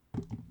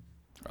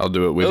 I'll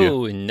do it with you.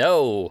 Oh,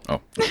 no.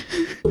 Oh.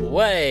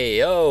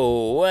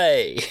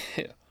 Way.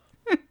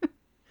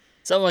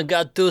 Someone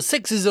got 2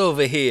 6s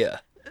over here.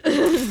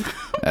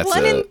 That's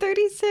 1 in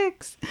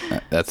 36.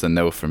 That's a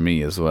no for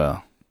me as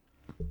well.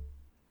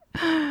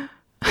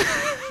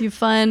 You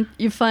find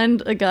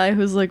a guy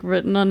who's like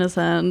written on his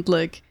hand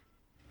like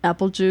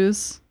apple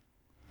juice,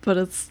 but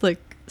it's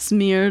like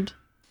smeared,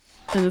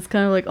 and it's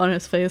kind of like on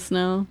his face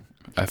now.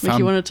 I If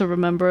you wanted to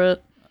remember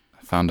it.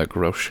 found a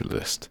grocery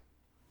list.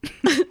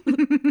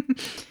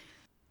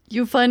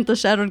 You find the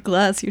shattered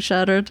glass you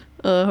shattered,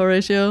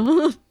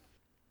 Horatio.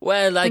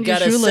 Well, I And your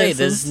gotta say,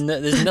 shoelaces.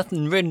 there's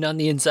nothing written on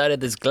the inside of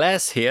this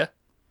glass here.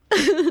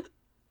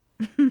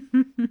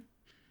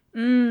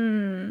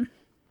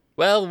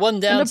 Well, 1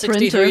 down, And a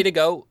 63 printer. to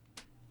go.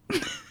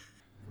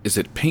 Is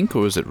it pink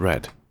or is it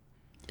red?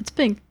 It's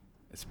pink.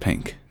 It's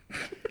pink.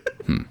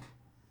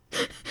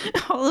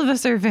 All of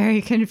us are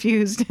very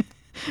confused.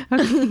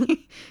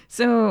 Okay.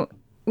 So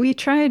we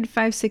tried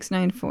 5, 6,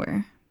 9,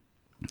 4.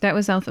 That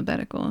was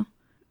alphabetical.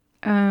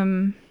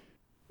 Want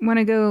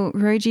to go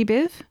Roy G.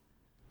 Biv?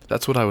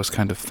 That's what I was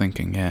kind of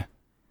thinking, yeah.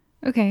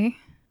 Okay.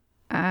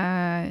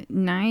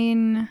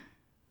 9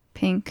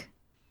 pink,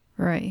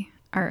 Roy.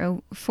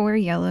 R-O, 4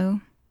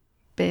 yellow,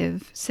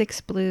 Biv.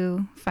 6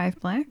 blue, 5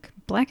 black.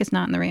 Black is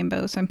not in the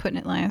rainbow, so I'm putting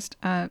it last.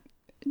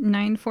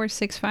 9, 4,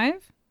 6,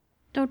 5.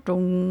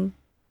 Dun-dun.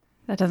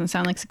 That doesn't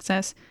sound like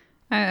success.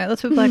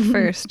 Let's put black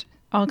first.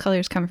 All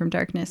colors come from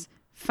darkness.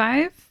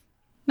 5,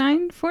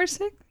 9, 4,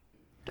 6.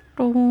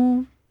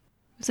 Dun-dun.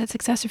 Was that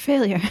success or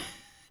failure?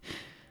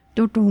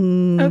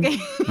 Dun-dun. Okay.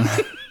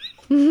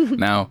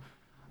 Now,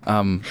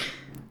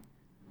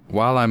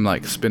 while I'm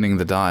like spinning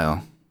the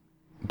dial,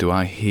 do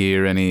I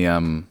hear any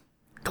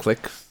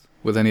clicks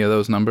with any of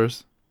those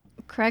numbers?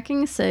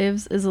 Cracking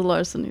saves is a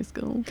larceny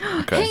skill.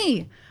 Okay.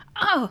 Hey!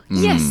 Oh,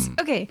 yes.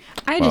 Okay.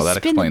 I Well, just that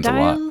spin the explains a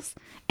lot. dials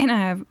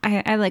and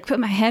I like put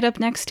my head up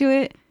next to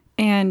it,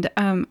 and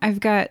I've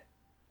got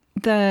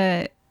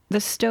the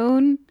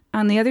stone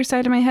on the other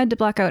side of my head to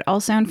block out all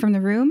sound from the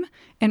room,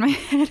 and my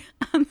head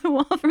on the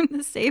wall from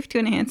the safe to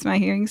enhance my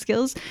hearing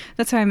skills.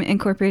 That's how I'm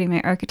incorporating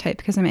my archetype,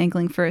 because I'm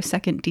angling for a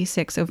second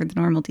d6 over the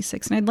normal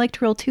d6. And I'd like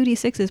to roll 2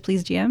 d6s,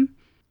 please, GM.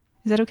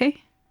 Is that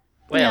okay?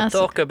 Well, Yeah,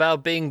 talk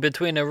about being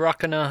between a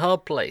rock and a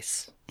hard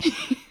place.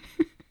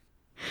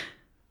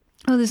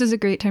 Oh, this is a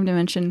great time to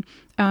mention.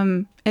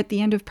 At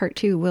the end of part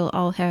 2, we'll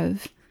all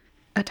have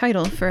a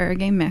title for our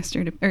game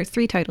master, or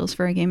 3 titles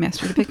for our game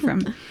master to pick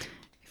from.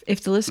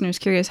 If the listener's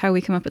curious how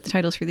we come up with the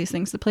titles for these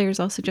things, the players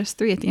all suggest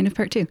 3 at the end of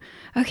part 2.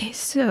 Okay,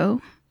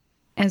 so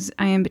as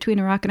I am between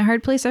a rock and a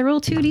hard place, I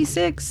roll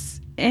 2d6,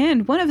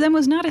 and one of them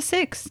was not a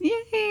 6.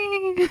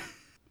 Yay!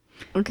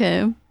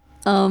 Okay.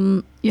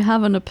 You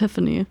have an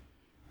epiphany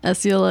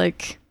as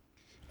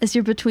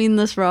you're between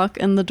this rock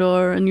and the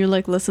door and you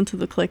listen to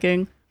the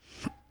clicking.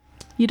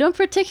 You don't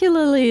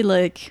particularly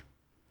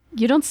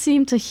you don't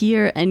seem to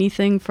hear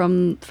anything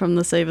from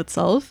the save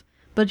itself,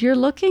 but you're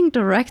looking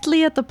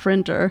directly at the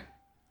printer.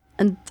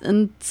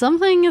 And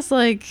something is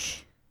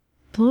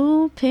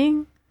blue,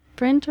 pink,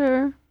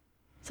 printer.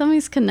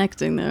 Something's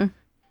connecting there.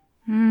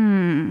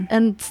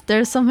 And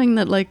there's something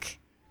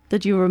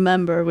that you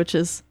remember, which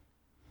is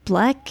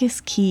black is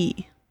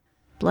key.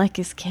 Black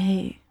is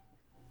K.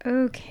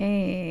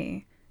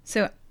 Okay.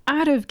 So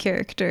out of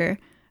character,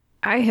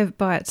 I have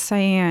bought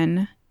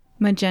cyan,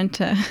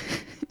 magenta,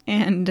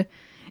 and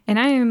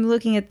I am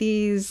looking at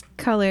these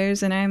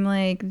colors and I'm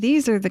like,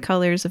 these are the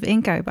colors of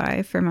ink I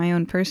buy for my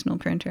own personal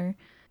printer.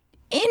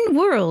 In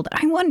world,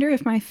 I wonder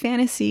if my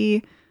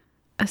fantasy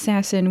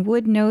assassin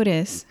would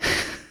notice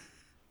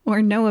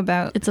or know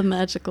about. It's a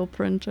magical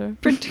printer.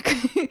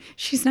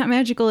 She's not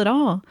magical at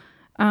all.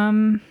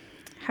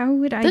 How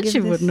would I That give she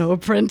this? would know a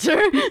printer.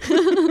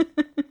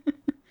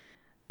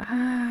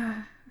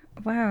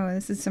 Wow,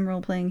 this is some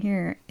role playing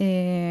here.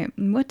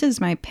 What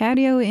does my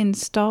patio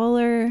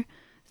installer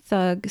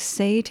thug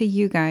say to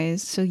you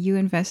guys so you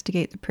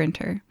investigate the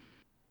printer?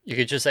 You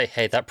could just say,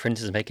 hey, that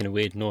printer's making a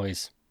weird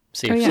noise.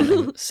 See Oh, if,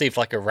 yeah. see if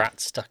a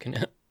rat's stuck in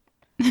it.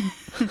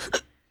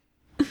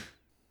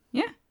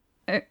 Yeah,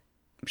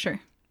 sure.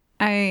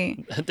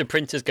 The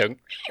printer's going,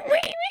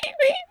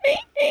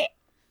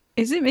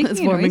 Is it making It's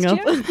a warming noise,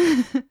 up.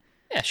 Jen?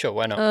 yeah, sure,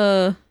 why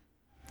not?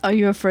 Are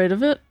you afraid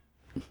of it?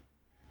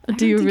 I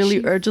Do you don't think really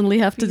she urgently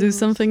have to do feels-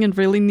 something and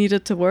really need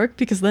it to work?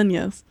 Because then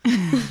yes.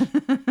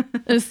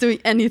 It's doing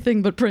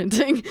anything but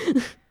printing.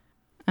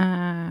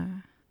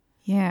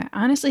 Yeah,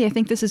 honestly, I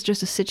think this is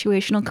just a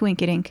situational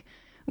coinkydink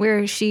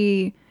where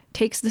she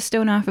takes the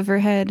stone off of her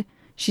head.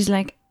 She's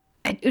like,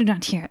 I do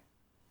not hear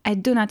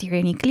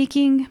any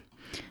clicking.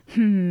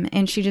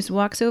 And she just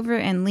walks over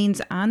and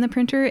leans on the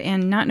printer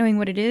and not knowing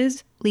what it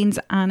is, leans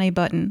on a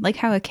button. Like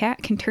how a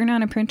cat can turn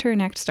on a printer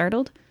and act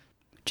startled.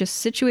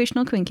 Just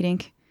situational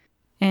coinkydink.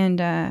 And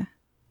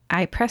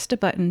I pressed a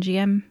button,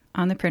 GM,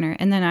 on the printer,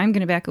 and then I'm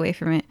going to back away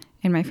from it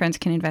and my friends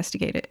can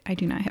investigate it. I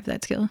do not have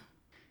that skill.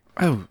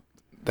 Oh,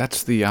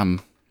 that's the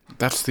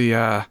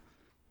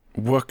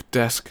work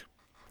desk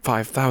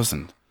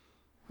 5000.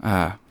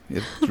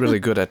 It's really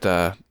good at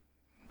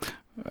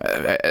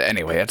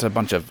anyway, it's a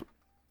bunch of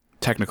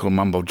technical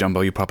mumbo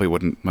jumbo you probably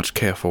wouldn't much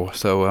care for.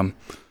 So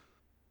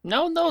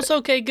No, it's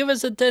okay. Give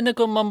us a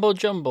technical mumbo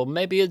jumbo.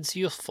 Maybe it's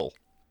useful.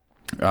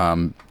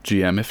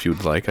 GM, if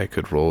you'd like, I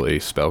could roll a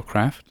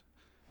spellcraft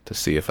to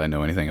see if I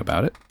know anything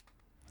about it.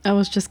 I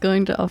was just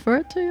going to offer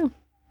it to you.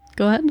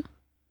 Go ahead.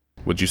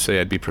 Would you say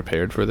I'd be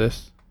prepared for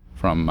this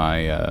from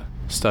my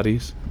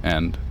studies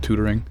and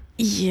tutoring?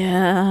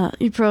 Yeah,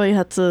 you probably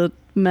had to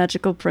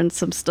magical print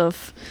some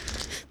stuff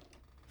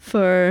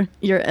for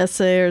your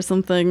essay or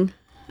something.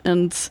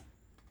 And,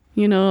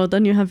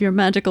 then you have your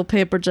magical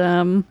paper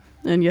jam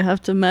and you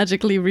have to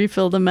magically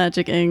refill the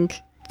magic ink.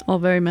 All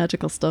very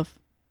magical stuff.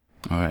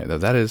 All right,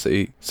 that is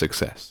a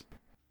success.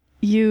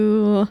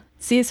 You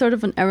see sort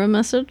of an error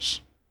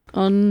message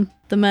on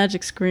the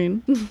magic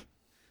screen.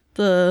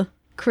 The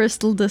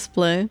crystal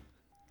display.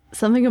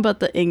 Something about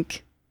the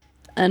ink.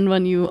 And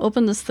when you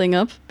open this thing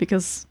up,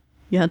 because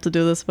you had to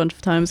do this a bunch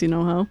of times, you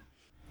know how.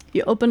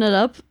 You open it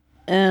up,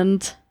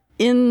 and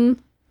in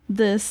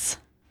this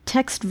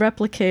text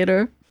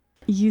replicator,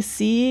 you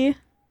see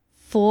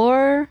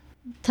 4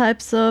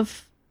 types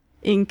of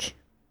ink.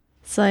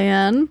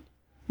 Cyan,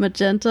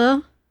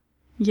 magenta,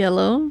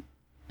 yellow,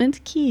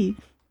 and key,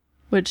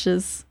 which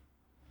is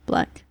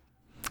black.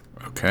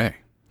 Okay.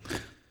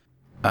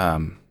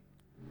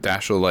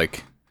 Dash will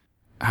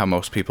how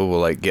most people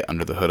will get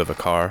under the hood of a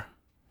car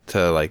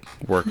to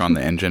work on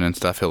the engine and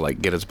stuff. He'll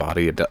get his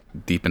body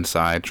deep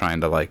inside,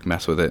 trying to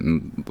mess with it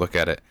and look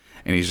at it,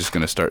 and he's just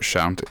gonna start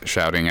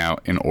shouting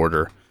out in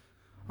order.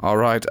 All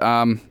right,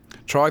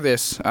 try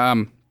this.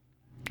 The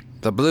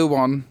blue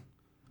one,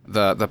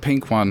 the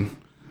pink one,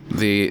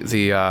 the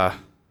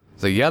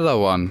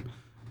yellow one,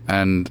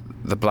 and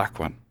the black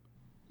one.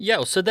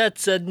 Yo, so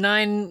that's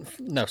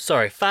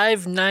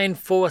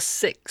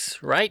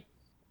 5946, right?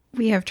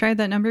 We have tried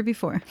that number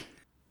before.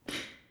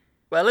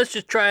 Well, let's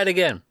just try it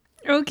again.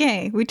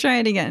 Okay, we try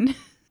it again.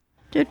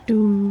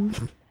 Doo-doo.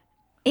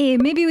 Hey,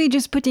 maybe we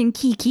just put in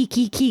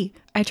key.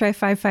 I try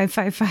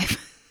 5555.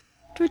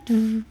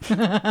 Doo-doo.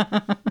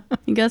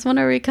 You guys want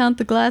to recount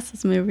the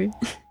glasses, maybe?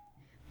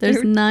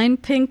 There's 9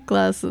 pink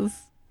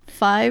glasses,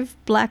 5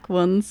 black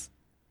ones,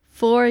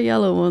 4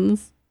 yellow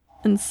ones,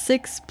 and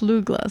 6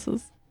 blue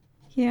glasses.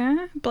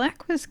 Yeah,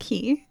 black was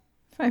key.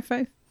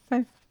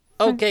 555.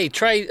 Okay,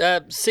 try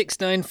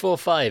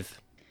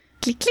 6945.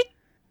 Click, click.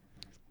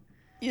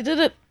 You did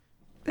it.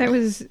 That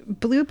was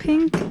blue,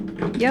 pink,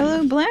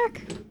 yellow,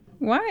 black?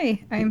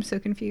 Why? I am so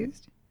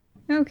confused.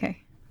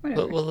 Okay,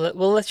 whatever.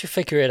 We'll let you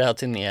figure it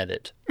out in the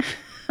edit.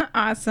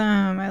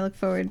 Awesome. I look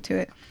forward to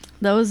it.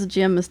 That was a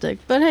GM mistake.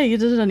 But hey, you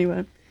did it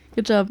anyway.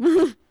 Good job.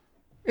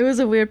 It was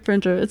a weird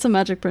printer. It's a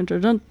magic printer.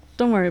 Don't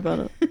worry about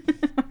it.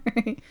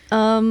 Alright.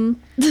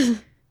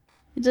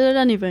 You did it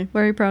anyway.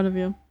 Very proud of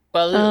you.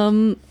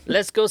 Well,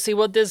 let's go see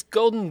what this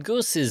golden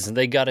goose is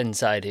they got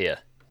inside here.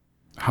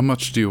 How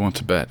much do you want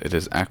to bet it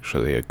is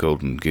actually a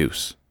golden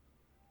goose?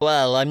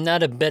 Well, I'm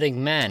not a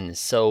betting man,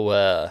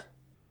 so,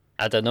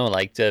 I don't know,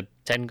 like 10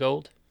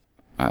 gold?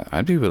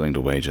 I'd be willing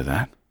to wager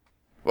that.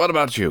 What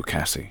about you,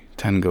 Kassie?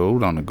 10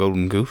 gold on a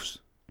golden goose?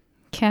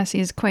 Kassie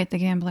is quite the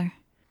gambler.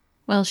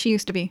 Well, she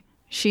used to be.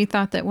 She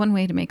thought that one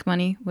way to make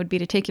money would be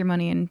to take your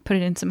money and put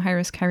it in some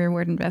high-risk,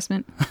 high-reward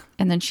investment.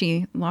 And then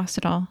she lost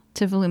it all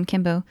to Volum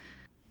Kimbo.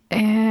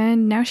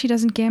 And now she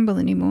doesn't gamble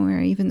anymore,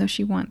 even though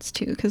she wants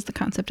to, because the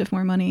concept of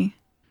more money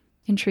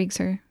intrigues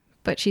her.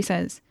 But she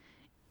says,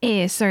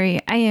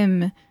 sorry, I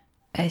am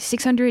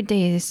 600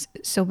 days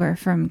sober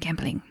from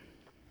gambling.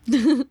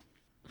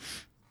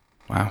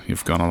 Wow,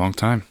 you've gone a long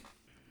time.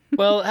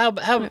 Well,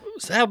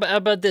 how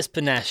about this,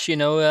 Panache? You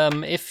know,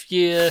 if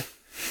you...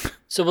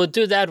 So we'll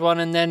do that one,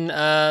 and then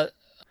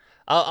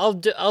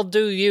I'll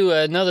do you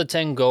another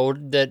 10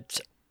 gold that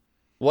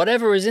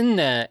whatever is in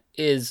there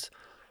is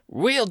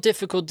real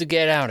difficult to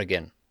get out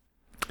again.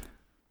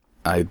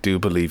 I do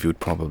believe you'd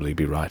probably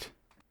be right.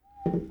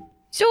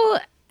 So,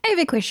 I have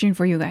a question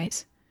for you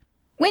guys.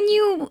 When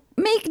you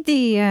make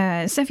the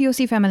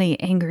Safiosi family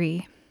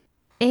angry,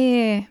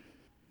 they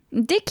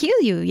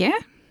kill you, yeah?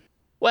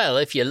 Well,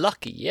 if you're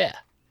lucky, yeah.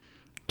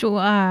 So,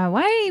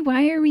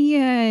 why are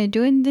we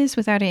doing this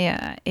without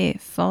a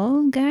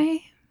fall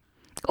guy?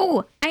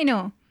 Oh, I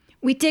know.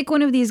 We take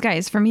one of these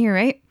guys from here,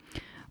 right?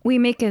 We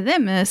make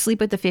them sleep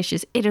with the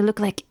fishes. It'll look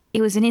like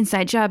it was an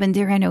inside job and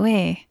they ran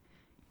away.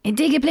 And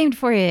they get blamed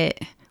for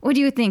it. What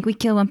do you think? We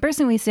kill one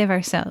person, we save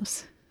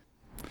ourselves.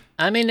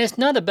 I mean, it's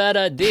not a bad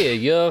idea.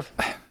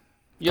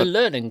 You're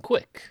learning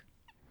quick.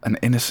 An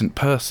innocent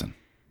person.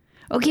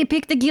 Okay,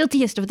 pick the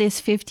guiltiest of this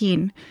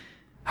 15.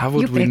 How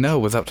would You we pick. know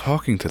without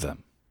talking to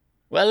them?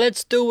 Well,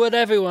 let's do what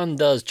everyone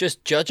does,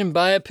 just judge them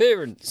by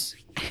appearance.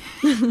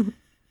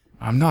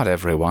 I'm not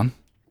everyone.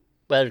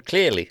 Well,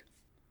 clearly.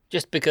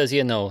 Just because,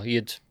 you know,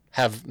 you'd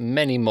have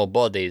many more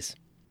bodies.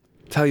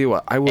 Tell you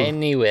what, I will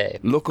Anyway.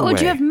 look away. Oh,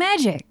 do you have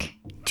magic?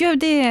 Do you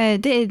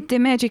have the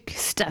magic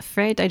stuff,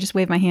 right? I just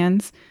wave my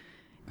hands.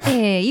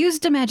 Use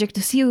the magic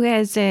to see who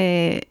has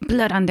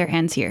blood on their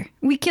hands here.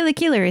 We kill a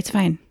killer, it's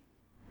fine.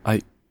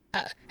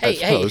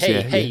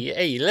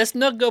 Hey, let's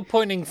not go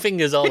pointing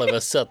fingers all of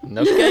a sudden,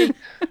 okay?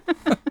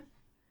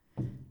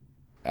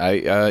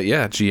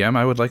 GM,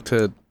 I would like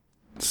to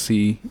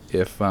see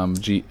if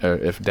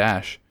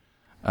Dash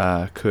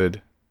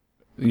could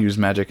use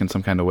magic in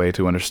some kind of way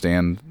to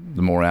understand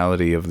the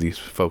morality of these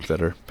folk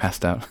that are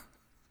passed out.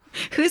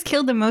 Who's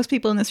killed the most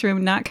people in this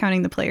room, not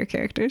counting the player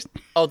characters?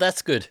 Oh,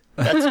 that's good.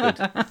 That's good.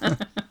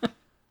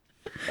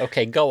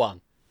 Okay, go on.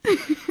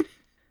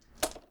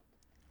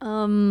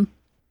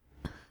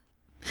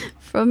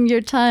 From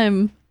your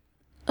time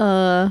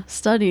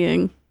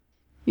studying,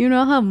 you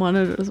know how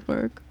monitors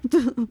work.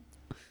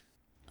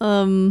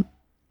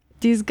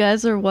 These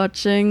guys are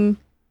watching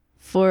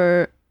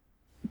for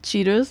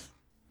cheaters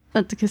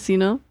at the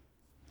casino.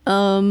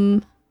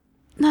 No,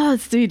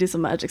 let's do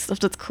some magic stuff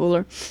that's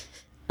cooler.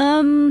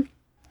 You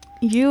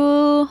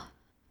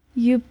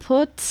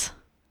put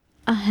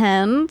a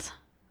hand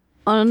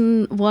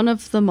on one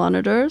of the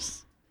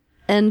monitors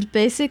and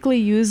basically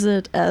use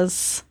it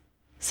as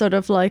sort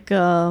of like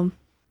a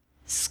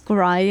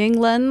scrying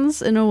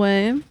lens in a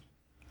way.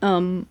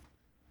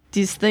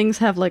 These things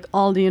have like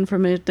all the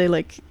information.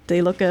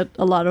 They look at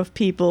a lot of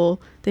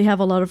people. They have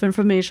a lot of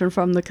information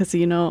from the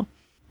casino.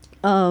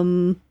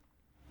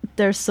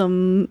 There's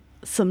some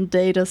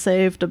data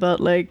saved about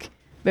like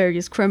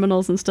various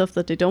criminals and stuff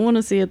that they don't want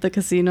to see at the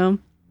casino.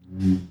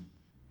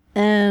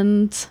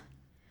 And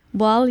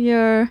while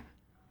you're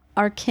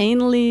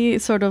arcanely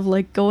sort of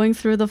like going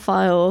through the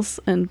files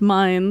and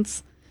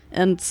minds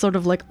and sort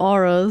of like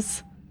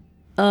auras,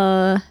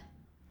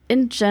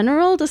 in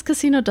general, this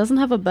casino doesn't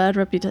have a bad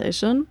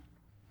reputation,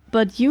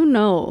 but you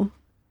now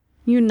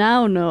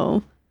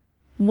know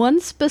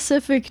one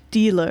specific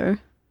dealer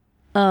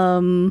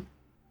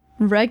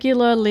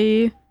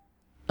regularly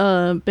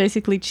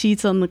basically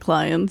cheats on the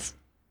clients.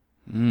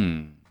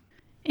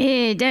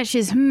 Dash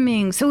is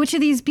humming. So which of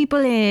these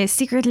people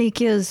secretly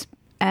kills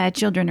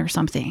children or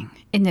something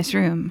in this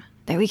room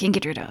that we can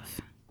get rid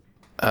of?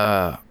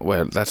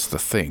 Well, that's the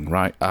thing,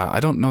 right? I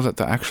don't know that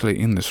they're actually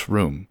in this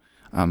room.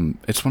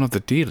 It's one of the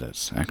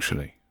dealers,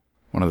 actually.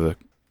 One of the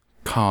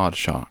card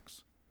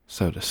sharks,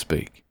 so to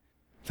speak.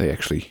 They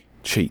actually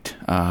cheat.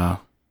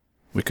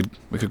 We could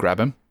grab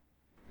him,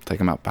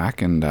 take him out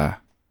back, and, I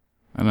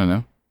don't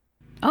know,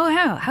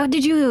 Oh, how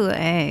did you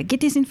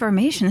get this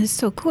information? This is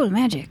so cool,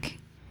 magic.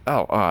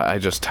 Oh, I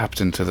just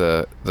tapped into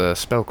the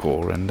spell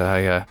core, and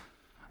I've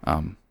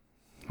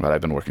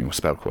been working with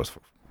spell cores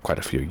for quite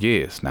a few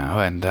years now,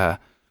 and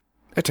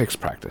it takes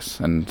practice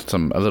and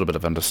a little bit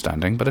of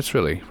understanding, but it's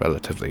really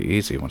relatively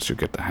easy once you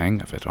get the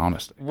hang of it,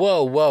 honestly.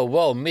 Whoa,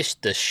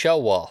 Mr.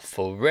 Show-Off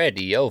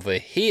already over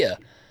here.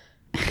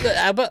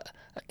 But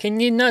can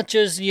you not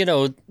just,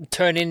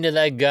 turn into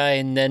that guy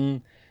and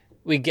then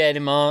we get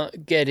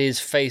his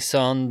face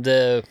on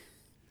the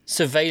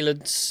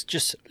surveillance,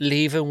 just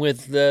leave him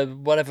with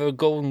whatever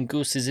golden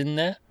goose is in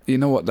there? You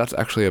know what? That's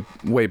actually a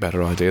way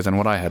better idea than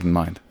what I had in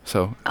mind.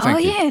 So,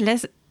 thank you.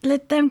 Let's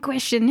let them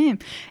question him.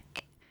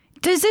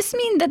 Does this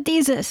mean that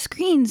these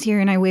screens here,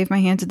 and I wave my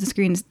hands at the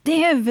screens, they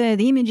have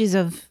the images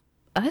of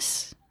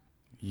us?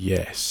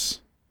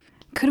 Yes.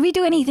 Could we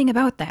do anything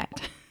about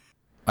that?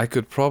 I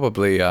could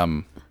probably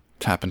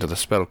tap into the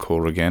spell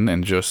core again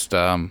and just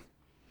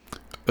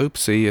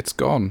oopsie, it's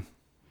gone.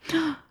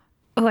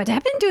 What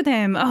happened to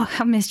them? Oh,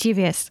 how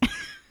mischievous.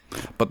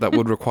 But that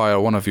would require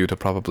one of you to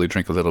probably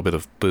drink a little bit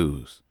of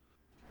booze.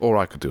 Or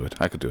I could do it.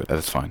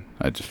 That's fine.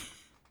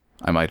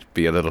 I might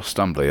be a little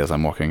stumbly as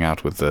I'm walking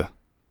out with the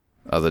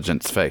other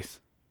gent's face.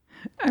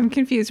 I'm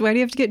confused. Why do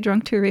you have to get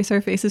drunk to erase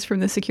our faces from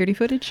the security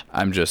footage?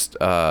 I'm just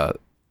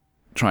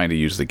trying to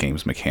use the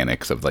game's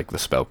mechanics of like the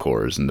spell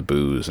cores and the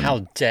booze. And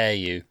how dare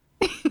you?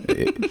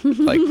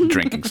 Like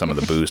drinking some of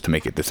the booze to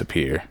make it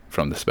disappear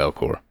from the spell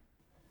core.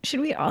 Should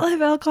we all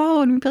have alcohol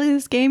when we play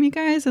this game, you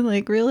guys? And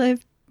like real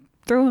life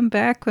throw them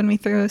back when we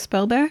throw a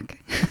spell back?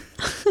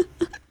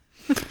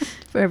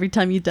 For every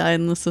time you die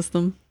in the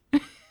system.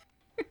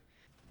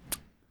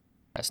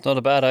 That's not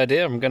a bad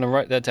idea. I'm going to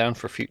write that down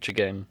for a future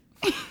game.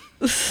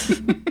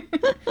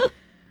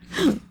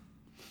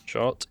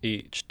 Shot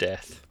each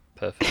death.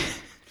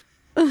 Perfect.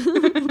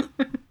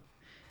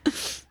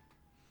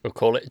 We'll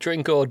call it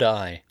Drink or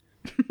Die.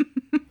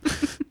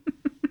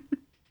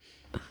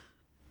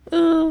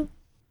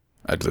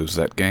 I'd lose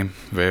that game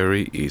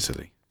very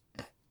easily.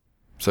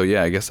 So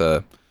yeah, I guess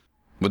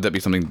would that be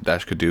something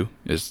Dash could do?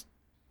 Is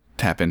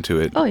tap into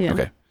it? Oh yeah.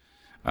 Okay.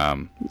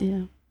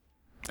 Yeah.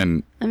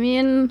 And I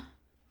mean,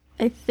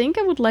 I think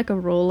I would like a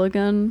roll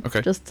again.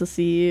 Okay. Just to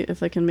see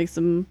if I can make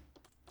some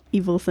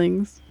evil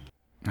things.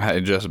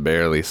 I just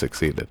barely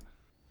succeeded.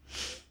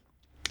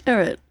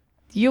 Alright.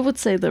 You would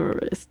say they're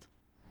erased.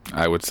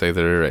 I would say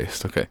they're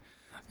erased. Okay.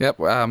 Yep.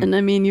 And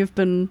I mean, you've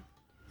been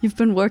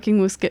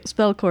working with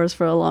spell cores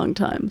for a long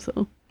time,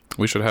 so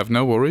we should have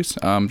no worries.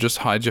 Just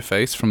hide your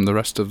face from the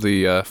rest of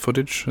the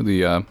footage,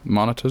 the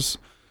monitors,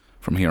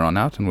 from here on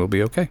out, and we'll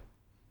be okay.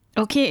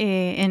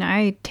 Okay, and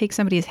I take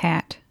somebody's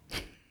hat.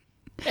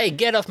 Hey,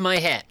 get off my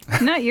hat.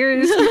 Not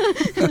yours.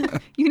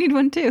 You need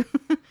one too.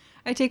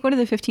 I take one of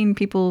the 15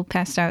 people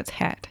passed out's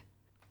hat,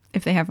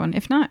 if they have one.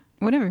 If not,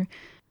 whatever.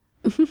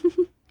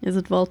 Is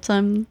it vault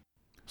time?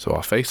 So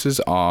our faces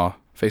are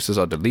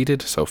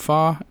deleted so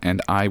far,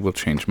 and I will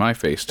change my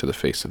face to the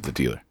face of the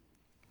dealer.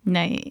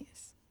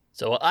 Nice.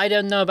 So I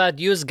don't know about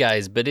you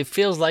guys, but it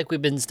feels like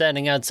we've been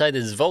standing outside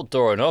this vault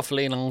door an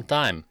awfully long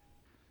time.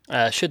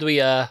 Should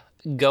we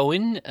go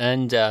in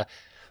and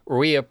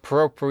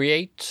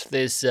reappropriate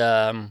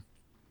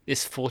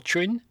this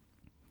fortune?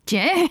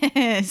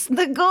 Yes,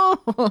 the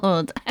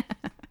gold.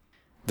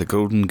 The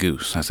golden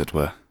goose, as it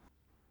were.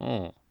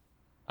 Oh,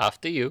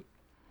 after you.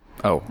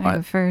 Oh, I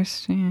go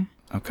first, yeah.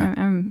 Okay.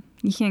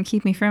 You can't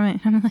keep me from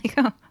it. I'm like,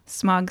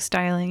 smog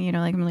styling,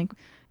 like I'm like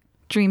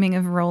dreaming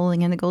of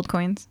rolling in the gold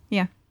coins.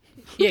 Yeah.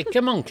 Yeah,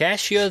 come on,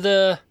 Cash. You're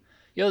the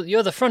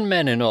front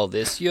man in all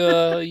this.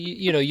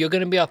 You're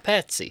gonna be our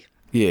patsy.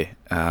 Yeah.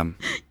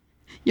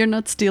 You're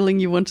not stealing.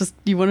 You want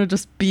to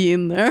just be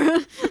in there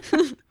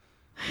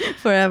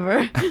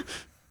forever.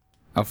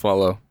 I'll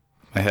follow.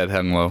 My head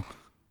hung low.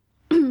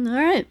 All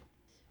right.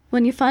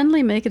 When you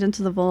finally make it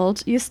into the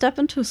vault, you step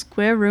into a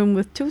square room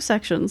with two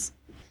sections.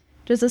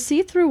 There's a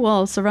see-through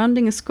wall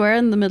surrounding a square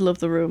in the middle of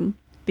the room.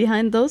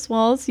 Behind those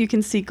walls, you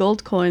can see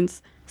gold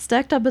coins,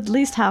 stacked up at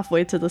least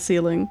halfway to the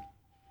ceiling.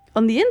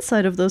 On the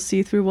inside of those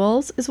see-through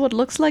walls is what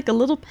looks like a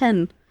little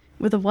pen,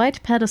 with a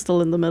white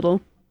pedestal in the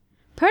middle.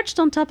 Perched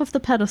on top of the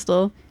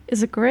pedestal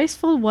is a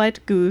graceful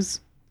white goose,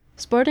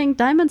 sporting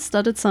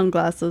diamond-studded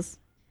sunglasses.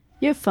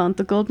 You've found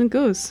the golden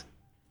goose.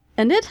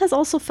 And it has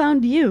also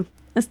found you,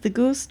 as the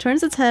goose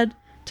turns its head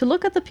to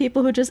look at the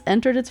people who just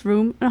entered its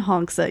room and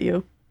honks at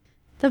you.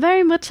 They're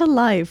very much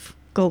alive,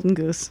 golden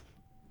goose.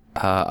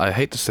 I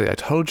hate to say I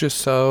told you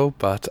so,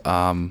 but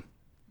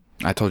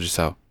I told you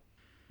so.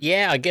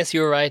 Yeah, I guess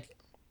you're right.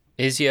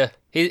 Here's your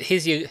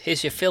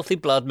filthy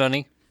blood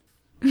money.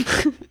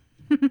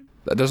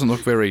 That doesn't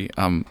look very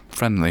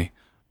friendly.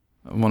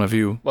 One of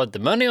you. What, the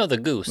money or the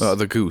goose?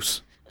 The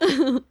goose.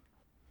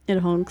 It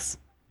honks.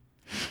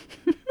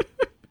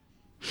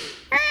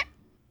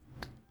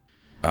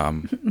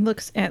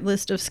 Looks at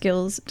list of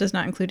skills, does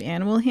not include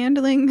animal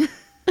handling.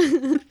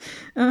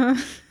 All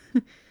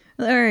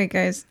right,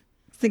 guys,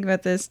 think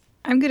about this.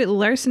 I'm good at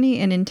larceny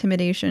and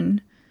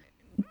intimidation.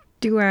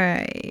 Do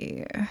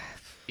I?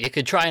 You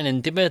could try and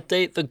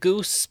intimidate the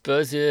goose,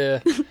 but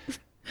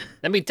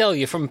Let me tell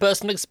you, from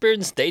personal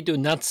experience, they do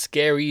not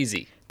scare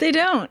easy. They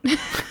don't.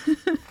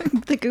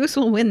 The goose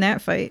will win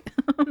that fight.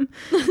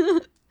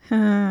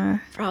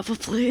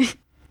 Probably.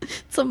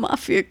 It's a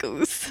mafia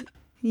goose.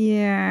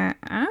 Yeah,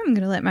 I'm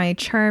going to let my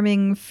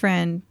charming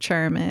friend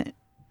charm it.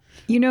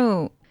 You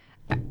know,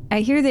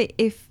 I hear that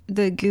if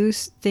the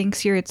goose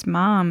thinks you're its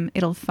mom,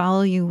 it'll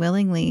follow you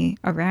willingly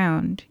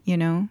around, you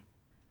know?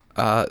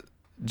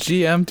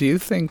 GM, do you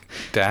think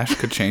Dash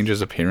could change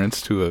his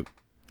appearance to a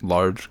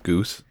large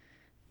goose?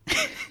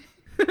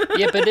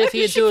 Yeah, but if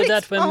you do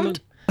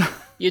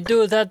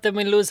that then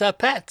we lose our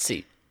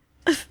Patsy.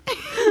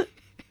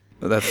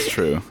 That's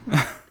true.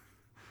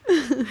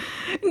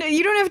 No,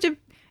 you don't have to.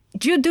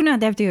 You do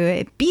not have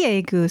to be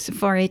a goose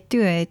for it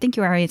to think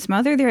you are its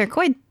mother. They are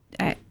quite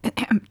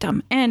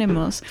dumb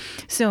animals.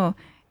 So,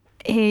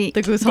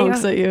 The goose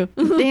honks at you.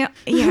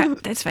 Yeah,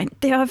 that's fine.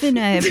 They often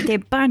they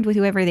bond with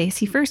whoever they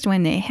see first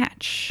when they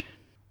hatch.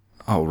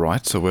 All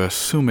right, so we're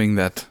assuming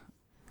that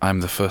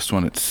I'm the first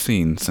one it's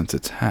seen since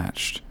it's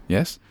hatched,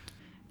 yes?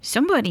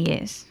 Somebody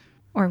is,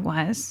 or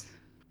was.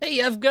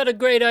 Hey, I've got a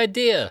great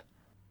idea.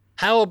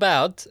 How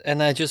about,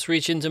 and I just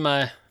reach into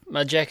my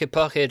jacket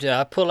pocket,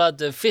 I pull out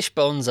the fish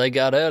bones I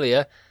got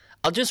earlier.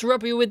 I'll just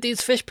rub you with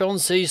these fish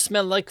bones so you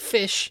smell like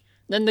fish.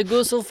 Then the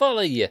goose will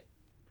follow you.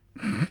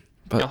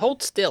 But now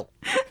hold still.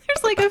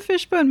 There's like a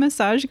fishbone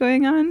massage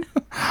going on.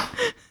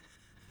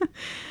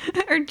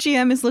 Our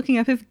GM is looking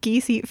up if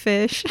geese eat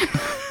fish.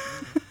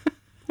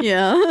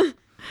 Yeah.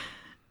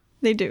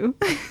 They do.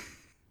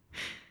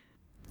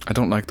 I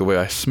don't like the way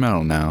I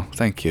smell now.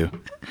 Thank you.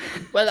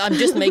 Well, I'm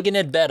just making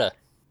it better.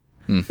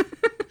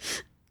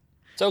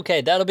 It's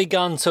okay, that'll be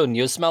gone soon.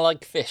 You'll smell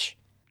like fish.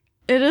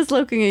 It is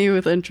looking at you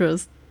with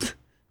interest.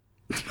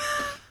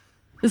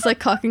 It's like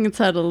cocking its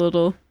head a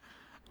little.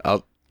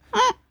 I'll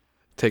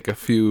take a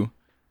few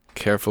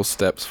careful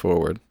steps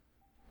forward.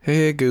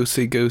 Hey,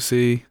 goosey,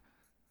 goosey.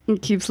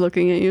 It keeps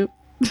looking at you.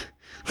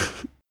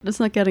 It's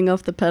not getting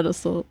off the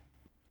pedestal.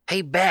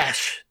 Hey,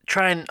 Bash,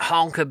 try and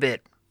honk a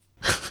bit.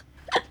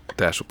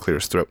 Dash will clear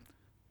his throat.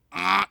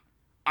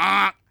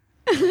 I'm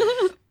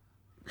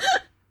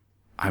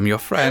your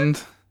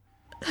friend.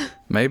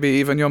 Maybe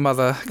even your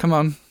mother. Come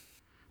on.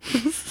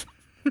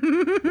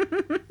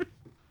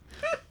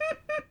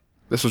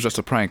 This was just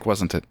a prank,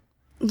 wasn't it?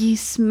 You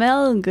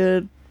smell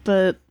good,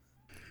 but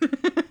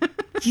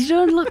you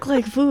don't look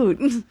like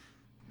food.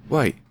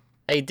 Wait.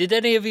 Hey, did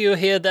any of you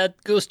hear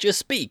that goose just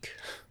speak?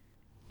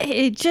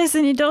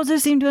 Jason, it also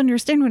seemed to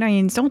understand when I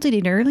insulted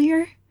it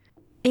earlier.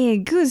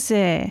 Goose,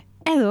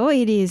 hello,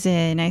 it is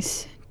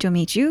nice to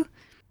meet you.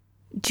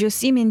 You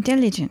seem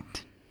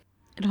intelligent.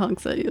 It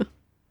honks at you.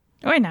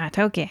 Or not,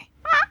 okay.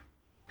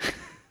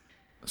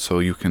 So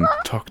you can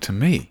talk to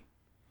me.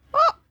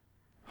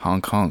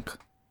 Honk honk.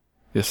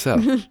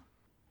 Yourself.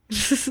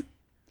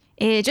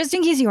 Just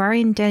in case you are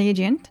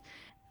intelligent,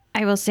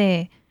 I will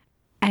say,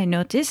 I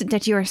noticed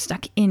that you are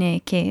stuck in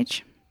a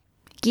cage.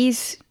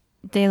 Geese,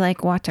 they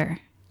like water.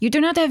 You do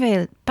not have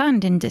a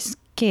pond in this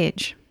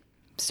cage.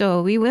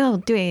 So we will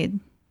do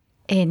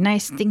a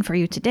nice thing for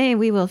you today.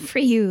 We will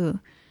free you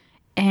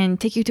and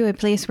take you to a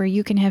place where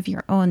you can have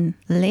your own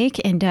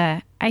lake. And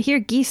I hear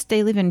geese,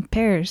 they live in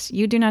pairs.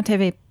 You do not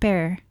have a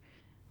pair.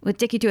 We'll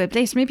take you to a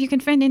place. Maybe you can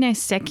find a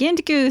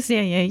second goose.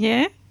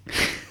 Yeah.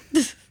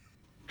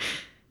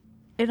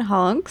 It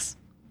honks.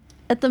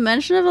 At the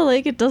mention of a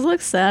lake, it does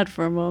look sad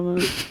for a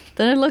moment.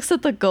 Then it looks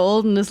at the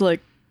gold and is like,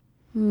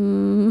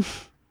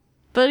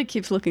 But it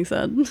keeps looking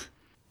sad. You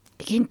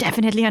can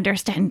definitely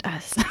understand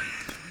us.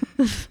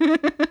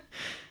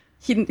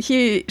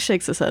 He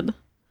shakes his head.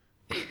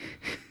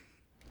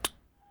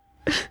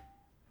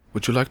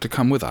 Would you like to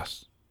come with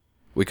us?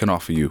 We can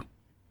offer you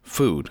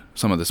food,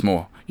 some of this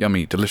more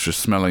yummy, delicious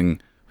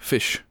smelling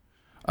fish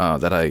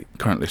that I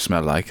currently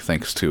smell like,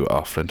 thanks to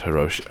our friend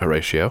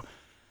Horatio.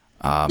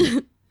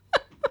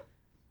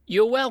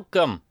 You're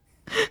welcome.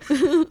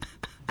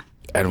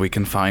 And we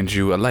can find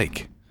you a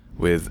lake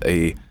with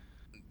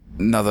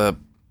another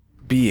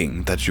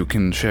being that you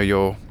can share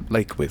your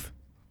lake with.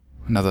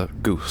 Another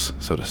goose,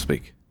 so to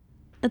speak.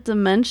 At the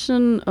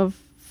mention of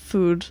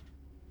food,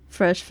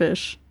 fresh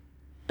fish,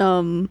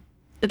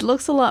 it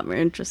looks a lot more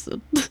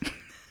interested.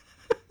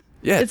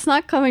 Yeah. It's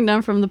not coming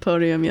down from the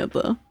podium yet,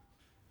 though.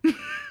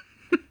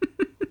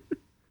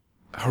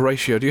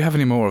 Horatio, do you have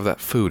any more of that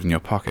food in your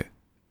pocket?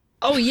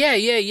 Oh,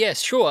 yeah,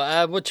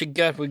 sure. What you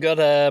got? We got,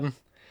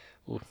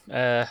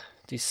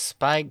 these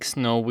spikes.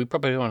 No, we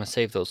probably want to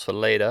save those for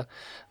later.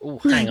 Oh,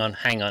 hang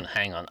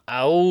on.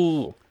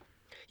 Oh.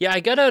 Yeah, I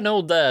got an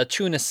old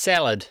tuna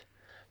salad.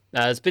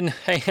 It's been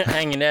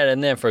hanging out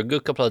in there for a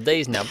good couple of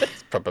days now, but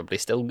it's probably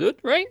still good,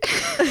 right?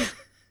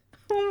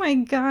 Oh my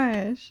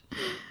gosh.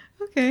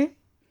 Okay.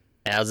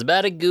 How's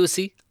about it,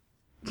 Goosey?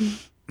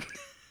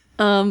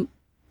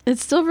 It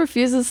still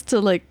refuses to,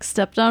 like,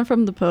 step down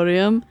from the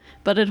podium,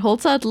 but it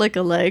holds out, like,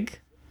 a leg.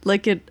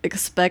 Like, it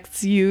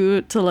expects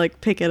you to,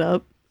 like, pick it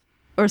up.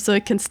 Or so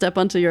it can step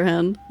onto your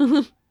hand.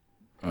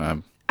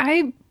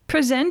 I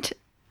present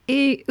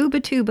a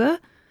Ubatuba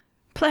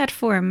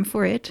platform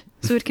for it,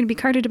 so it can be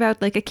carted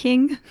about like a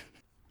king.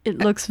 It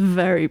looks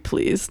very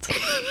pleased.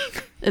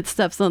 It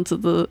steps onto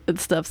the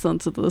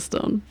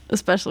stone,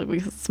 especially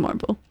because it's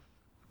marble.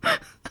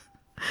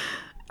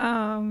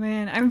 Oh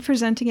man, I'm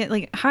presenting it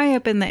like high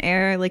up in the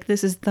air, like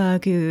this is the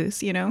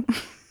goose, you know?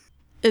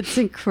 It's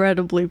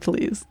incredibly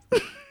pleased.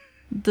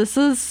 This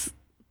is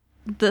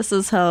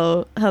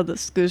how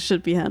this goose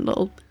should be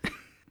handled.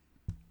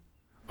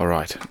 All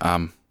right.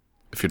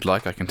 If you'd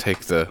like, I can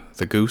take the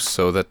goose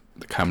so that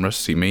the cameras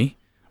see me,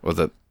 or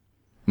the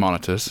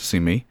monitors see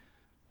me,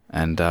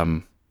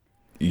 and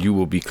you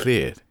will be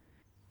cleared.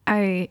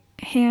 I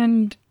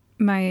hand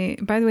my,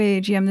 by the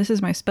way, GM, this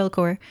is my spell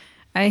core.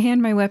 I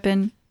hand my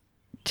weapon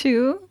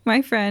to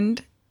my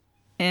friend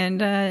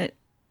and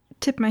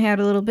tip my hat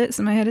a little bit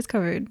so my head is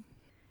covered.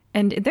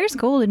 And there's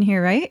gold in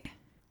here, right?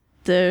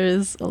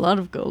 There's a lot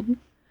of gold.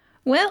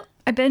 Well,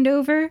 I bend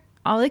over.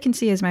 All I can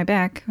see is my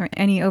back or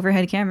any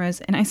overhead cameras,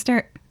 and I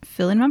start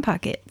filling my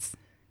pockets.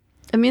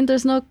 I mean,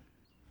 there's no...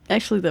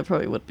 Actually, there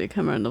probably would be a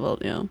camera in the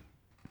vault, yeah.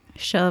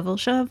 Shovel,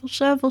 shovel,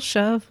 shovel,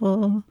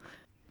 shovel.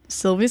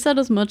 Sylvie said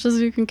as much as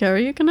you can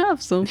carry, you can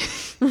have, so...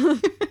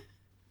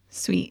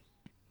 Sweet.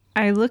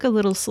 I look a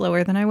little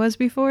slower than I was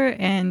before,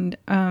 and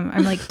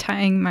I'm like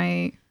tying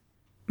my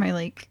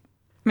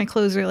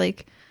clothes are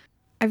like...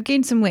 I've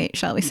gained some weight,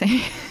 shall we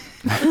say.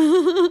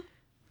 All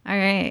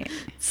right.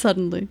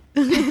 Suddenly.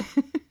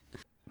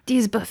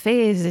 These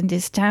buffets in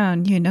this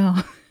town, you know.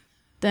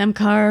 Damn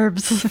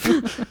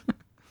carbs.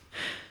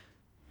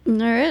 All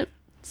right.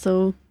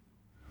 So,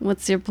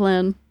 what's your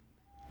plan?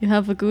 You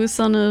have a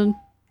goose on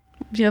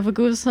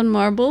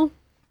marble.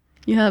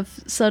 You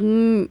have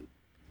sudden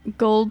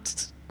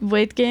gold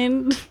weight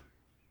gain.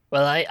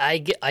 Well, I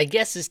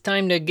guess it's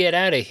time to get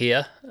out of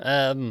here.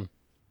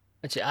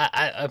 Actually,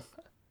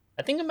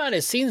 I think I might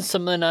have seen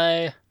something.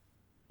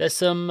 There's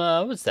some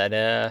what's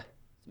that?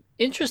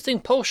 Interesting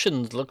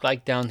potions look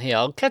like down here.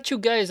 I'll catch you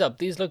guys up.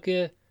 These look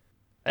I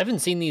haven't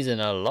seen these in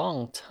a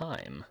long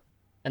time.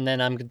 And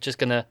then I'm just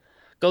gonna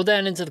go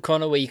down into the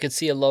corner where you can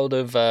see a load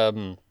of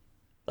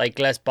like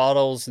glass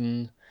bottles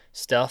and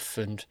stuff,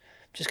 and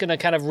just gonna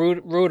kind of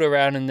root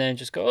around and then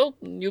just go. Oh,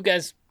 you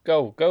guys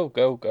go.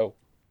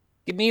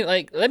 Give me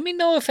let me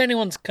know if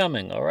anyone's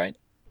coming. All right.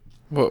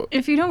 Well,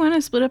 If you don't want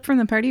to split up from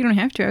the party, you don't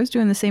have to. I was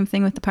doing the same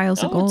thing with the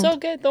piles of Oh, gold. it's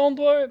okay. Don't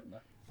worry.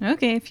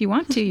 Okay, if you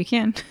want to, you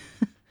can.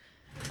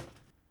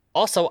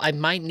 Also, I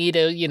might need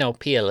to,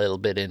 pee a little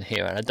bit in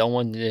here, and I don't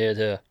want it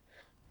to.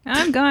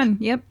 I'm gone.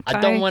 Yep. I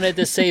bye. don't want it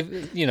to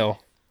save,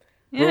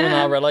 ruin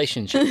our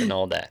relationship and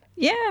all that.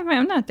 Yeah,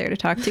 I'm not there to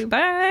talk to.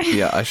 Bye.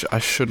 yeah, I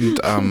shouldn't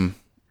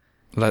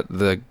let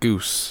the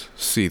goose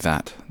see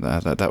that.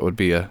 That would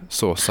be a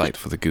sore sight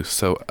for the goose.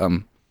 So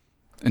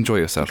enjoy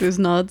yourself. Goose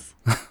nods.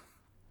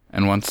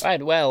 And once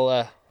Right.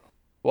 Well,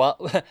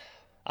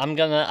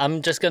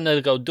 I'm just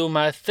gonna go do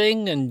my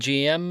thing, and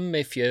GM,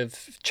 if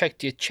you've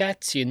checked your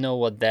chats, you know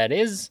what that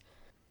is.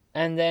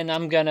 And then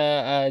I'm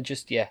gonna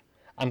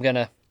I'm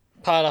gonna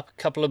pile up a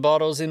couple of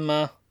bottles in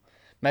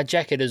my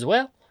jacket as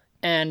well,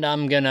 and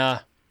I'm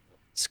gonna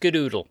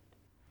skedoodle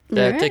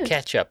to Alright.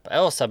 catch up.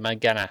 Also, I'm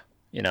gonna,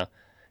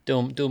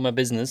 do my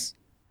business.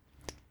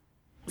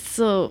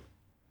 So,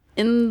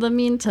 in the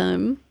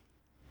meantime,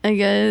 I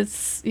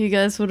guess you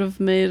guys would have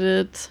made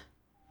it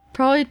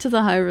probably to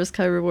the high risk,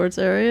 high rewards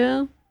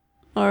area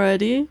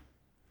already.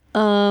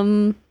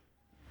 The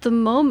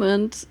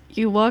moment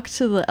you walk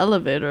to the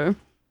elevator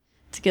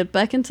to get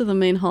back into the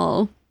main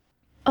hall,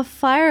 a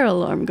fire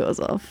alarm goes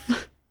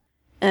off.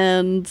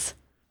 And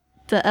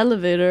the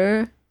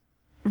elevator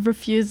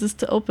refuses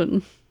to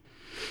open.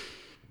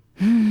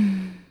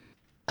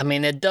 I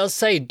mean, it does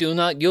say do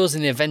not use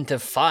in event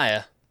of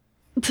fire.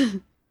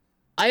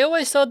 I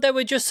always thought they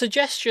were just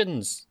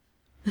suggestions.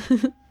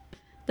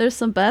 There's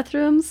some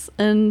bathrooms,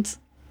 and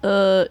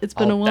it's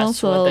been Oh, a while, that's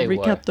so what I'll they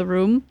recap were. the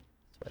room.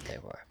 That's what they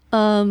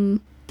were.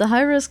 The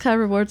high risk, high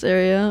rewards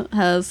area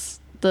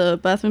has the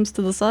bathrooms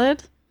to the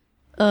side,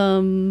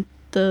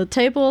 the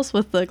tables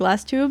with the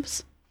glass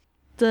tubes,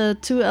 the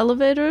 2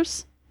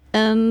 elevators,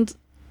 and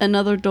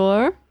another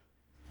door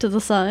to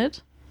the side.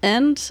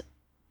 And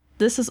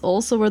this is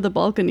also where the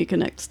balcony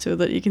connects to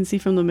that you can see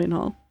from the main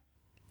hall.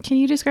 Can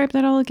you describe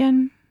that all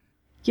again?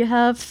 You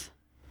have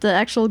the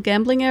actual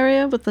gambling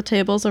area with the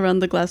tables around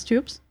the glass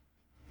tubes.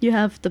 You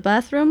have the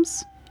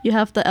bathrooms. You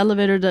have the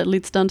elevator that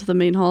leads down to the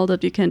main hall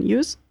that you can't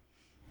use.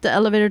 The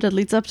elevator that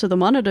leads up to the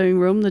monitoring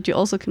room that you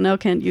also now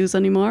can't use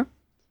anymore.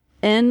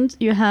 And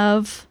you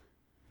have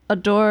a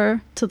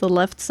door to the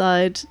left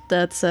side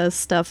that says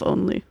staff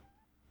only.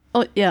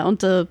 Oh, yeah, on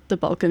the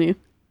balcony.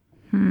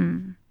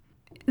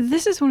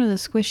 This is one of the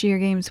squishier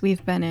games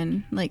we've been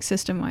in, like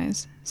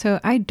system-wise. So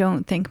I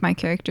don't think my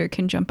character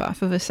can jump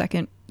off of a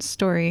second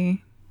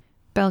story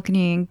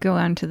balcony and go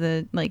onto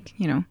the,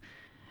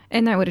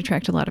 and that would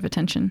attract a lot of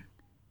attention.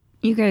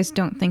 You guys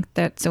don't think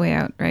that's the way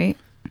out, right?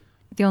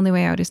 The only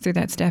way out is through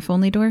that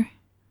staff-only door?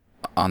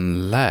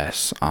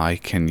 unless I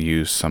can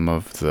use some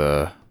of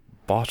the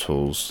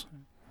bottles,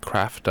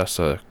 craft us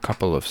a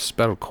couple of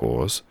spell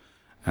cores,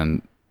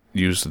 and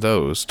use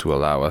those to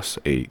allow us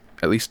a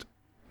at least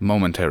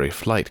momentary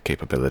flight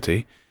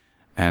capability,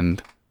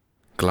 and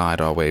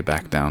glide our way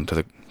back down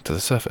to the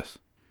surface.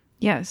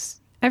 Yes.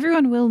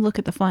 Everyone will look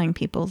at the flying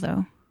people,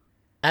 though.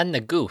 And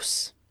the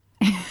goose.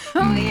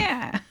 Oh,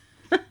 yeah.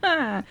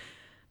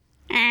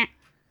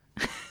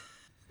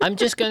 I'm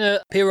just going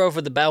to peer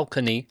over the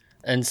balcony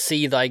and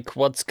see, like,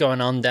 what's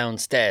going on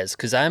downstairs.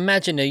 Because I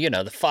imagine,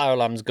 the fire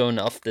alarm's going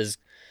off. There's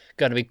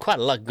going to be quite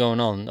a lot going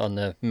on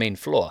the main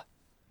floor.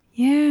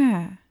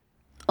 Yeah.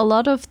 A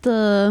lot of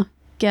the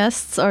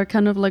guests are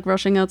kind of like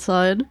rushing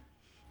outside.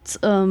 It's,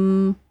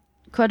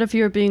 quite a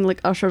few are being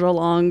like ushered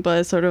along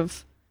by sort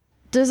of...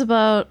 There's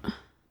about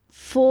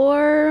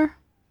 4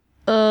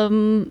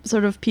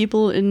 sort of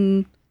people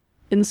in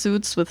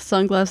suits with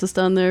sunglasses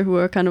down there who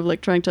are kind of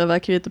like trying to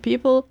evacuate the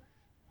people.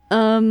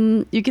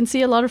 You can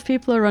see a lot of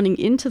people are running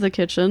into the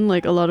kitchen,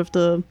 like a lot of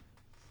the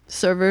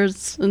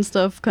servers and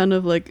stuff kind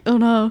of like, oh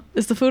no,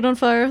 is the food on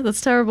fire?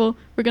 That's terrible.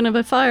 We're gonna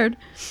be fired.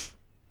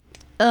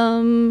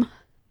 And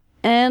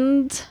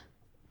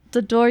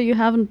the door you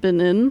haven't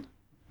been in,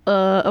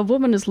 a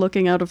woman is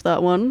looking out of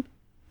that one,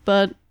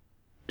 but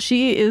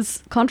she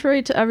is,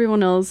 contrary to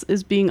everyone else,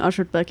 is being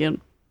ushered back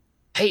in.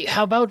 Hey,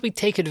 how about we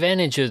take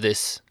advantage of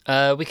this?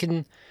 We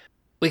can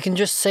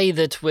just say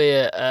that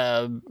we're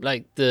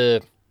like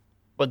the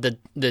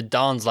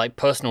Don's like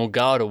personal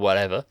guard or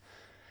whatever,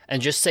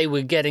 and just say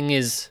we're getting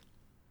his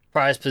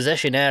prized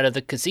possession out of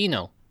the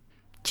casino.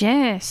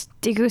 Yes,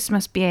 the goose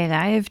must be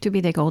alive to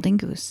be the golden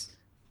goose.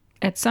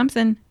 It's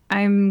something.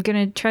 I'm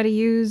gonna try to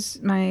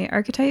use my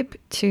archetype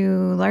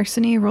to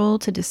larceny roll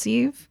to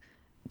deceive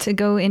to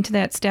go into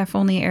that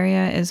staff-only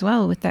area as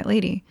well with that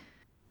lady.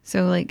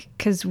 So, like,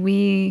 because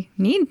we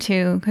need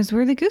to, because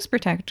we're the goose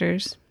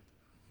protectors.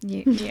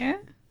 Yeah?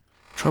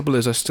 Trouble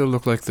is, I still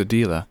look like the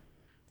dealer.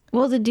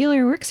 Well, the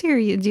dealer works here.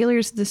 The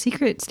dealer's the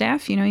secret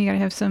staff. You gotta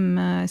have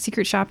some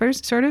secret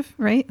shoppers, sort of,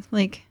 right?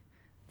 Like,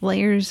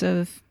 layers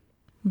of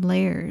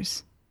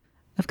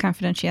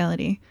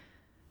confidentiality.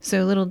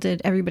 So little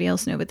did everybody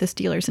else know, but this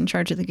dealer's in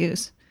charge of the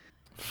goose.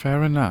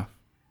 Fair enough.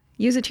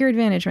 Use it to your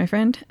advantage, my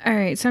friend. All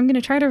right, so I'm going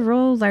to try to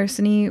roll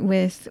larceny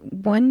with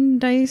 1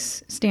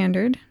 dice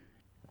standard,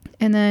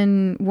 and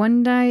then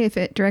 1 die if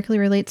it directly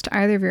relates to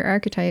either of your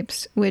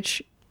archetypes,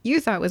 which you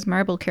thought was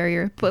marble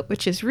carrier, but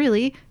which is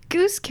really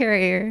goose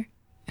carrier.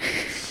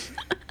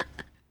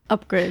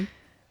 Upgrade.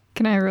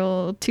 Can I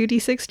roll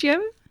 2d6,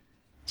 Jim?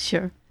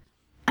 Sure.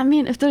 I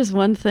mean, if there's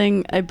one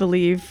thing I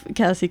believe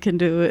Kassie can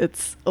do,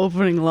 it's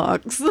opening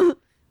locks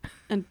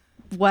and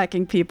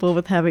whacking people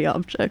with heavy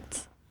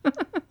objects.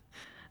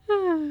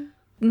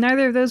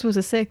 Neither of those was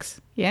a 6.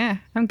 Yeah,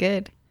 I'm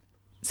good.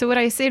 So what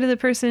I say to the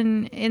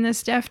person in the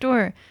staff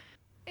door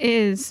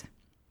is,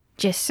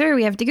 yes, sir,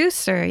 we have the goose,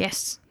 sir,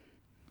 yes.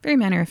 Very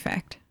matter of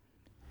fact.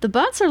 The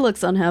bouncer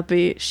looks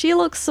unhappy. She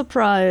looks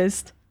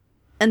surprised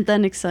and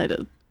then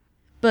excited.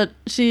 But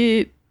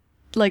she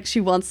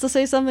wants to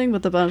say something,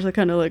 but the bouncer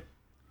kind of like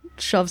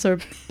shoves her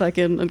back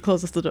in and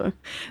closes the door.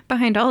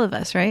 Behind all of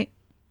us, right?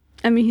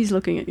 I mean, he's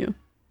looking at you.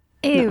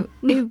 Ew,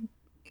 ew.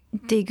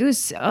 The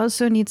goose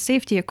also needs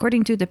safety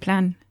according to the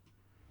plan.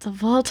 The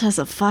vault has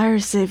a fire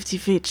safety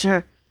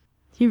feature.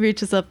 He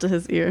reaches up to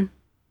his ear.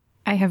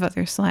 I have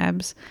other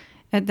slabs.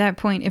 At that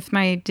point, if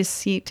my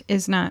deceit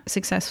is not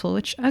successful,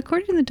 which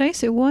according to the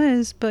dice it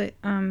was, but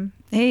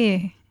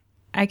hey,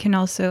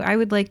 I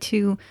would like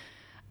to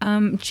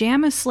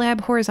jam a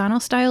slab horizontal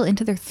style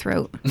into their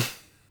throat.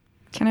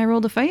 Can I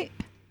roll to fight?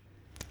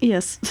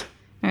 Yes.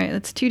 All right,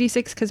 that's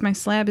 2d6 because my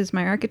slab is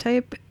my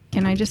archetype,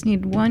 and I just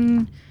need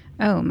 1.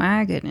 Oh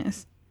my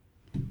goodness.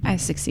 I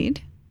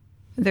succeed.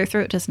 Their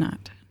throat does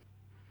not.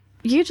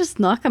 You just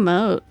knock him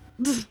out.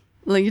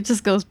 Like, it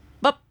just goes,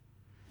 bop.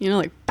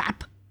 Like,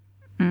 bap.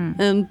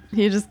 And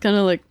he just kind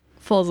of, like,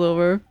 falls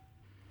over.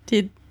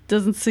 He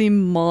doesn't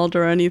seem mauled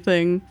or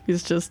anything.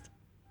 He's just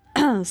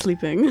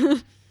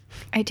sleeping.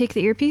 I take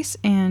the earpiece,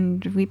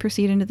 and we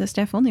proceed into the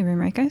staff-only room,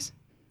 right, guys?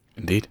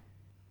 Indeed.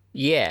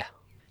 Yeah.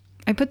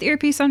 I put the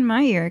earpiece on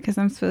my ear because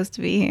I'm supposed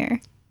to be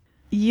here.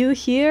 You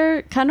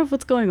hear kind of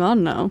what's going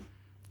on now.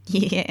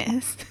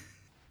 Yes.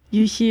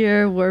 You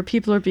hear where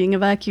people are being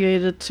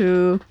evacuated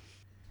to.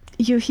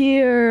 You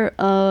hear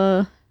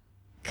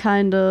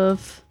kind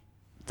of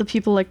the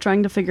people like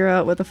trying to figure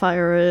out where the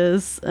fire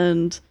is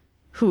and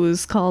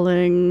who's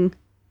calling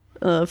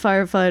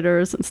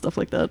firefighters and stuff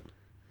like that.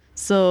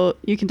 So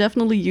you can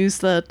definitely use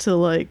that to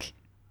like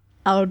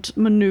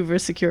outmaneuver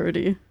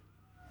security.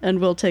 And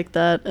we'll take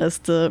that as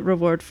the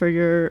reward for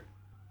your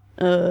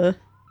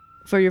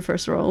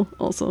first roll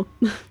also.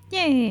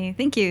 Yay,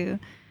 thank you.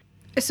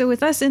 So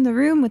with us in the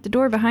room with the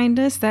door behind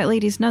us, that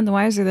lady's none the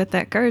wiser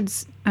that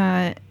guard's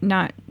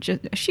not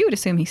just... She would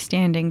assume he's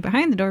standing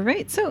behind the door,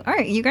 right? So, all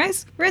right, you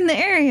guys, we're in the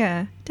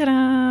area.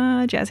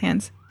 Ta-da! Jazz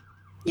hands.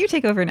 You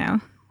take over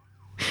now.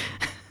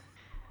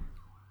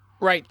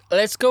 Right,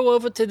 let's go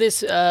over to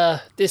this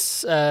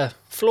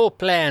floor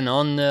plan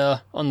on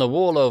the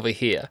wall over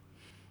here.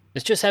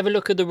 Let's just have a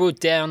look at the route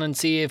down and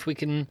see if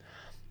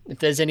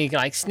there's any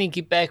like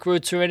sneaky back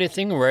routes or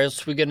anything, or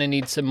else we're gonna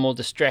need some more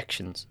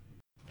distractions.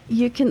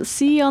 You can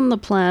see on the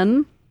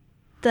plan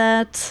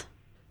that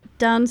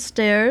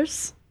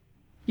downstairs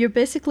You're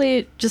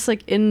basically just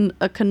like in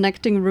a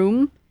connecting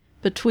room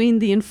between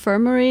the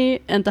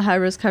infirmary and the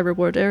high-risk,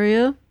 high-reward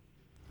area,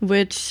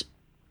 which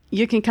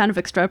you can kind of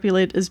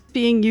extrapolate is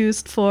being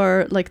used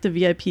for like the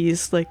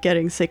VIPs like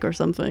getting sick or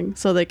something,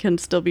 so they can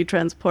still be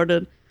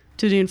transported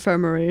to the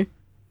infirmary.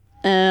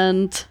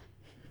 And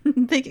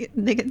they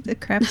get the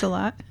craps a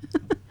lot.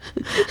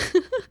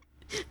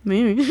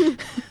 maybe.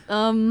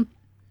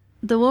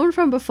 The woman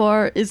from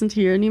before isn't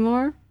here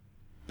anymore,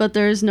 but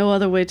there is no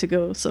other way to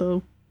go,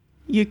 so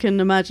you can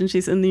imagine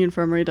she's in the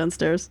infirmary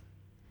downstairs.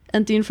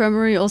 And the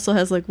infirmary also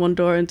has like one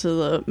door into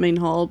the main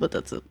hall, but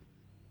that's it.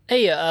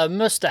 Hey,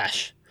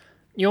 Mustache,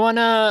 you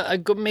wanna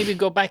maybe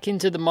go back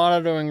into the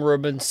monitoring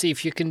room and see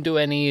if you can do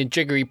any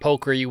jiggery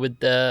pokery with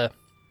the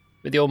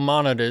old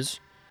monitors?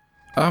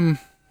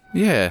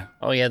 Yeah.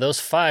 Oh yeah,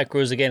 those fire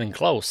crews are getting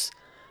close.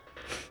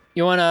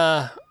 You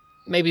wanna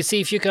maybe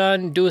see if you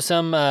can do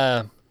some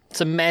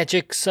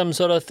magic, some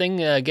sort of thing,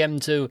 get them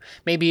to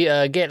maybe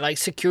get like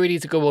security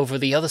to go over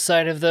the other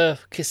side of the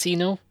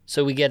casino,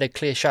 so we get a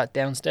clear shot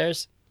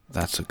downstairs.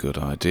 That's a good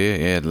idea.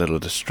 Yeah, a little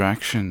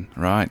distraction.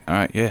 Right. All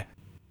right. Yeah.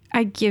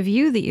 I give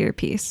you the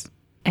earpiece,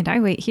 and I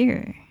wait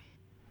here.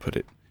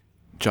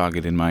 Jog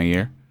it in my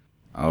ear.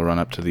 I'll run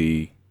up to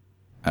the,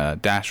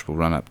 Dash will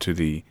run up to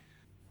the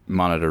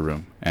monitor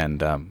room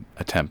and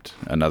attempt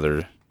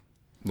another,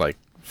 like,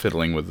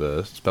 fiddling with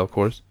the spell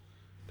cores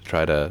to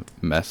try to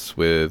mess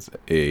with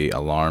a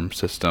alarm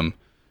system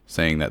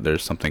saying that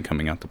there's something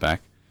coming out the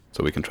back,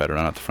 so we can try to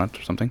run out the front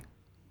or something.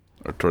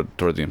 Or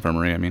toward the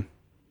infirmary, I mean.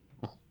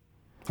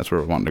 That's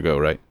where we're wanting to go,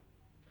 right?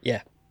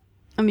 Yeah.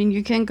 I mean,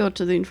 you can go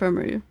to the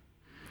infirmary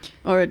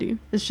already.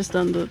 It's just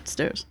down the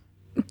stairs.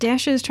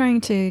 Dash is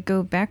trying to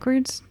go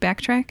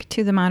backtrack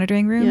to the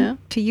monitoring room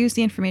to use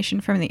the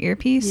information from the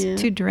earpiece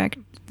to direct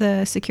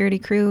the security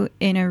crew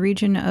in a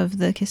region of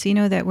the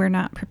casino that we're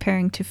not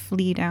preparing to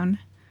flee down,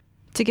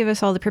 to give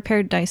us all the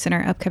prepared dice in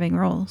our upcoming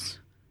rolls,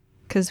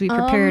 because we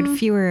prepared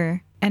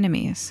fewer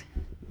enemies.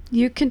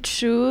 You can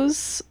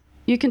choose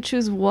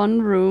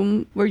one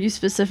room where you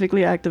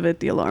specifically activate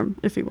the alarm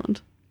if you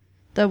want.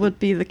 That would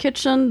be the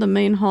kitchen, the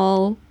main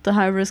hall, the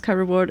high-risk,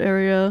 high-reward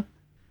area,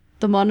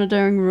 the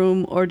monitoring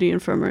room, or the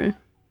infirmary.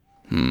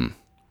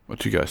 What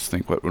do you guys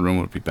think? What room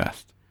would be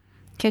best?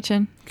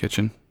 Kitchen.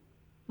 Kitchen?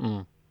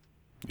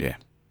 Yeah.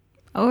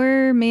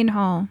 Or main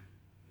hall.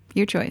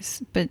 Your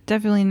choice. But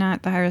definitely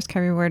not the high-risk,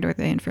 high-reward or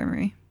the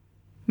infirmary.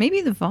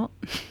 Maybe the vault.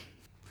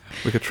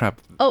 We could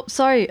trap... Oh,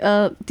 sorry.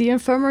 The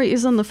infirmary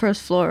is on the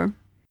first floor.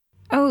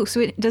 Oh,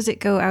 so does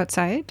it go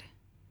outside?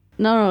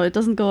 No, it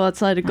doesn't go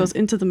outside. It goes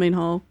into the main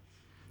hall.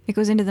 It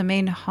goes into the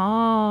main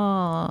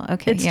hall.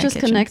 Okay, it's just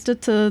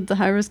connected to the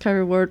high-risk,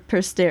 high-reward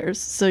per stairs.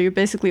 So you're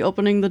basically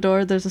opening the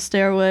door. There's a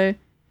stairway.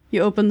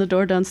 You open the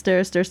door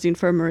downstairs. There's the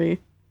infirmary.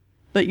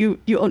 But you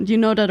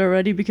know that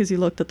already because you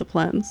looked at the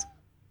plans.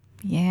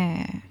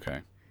 Yeah. Okay.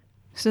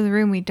 So the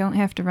room we don't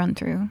have to run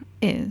through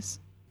is...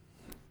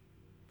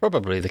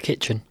 Probably the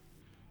kitchen.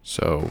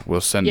 So we'll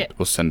send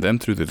them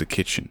through to the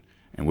kitchen,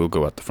 and we'll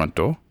go out the front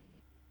door.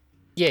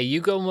 Yeah, you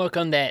go and work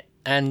on that,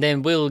 and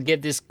then we'll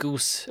get this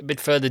goose a bit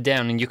further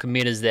down, and you can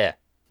meet us there.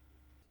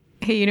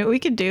 Hey, you know what we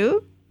could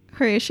do,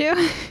 Horatio?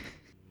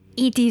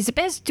 It is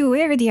best to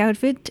wear the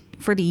outfit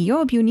for the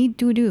job you need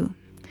to do.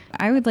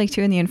 I would like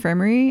to, in the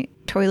infirmary,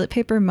 toilet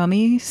paper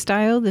mummy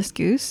style this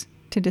goose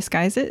to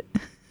disguise it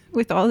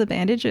with all the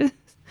bandages.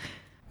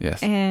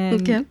 Yes.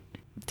 And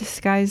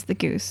disguise the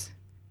goose.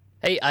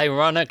 Hey,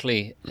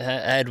 ironically,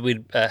 had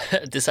we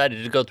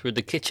decided to go through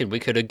the kitchen, we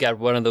could have got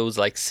one of those,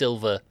 like,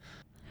 silver...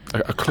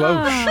 A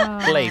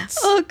cloche. Plates.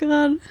 Oh,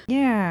 God.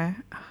 Yeah.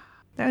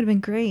 That would have been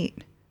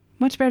great.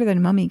 Much better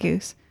than mummy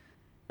goose.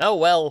 Oh,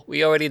 well,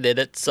 we already did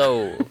it,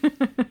 so...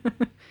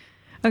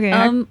 Okay,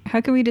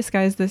 how can we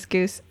disguise this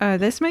goose?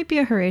 This might be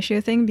a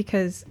Horatio thing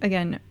because,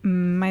 again,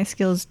 my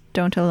skills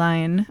don't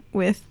align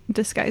with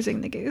disguising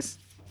the goose.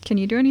 Can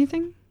you do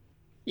anything?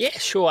 Yeah,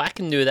 sure, I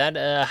can do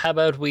that. How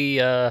about we...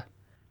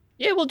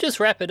 Yeah, we'll just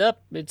wrap it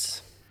up.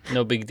 It's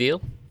no big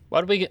deal.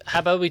 How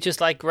about we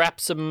just, like, wrap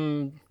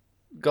some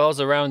gauze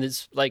around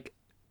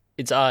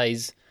its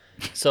eyes,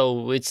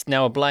 so it's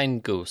now a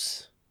blind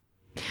goose.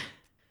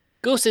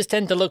 Gooses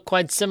tend to look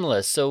quite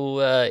similar, so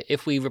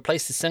if we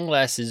replace the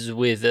sunglasses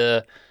with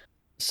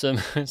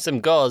some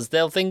gauze,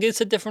 they'll think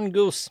it's a different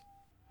goose.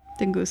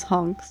 The goose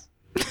honks.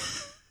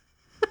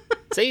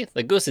 See?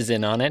 The goose is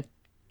in on it.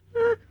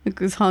 The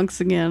goose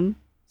honks again.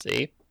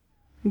 See?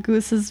 The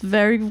goose is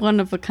very one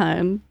of a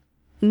kind,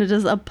 and it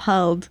is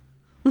appalled.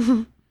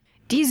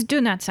 These do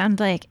not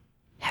sound like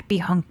happy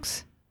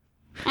hunks.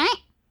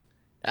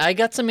 I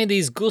got some of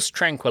these goose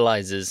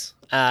tranquilizers.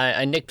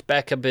 I nicked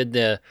back up in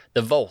the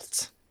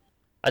vault.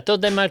 I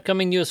thought they might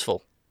come in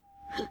useful.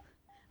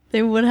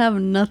 They would have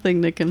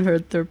nothing that can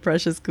hurt their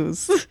precious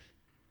goose.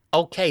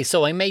 Okay,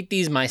 so I made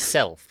these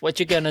myself. What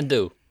you gonna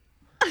do?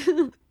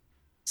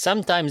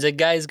 Sometimes a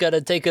guy's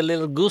gotta take a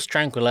little goose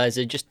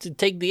tranquilizer just to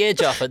take the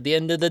edge off at the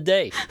end of the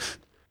day.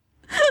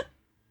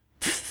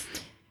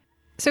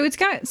 So it's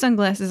got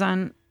sunglasses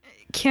on.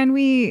 can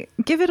we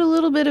give it a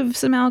little bit of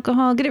some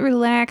alcohol, get it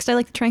relaxed? I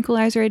like the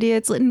tranquilizer idea.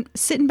 It's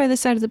sitting by the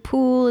side of the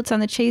pool. It's on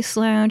the chase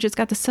lounge. It's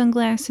got the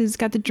sunglasses,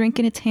 got the drink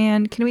in its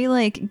hand. Can we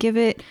like give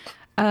it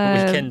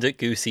Weekend at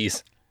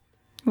Goosey's.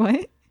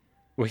 What?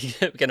 We're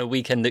gonna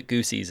weekend at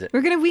Goosey's it.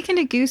 We're gonna weekend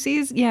at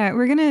Goosey's? Yeah,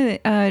 we're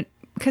gonna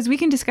because we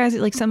can disguise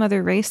it like some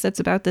other race that's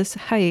about this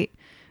height,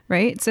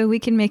 right? So we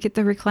can make it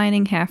the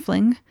reclining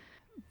halfling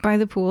by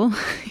the pool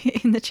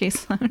in the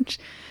chase lounge.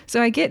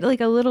 So I get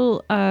like a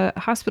little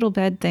hospital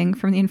bed thing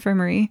from the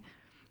infirmary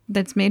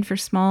that's made for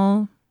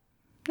small.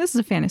 This is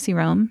a fantasy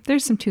realm.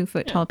 There's some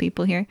 2-foot tall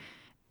people here.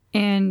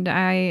 And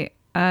I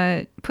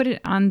put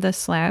it on the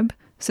slab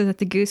so that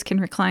the goose can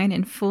recline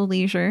in full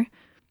leisure.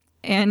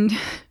 And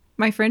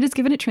my friend has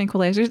given it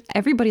tranquilizers.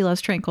 Everybody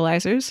loves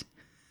tranquilizers.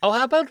 Oh,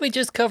 how about we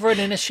just cover it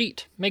in a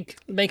sheet? Make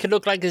it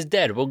look like it's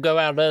dead. We'll go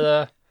out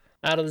of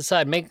the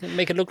side. Make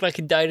it look like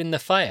it died in the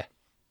fire.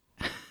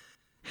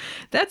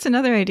 That's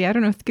another idea. I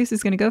don't know if the goose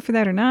is going to go for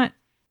that or not.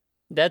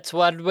 That's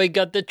what we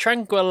got the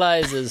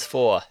tranquilizers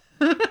for.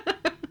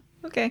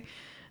 Okay.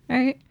 All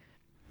right.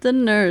 The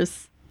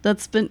nurse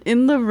that's been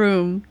in the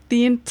room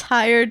the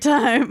entire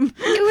time.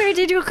 Where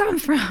did you come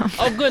from?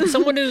 Oh, good.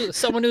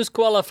 Someone who's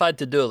qualified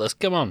to do this.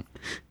 Come on.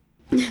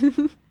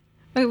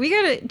 Wait, we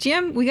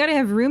gotta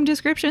have room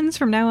descriptions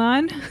from now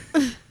on.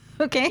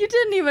 Okay. You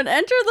didn't even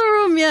enter the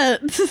room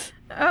yet.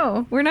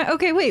 Oh, we're not.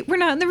 Okay, wait, we're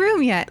not in the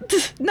room yet.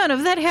 None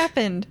of that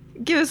happened.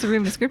 Give us a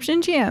room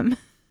description, GM.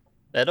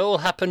 That all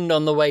happened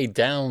on the way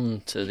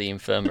down to the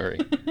infirmary.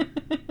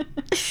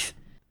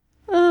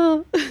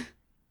 Oh.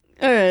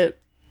 Alright.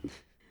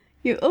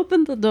 You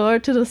open the door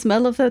to the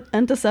smell of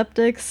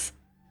antiseptics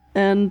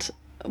and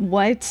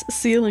white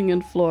ceiling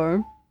and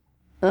floor.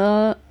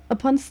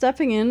 Upon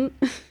stepping in,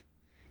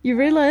 you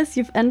realize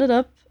you've ended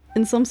up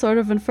in some sort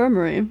of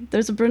infirmary.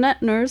 There's a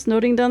brunette nurse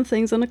noting down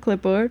things on a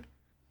clipboard.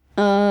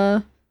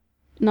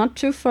 Not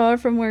too far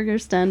from where you're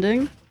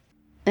standing.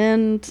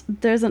 And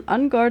there's an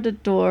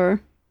unguarded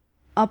door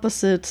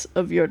opposite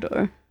of your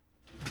door.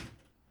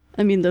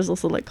 I mean, there's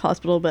also like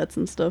hospital beds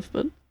and stuff,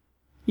 but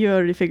you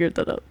already figured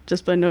that out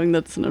just by knowing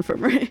that it's an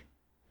infirmary.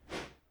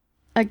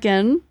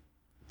 Again,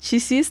 she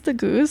sees the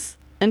goose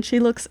and she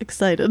looks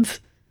excited.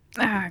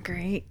 Ah,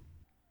 great.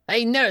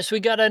 Hey, nurse, we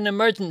got an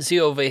emergency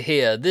over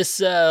here.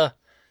 This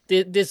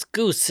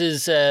goose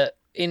has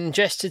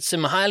ingested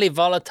some highly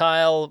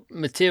volatile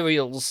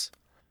materials,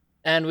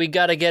 and we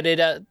gotta get it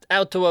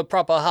out to a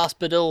proper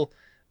hospital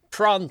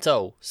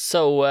pronto.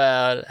 So,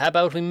 how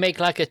about we make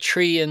like a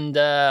tree and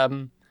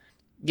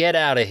get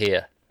out of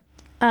here?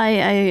 I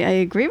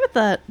agree with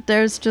that.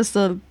 There's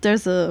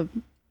a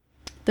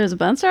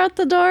bouncer at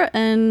the door,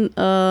 and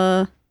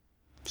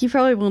he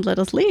probably won't let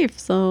us leave.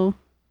 So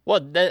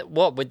what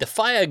with the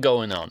fire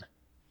going on?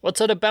 What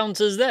sort of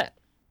bouncer is that?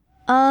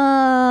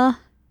 Not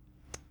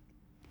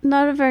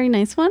a very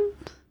nice one.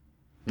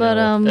 But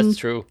no, that's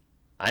true.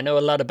 I know a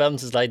lot of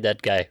bouncers like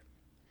that guy.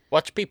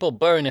 Watch people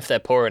burn if they're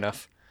poor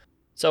enough.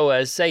 So,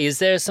 is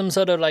there some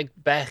sort of like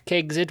back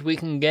exit we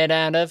can get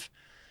out of,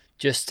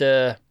 just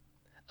to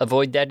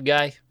avoid that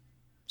guy?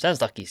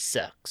 Sounds like he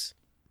sucks.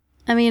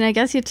 I mean, I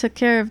guess you took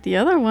care of the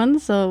other one,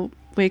 so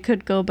we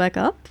could go back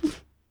up.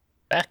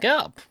 Back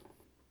up?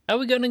 How are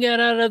we gonna get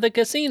out of the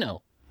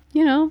casino?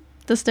 You know,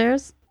 the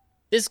stairs.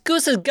 This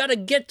goose has gotta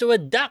get to a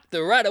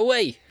doctor right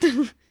away.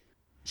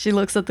 She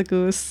looks at the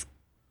goose.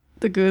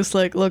 The goose,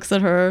 like, looks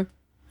at her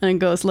and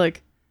goes,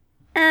 like...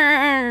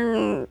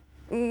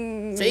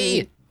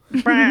 See?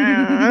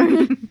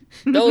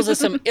 Those are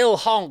some ill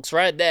honks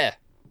right there.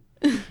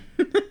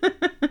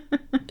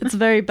 It's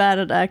very bad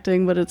at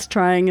acting, but it's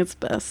trying its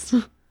best.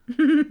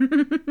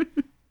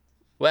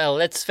 Well,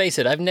 let's face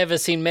it, I've never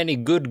seen many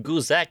good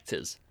goose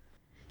actors.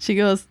 She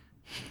goes,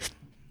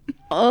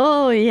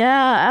 oh,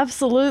 yeah,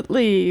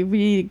 absolutely.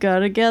 We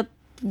gotta get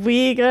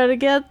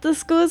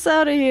this goose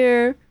out of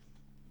here.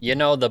 You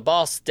know, the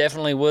boss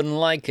definitely wouldn't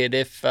like it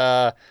if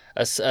a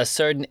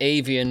certain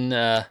avian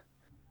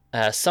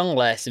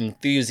sunglass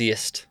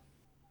enthusiast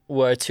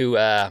were to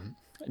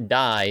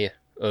die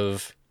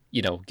of,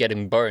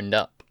 getting burned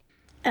up.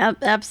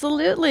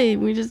 Absolutely.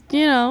 We just,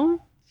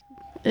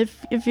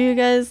 if you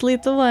guys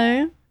lead the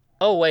way.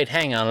 Oh, wait,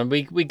 hang on.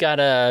 We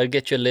gotta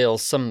get you a little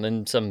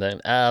something.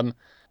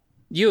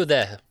 You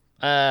there,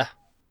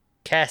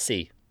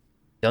 Kassie.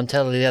 Don't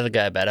tell the other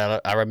guy about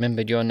it. I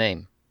remembered your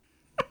name.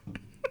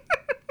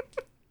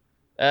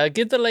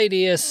 Give the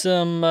lady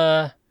some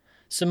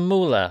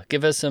moolah.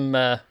 Give her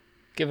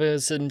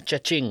some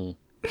cha-ching.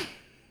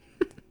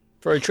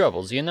 For her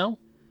troubles, you know?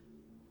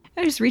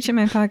 I just reach in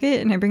my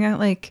pocket and I bring out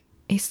like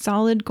a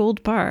solid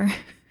gold bar.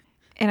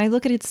 And I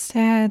look at it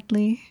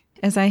sadly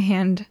as I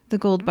hand the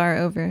gold bar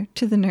over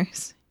to the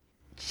nurse.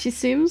 She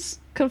seems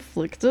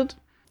conflicted.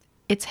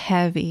 It's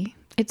heavy.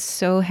 It's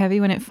so heavy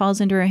when it falls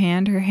into her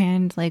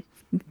hand like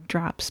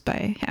drops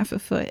by half a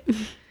foot.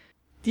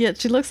 Yeah,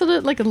 she looks at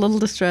it like a little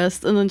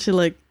distressed, and then she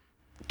like,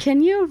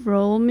 can you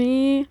roll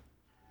me?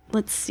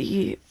 Let's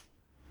see.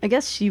 I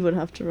guess she would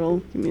have to roll.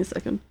 Give me a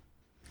second.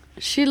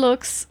 She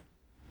looks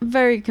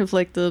very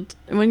conflicted.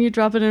 When you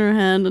drop it in her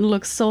hand and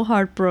looks so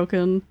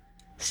heartbroken,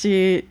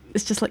 she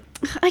is just like,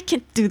 I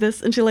can't do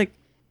this. And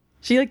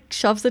she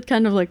shoves it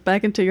kind of like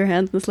back into your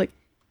hand and it's like,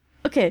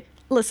 okay,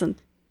 listen,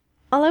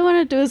 all I want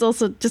to do is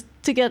also just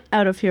to get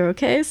out of here,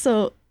 okay?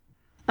 So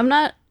I'm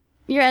not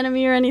your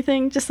enemy or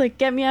anything. Just like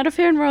get me out of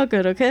here and we're all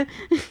good, okay?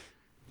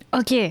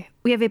 Okay,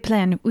 we have a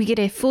plan. We get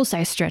a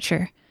full-size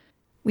stretcher.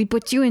 We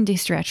put you in the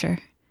stretcher.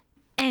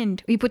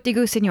 And we put the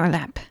goose in your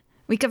lap.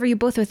 We cover you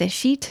both with a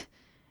sheet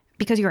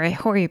because you're a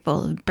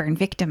horrible burn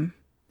victim.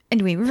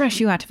 And we rush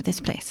you out of this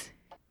place.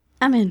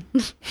 I'm in.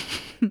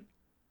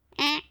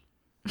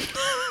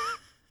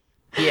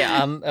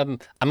 Yeah, I'm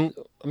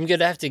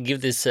gonna have to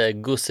give this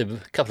goose a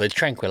couple of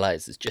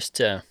tranquilizers. Just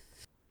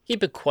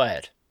keep it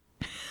quiet.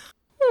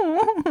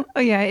 Oh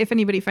yeah, if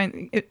anybody finds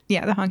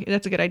the honk,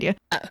 that's a good idea.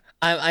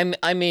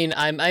 I may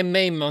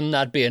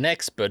not be an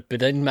expert,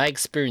 but in my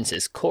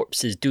experiences,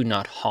 corpses do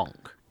not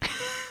honk.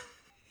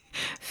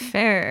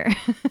 Fair.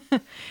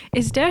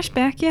 Is Dash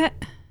back yet?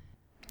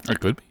 It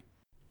could be.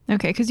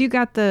 Okay, because you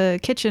got the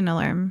kitchen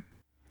alarm.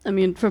 I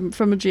mean, from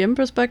a GM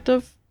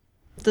perspective,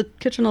 the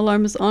kitchen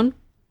alarm is on.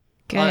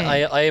 Okay.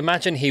 I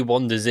imagine he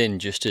wanders in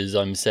just as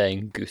I'm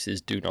saying gooses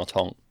do not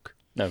honk.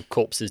 No,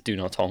 corpses do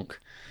not honk.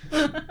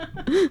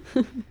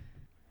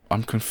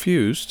 I'm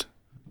confused,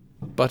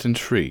 but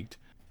intrigued.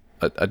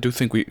 I do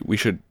think we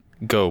should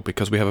go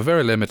because we have a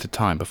very limited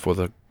time before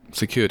the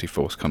security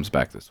force comes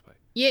back this way.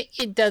 Yeah,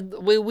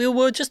 we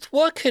were just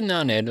working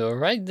on it, all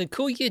right? The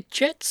cool your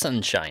jet,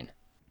 sunshine.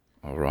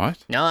 All right.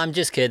 No, I'm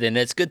just kidding.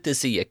 It's good to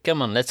see you.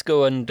 Come on, let's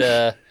go and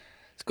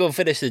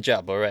finish the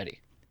job already.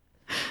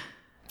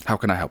 How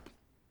can I help?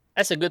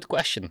 That's a good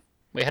question.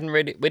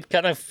 We'd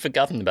kind of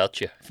forgotten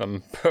about you, if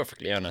I'm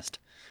perfectly honest.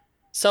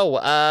 So,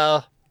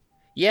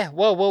 yeah,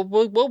 well,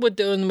 what we're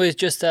doing was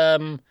just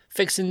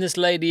fixing this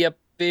lady up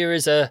here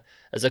as a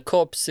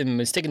corpse, and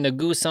we're sticking the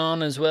goose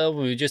on as well.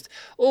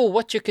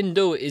 What you can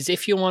do is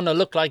if you want to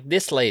look like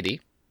this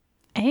lady,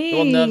 Hey. the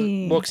one that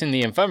works in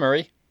the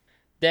infirmary,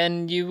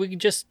 then we can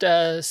just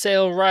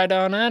sail right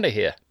on out of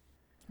here.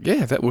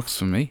 Yeah, that works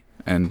for me.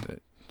 And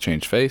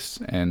change face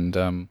and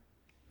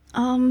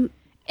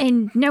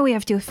And now we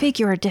have to fake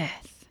your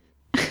death.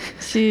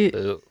 She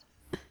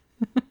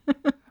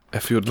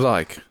if you'd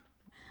like,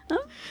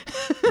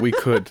 we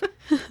could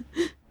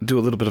do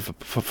a little bit of a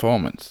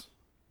performance.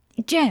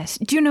 Jess,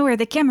 do you know where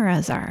the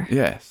cameras are?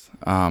 Yes.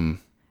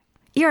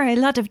 Here are a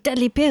lot of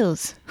deadly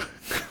pills.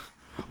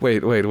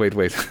 Wait.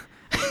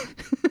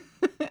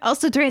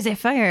 Also, there is a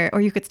fire.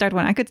 Or you could start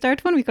one. I could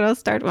start one. We could all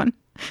start one.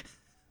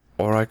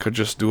 Or I could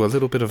just do a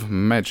little bit of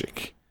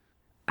magic.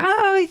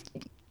 Oh,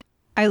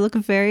 I look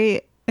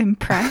very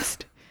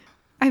impressed.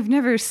 I've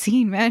never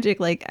seen magic.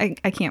 Like,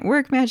 I can't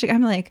work magic.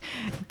 I'm like,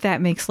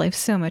 that makes life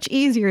so much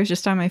easier. It's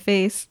just on my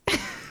face.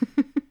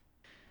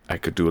 I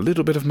could do a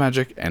little bit of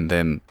magic, and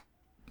then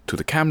to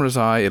the camera's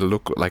eye, it'll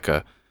look like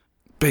a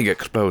big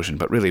explosion,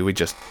 but really we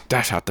just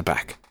dash out the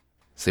back.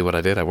 See what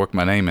I did? I worked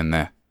my name in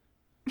there.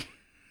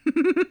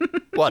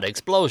 What,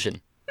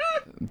 explosion?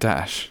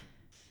 Dash.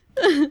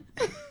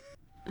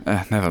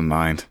 Never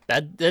mind.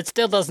 That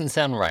still doesn't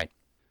sound right.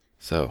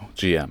 So,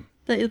 GM.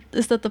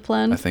 Is that the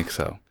plan? I think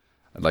so.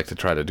 I'd like to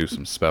try to do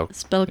some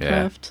Spellcraft.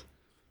 Yeah.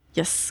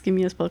 Yes, give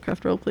me a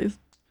spellcraft roll, please.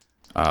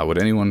 Would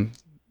anyone...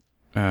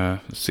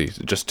 let's see,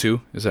 just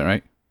 2? Is that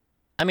right?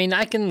 I mean,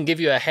 I can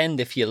give you a hand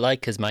if you like,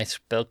 because my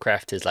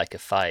spellcraft is like a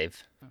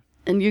 5.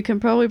 And you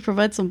can probably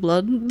provide some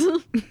blood.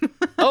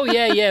 Oh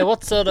yeah.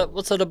 What sort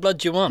of blood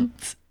do you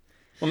want?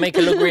 We'll make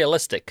it look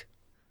realistic.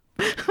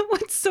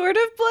 What sort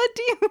of blood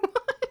do you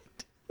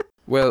want?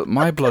 Well,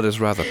 my blood is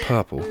rather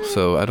purple,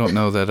 so I don't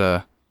know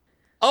that,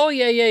 Oh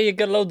yeah, you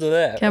got loads of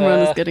that.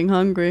 Cameron is getting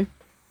hungry.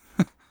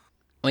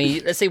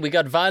 Let's see, we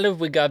got violet,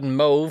 we got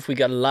mauve, we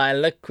got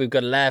lilac, we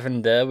got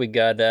lavender, we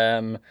got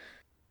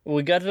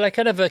like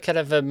kind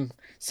of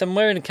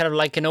somewhere in kind of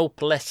like an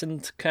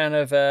opalescent kind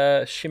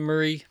of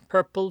shimmery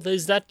purple.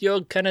 Is that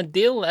your kind of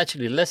deal?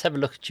 Actually, let's have a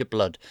look at your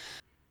blood.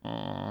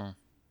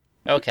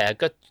 Okay, I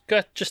got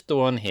just the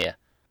one here.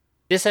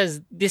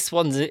 This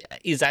one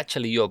is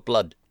actually your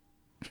blood.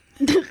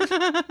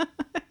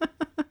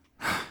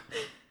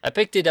 I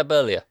picked it up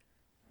earlier.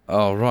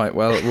 all right,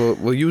 well,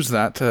 we'll use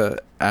that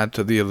to add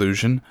to the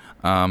illusion.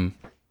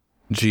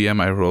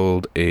 GM, I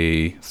rolled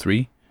a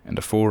 3 and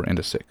a 4 and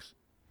a 6.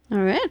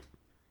 All right.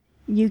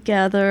 You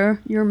gather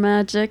your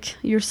magic,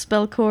 your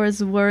spell core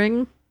is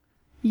whirring.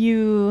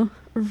 You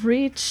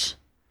reach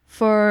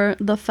for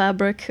the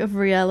fabric of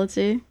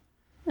reality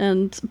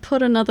and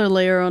put another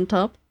layer on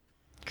top,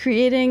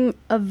 creating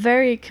a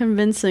very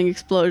convincing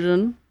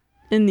explosion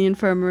in the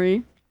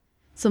infirmary.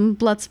 Some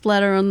blood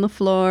splatter on the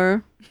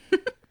floor,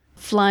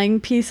 flying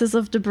pieces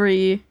of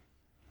debris,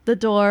 the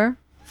door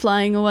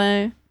flying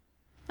away.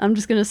 I'm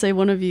just gonna say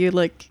one of you,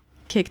 like,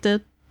 kicked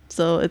it,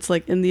 so it's,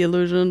 like, in the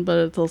illusion, but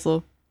it's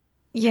also...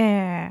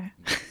 Yeah.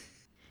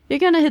 You're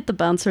gonna hit the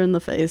bouncer in the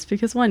face,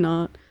 because why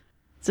not?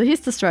 So he's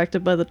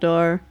distracted by the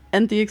door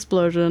and the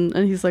explosion,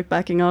 and he's, like,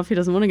 backing off. He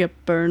doesn't want to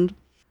get burned,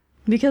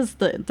 because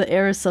the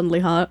air is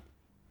suddenly hot.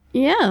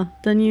 Yeah,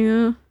 then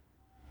you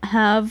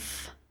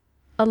have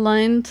a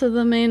line to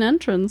the main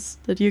entrance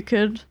that you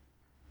could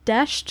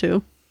dash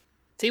to.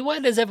 See, why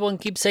does everyone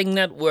keep saying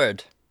that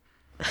word?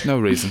 No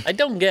reason. I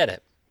don't get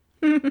it.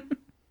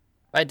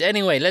 Right,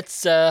 anyway, let's,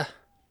 so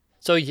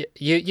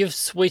you've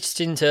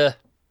switched into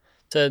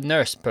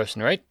nurse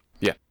person, right?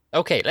 Yeah.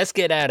 Okay, let's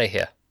get out of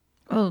here.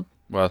 Well,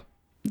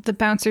 The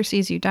bouncer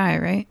sees you die,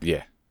 right?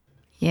 yeah.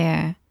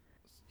 Yeah.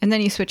 And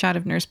then you switch out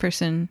of nurse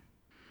person.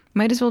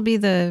 Might as well be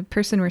the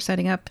person we're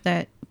setting up,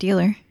 that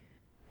dealer.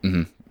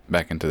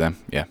 Back into them,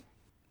 yeah.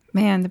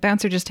 Man, the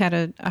bouncer just had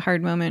a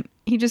hard moment.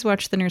 He just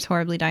watched the nurse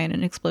horribly die in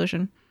an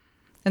explosion.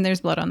 And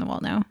there's blood on the wall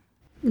now.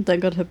 Then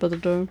got hit by the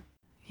door.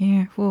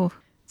 Yeah, whoa.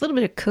 There's a little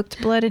bit of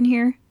cooked blood in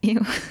here.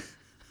 Ew.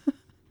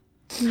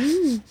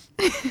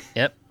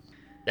 Yep.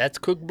 That's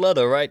cooked blood,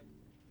 all right.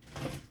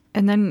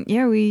 And then,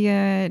 yeah, we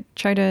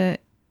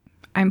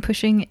I'm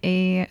pushing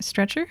a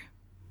stretcher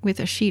with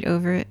a sheet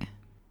over it.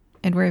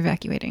 And we're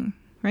evacuating,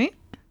 right?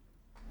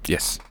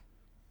 Yes.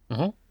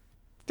 Uh-huh.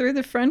 Through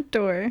the front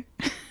door.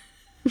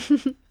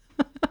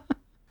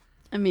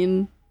 I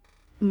mean,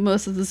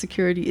 most of the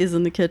security is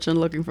in the kitchen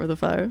looking for the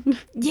fire.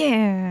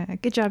 Yeah,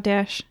 good job,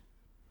 Dash.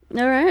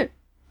 All right.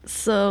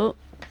 So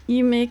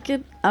you make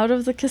it out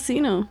of the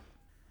casino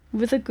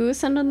with a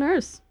goose and a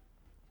nurse.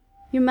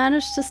 You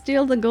manage to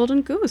steal the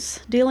golden goose,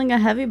 dealing a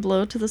heavy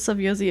blow to the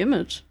Safiosi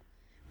image.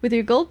 With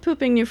your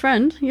gold-pooping new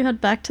friend, you head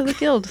back to the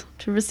guild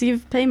to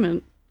receive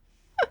payment.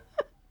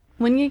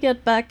 When you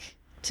get back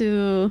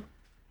to...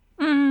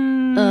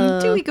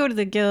 do we go to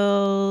the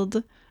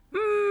guild?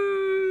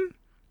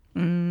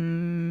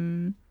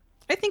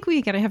 I think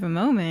we gotta have a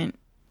moment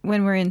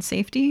when we're in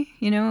safety,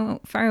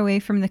 far away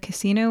from the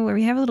casino where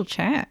we have a little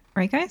chat.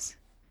 Right, guys?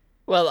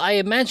 Well, I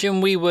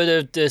imagine we would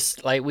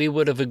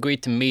have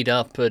agreed to meet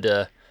up at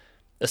a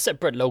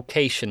separate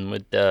location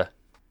with the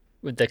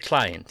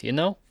client, you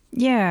know?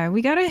 Yeah,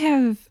 we gotta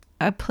have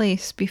a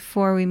place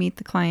before we meet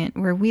the client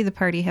where we, the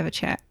party, have a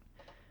chat.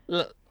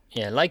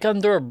 Yeah, like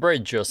under a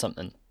bridge or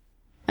something.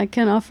 I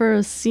can offer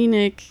a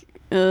scenic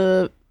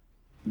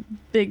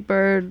Big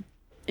Bird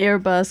air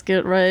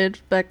basket ride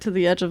back to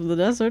the edge of the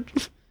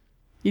desert.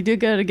 You do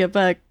gotta get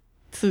back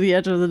to the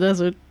edge of the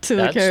desert to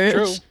the carriage.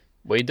 That's true.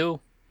 We do.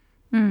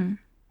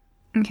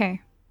 Okay.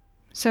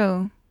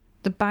 So,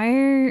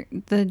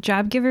 the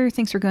job giver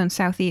thinks we're going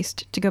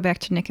southeast to go back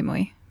to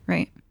Nicomoy,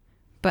 right?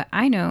 But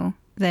I know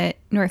that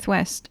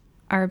northwest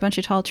are a bunch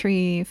of tall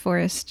tree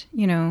forest,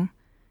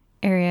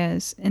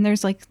 areas. And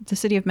there's like the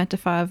city of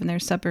Metafov and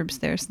there's suburbs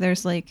there. So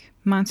there's like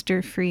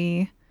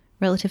monster-free,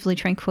 relatively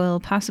tranquil,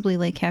 possibly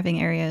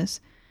lake-having areas.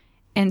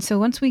 And so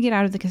once we get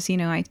out of the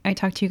casino, I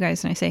talk to you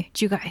guys and I say,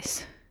 you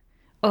guys.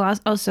 Oh,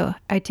 also,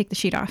 I take the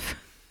sheet off.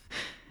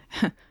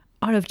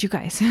 All of you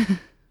guys.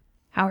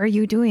 How are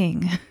you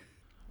doing?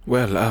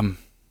 Well,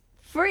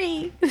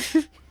 Free!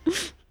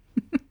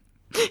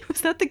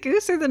 Was that the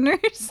goose or the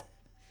nurse?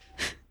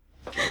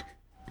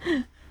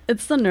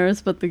 It's the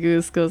nurse, but the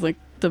goose goes like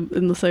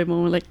in the same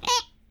moment, like.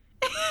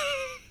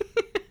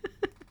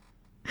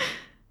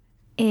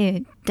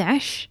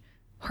 Dash,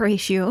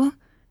 Horatio,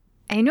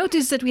 I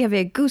noticed that we have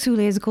a goose who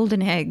lays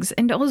golden eggs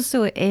and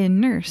also a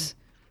nurse.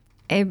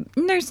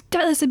 Nurse,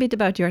 tell us a bit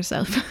about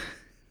yourself.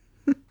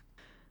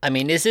 I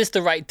mean, is this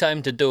the right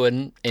time to do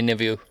an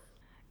interview?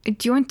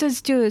 Do you want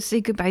us to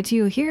say goodbye to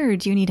you here, or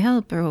do you need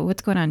help, or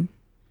what's going on?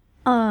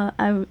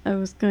 I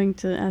was going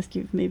to ask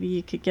you if maybe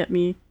you could get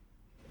me,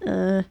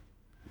 to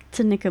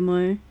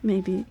Nicomoy,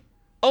 maybe.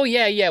 Oh,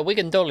 yeah, we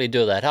can totally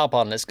do that. Hop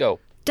on, let's go.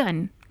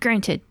 Done.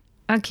 Granted.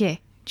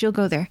 Okay, Jill,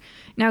 go there.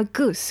 Now,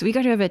 Goose, we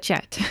gotta have a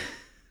chat.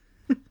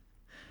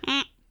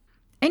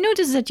 I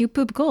noticed that you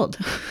poop gold.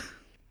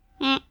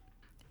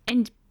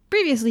 And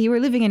previously you were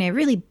living in a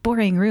really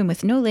boring room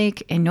with no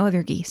lake and no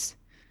other geese.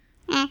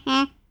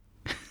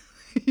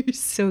 You're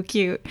so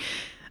cute.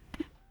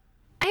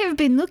 I have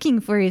been looking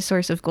for a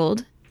source of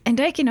gold,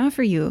 and I can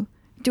offer you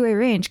to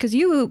arrange, because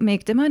you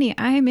make the money,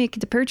 I make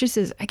the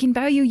purchases. I can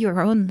buy you your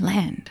own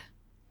land.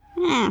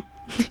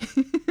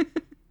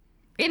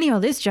 Really, all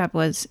this job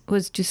was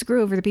to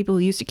screw over the people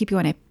who used to keep you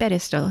on a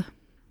pedestal.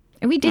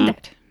 And we did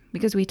that,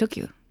 because we took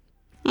you.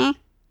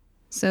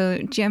 So,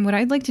 Jem, what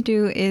I'd like to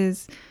do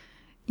is,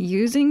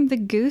 using the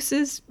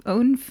goose's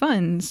own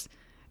funds,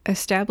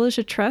 establish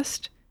a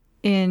trust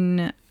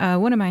in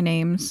one of my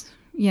names.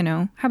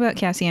 How about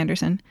Kassie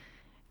Anderson?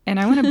 And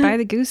I want to buy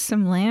the goose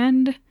some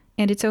land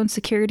and its own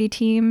security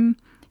team.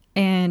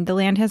 And the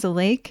land has a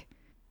lake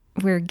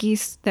where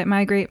geese that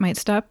migrate might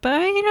stop by.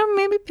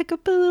 Maybe pick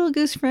up a little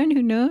goose friend.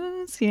 Who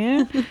knows?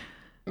 Yeah.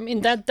 I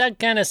mean, that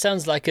kind of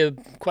sounds like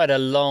quite a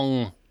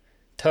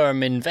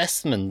long-term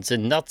investment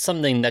and not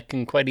something that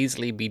can quite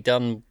easily be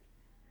done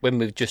when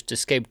we've just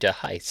escaped a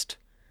heist.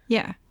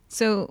 Yeah.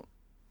 So,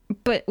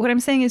 but what I'm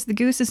saying is the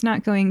goose is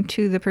not going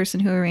to the person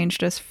who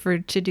arranged us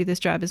to do this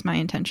job is my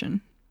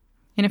intention.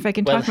 And if I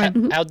can talk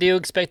how do you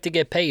expect to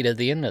get paid at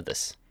the end of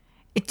this?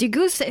 The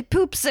goose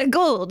poops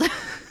gold.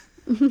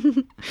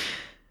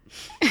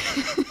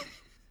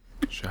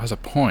 she has a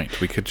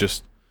point. We could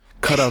just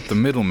cut out the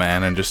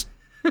middleman and just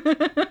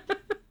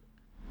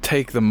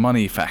take the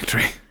money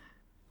factory.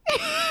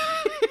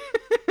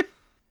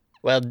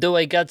 Well, do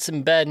I got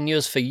some bad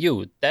news for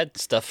you? That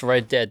stuff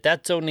right there,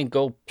 that's only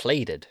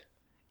gold-plated.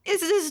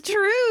 Is this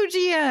true,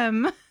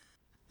 GM?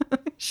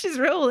 She's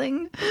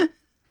rolling.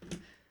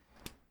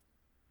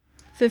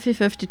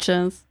 50-50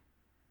 chance.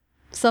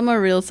 Some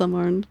are real, some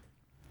aren't.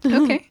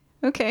 Okay.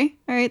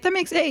 All right. That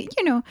makes it,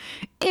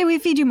 we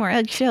feed you more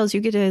eggshells.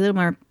 You get a little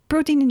more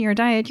protein in your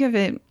diet. You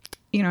have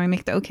I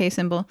make the okay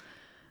symbol.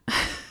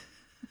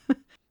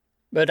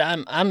 But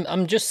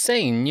I'm just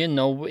saying,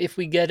 if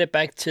we get it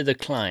back to the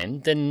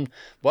client, then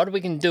what we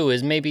can do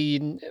is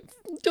maybe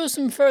do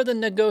some further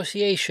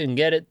negotiation.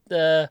 Get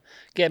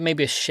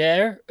maybe a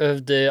share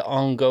of the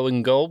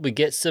ongoing goal. We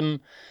get some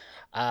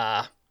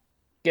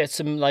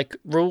like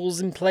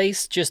rules in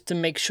place just to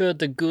make sure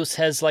the goose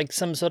has like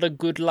some sort of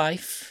good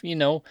life.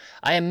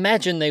 I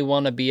imagine they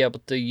want to be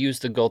able to use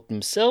the gold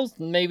themselves.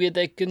 Maybe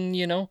they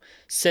can,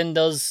 send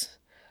us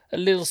a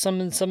little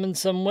something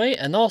some way,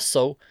 and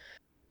also.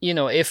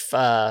 If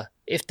the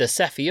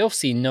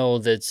Safiosi know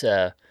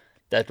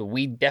that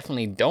we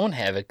definitely don't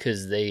have it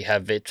because they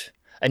have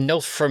a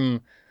note from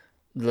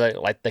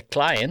the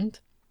client,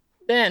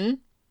 then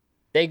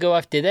they go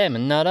after them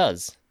and not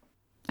us.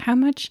 How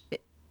much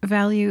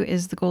value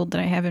is the gold that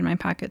I have in my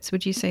pockets?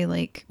 Would you say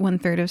like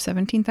 1/3 of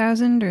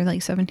 17,000 or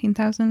like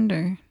 17,000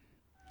 or?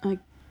 I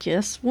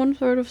guess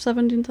 1/3 of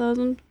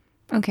 17,000.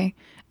 Okay,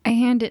 I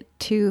hand it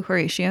to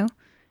Horatio,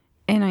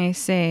 and I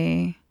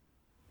say,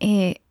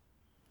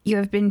 you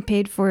have been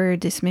paid for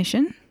this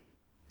mission,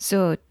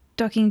 so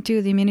talking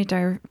to the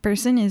Minotaur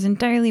person is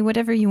entirely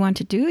whatever you want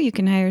to do. You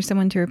can hire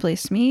someone to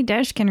replace me.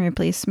 Dash can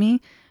replace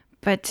me.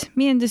 But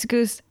me and this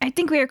goose, I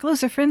think we are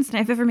closer friends than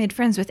I've ever made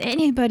friends with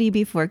anybody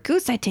before.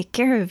 Goose, I take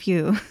care of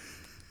you.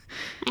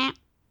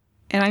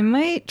 And I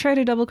might try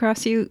to double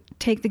cross you,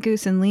 take the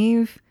goose and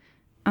leave.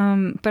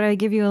 But I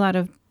give you a lot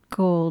of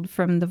gold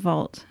from the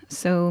vault,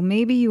 so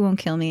maybe you won't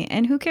kill me.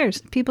 And who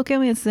cares? People kill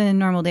me, it's a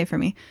normal day for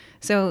me.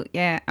 So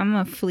yeah, I'm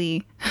gonna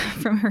flee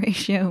from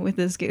Horatio with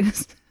this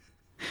goose.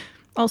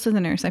 Also the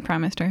nurse, I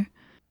promised her.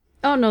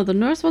 Oh no, the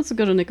nurse wants to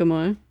go to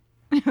Nicomoy.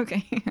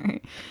 Okay, all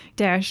right.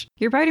 Dash,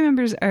 your party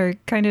members are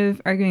kind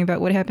of arguing about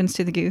what happens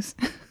to the goose.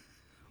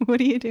 What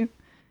do you do?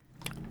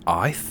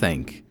 I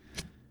think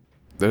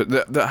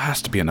there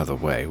has to be another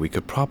way. We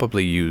could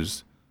probably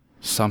use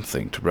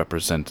something to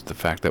represent the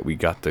fact that we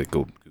got the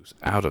golden goose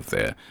out of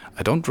there.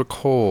 I don't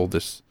recall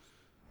this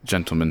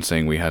gentleman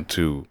saying we had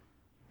to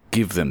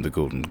give them the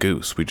golden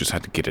goose. We just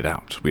had to get it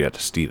out. We had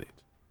to steal it.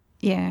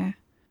 Yeah,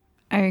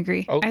 I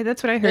agree. Oh,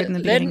 That's what I heard in the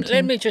beginning.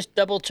 Let me just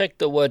double check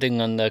the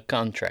wording on the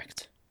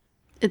contract.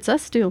 It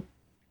says steal.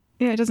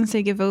 Yeah, it doesn't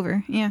say give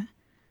over. Yeah.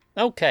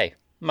 Okay.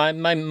 My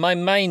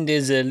mind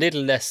is a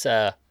little less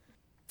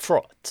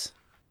fraught.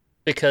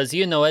 Because,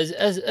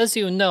 as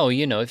you know,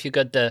 if you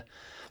got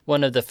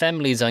one of the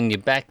families on your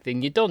back,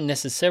 then you don't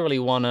necessarily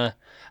want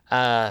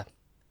to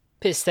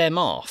piss them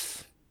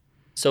off.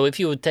 So if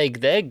you would take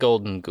their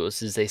golden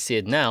goose as they see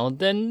it now,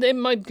 then they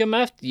might come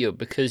after you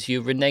because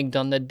you reneged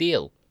on the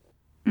deal.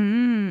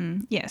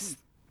 Yes.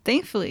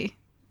 Thankfully,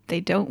 they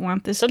don't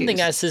want this Something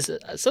goose.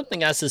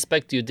 Something I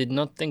suspect you did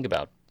not think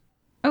about.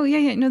 Oh,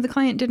 yeah. No, the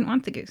client didn't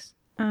want the goose.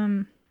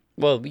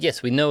 Well,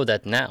 yes, we know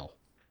that now.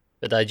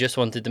 But I just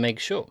wanted to make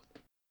sure.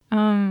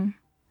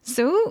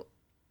 So,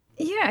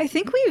 yeah, I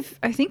think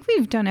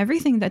we've done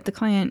everything that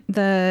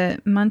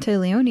the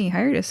Monteleone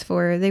hired us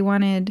for. They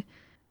wanted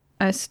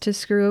us to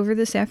screw over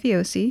the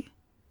Safiosi,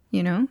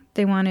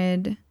 They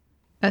wanted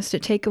us to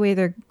take away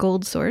their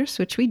gold source,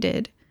 which we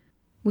did.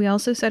 We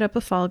also set up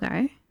a fall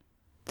guy,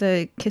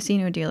 the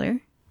casino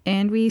dealer,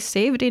 and we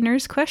saved a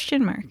nurse ?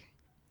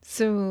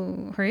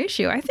 So,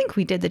 Horatio, I think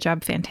we did the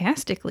job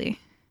fantastically.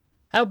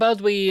 How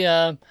about we,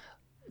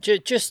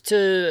 just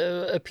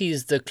to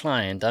appease the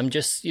client, I'm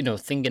just,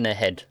 thinking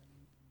ahead.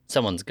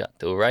 Someone's got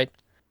to, right?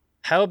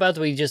 How about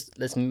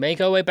let's make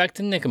our way back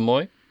to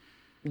Nicomoy.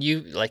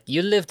 You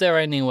live there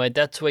anyway,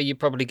 that's where you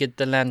probably get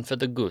the land for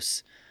the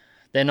goose.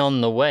 Then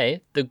on the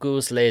way, the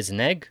goose lays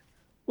an egg.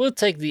 We'll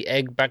take the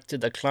egg back to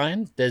the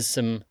client. There's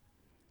some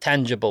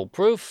tangible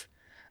proof.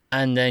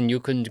 And then you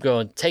can go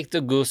and take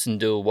the goose and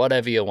do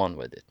whatever you want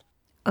with it.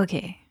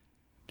 Okay.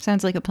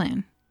 Sounds like a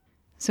plan.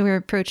 So we're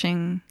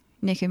approaching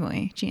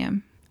Nicomoy,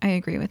 GM. I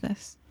agree with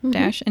this. Mm-hmm.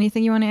 Dash,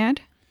 anything you want to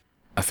add?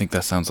 I think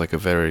that sounds like a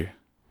very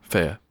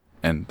fair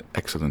and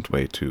excellent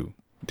way to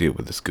deal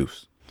with this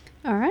goose.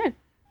 All right.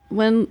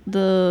 When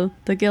the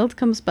guild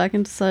comes back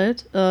into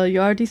sight, you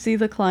already see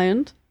the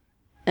client,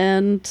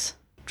 and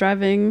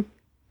driving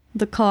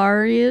the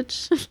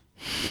carriage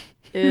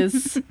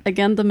is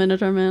again the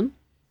Minotaur Man.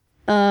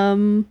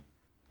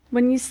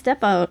 When you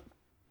step out,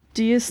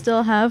 do you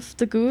still have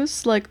the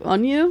goose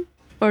on you,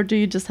 or do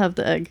you just have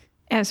the egg?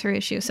 As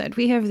Horatio said,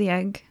 we have the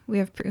egg. We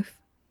have proof.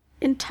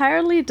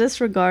 Entirely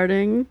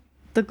disregarding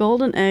the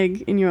golden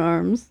egg in your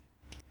arms,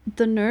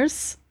 the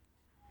nurse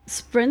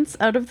sprints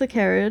out of the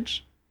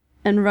carriage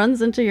and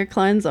runs into your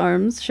client's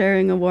arms,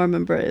 sharing a warm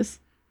embrace.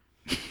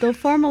 Though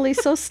formally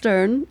so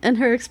stern, and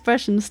her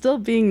expression still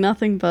being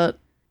nothing but,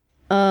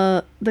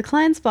 the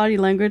client's body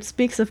language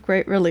speaks of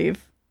great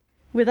relief.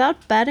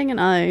 Without batting an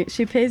eye,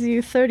 she pays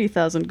you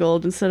 30,000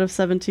 gold instead of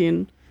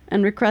 17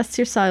 and requests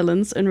your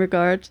silence in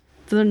regard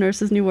to the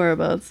nurse's new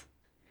whereabouts.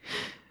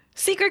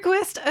 Secret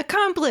quest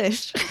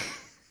accomplished.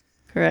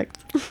 Correct.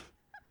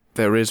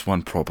 There is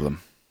one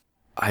problem.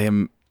 I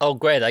am... Oh,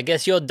 great. I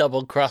guess you're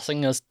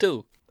double-crossing us,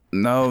 too.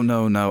 No.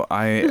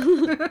 I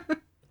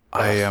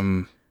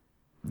am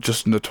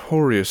just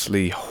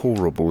notoriously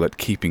horrible at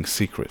keeping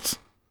secrets.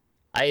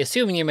 I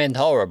assume you meant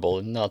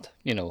horrible, not,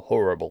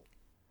 horrible.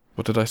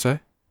 What did I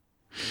say?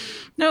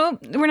 No,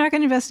 we're not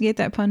going to investigate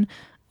that pun.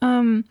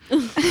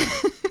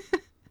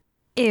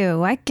 Ew,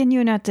 why can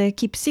you not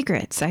keep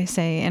secrets, I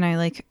say, and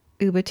I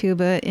Uba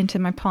Tuba into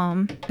my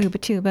palm. Uba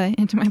Tuba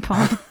into my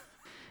palm.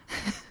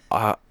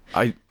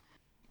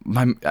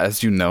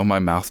 As you know, my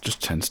mouth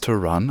just tends to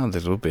run a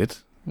little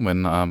bit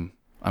when I'm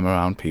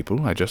around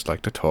people. I just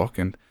like to talk,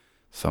 and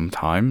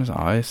sometimes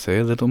I say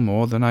a little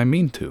more than I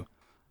mean to.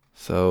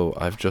 So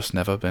I've just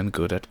never been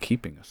good at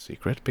keeping a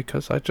secret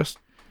because I just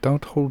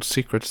don't hold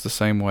secrets the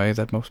same way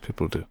that most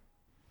people do.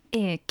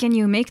 Can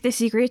you make the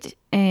secret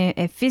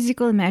a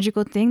physical,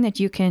 magical thing that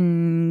you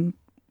can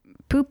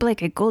poop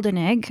like a golden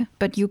egg,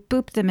 but you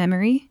poop the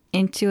memory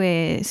into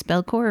a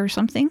spell core or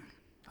something?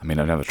 I mean,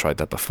 I've never tried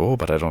that before,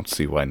 but I don't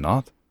see why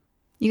not.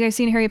 You guys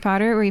seen Harry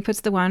Potter where he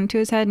puts the wand to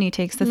his head and he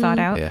takes the thought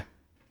out? Yeah.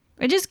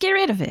 Or just get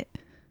rid of it.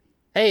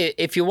 Hey,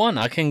 if you want,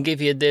 I can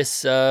give you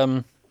this,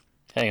 hang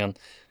on.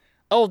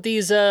 Oh,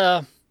 these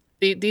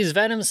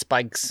venom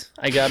spikes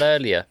I got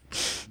earlier.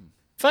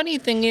 Funny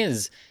thing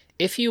is,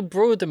 if you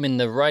brew them in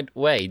the right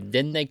way,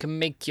 then they can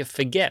make you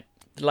forget,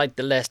 like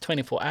the last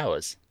 24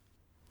 hours.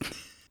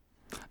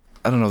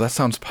 I don't know, that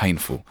sounds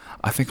painful.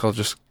 I think I'll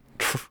just...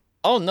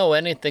 Oh, no,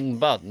 anything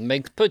but.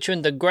 Put you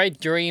in the great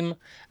dream,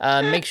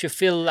 makes you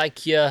feel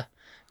like you're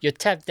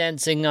tap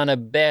dancing on a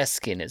bear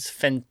skin. It's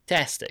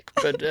fantastic,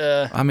 but...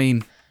 I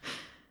mean,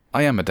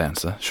 I am a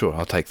dancer. Sure,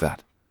 I'll take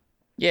that.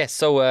 Yeah,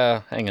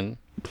 so, hang on.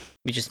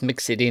 We just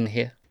mix it in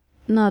here.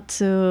 Not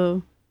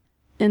to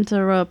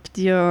interrupt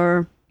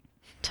your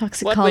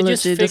toxicology What, we're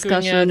just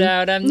discussion. figuring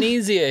out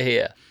amnesia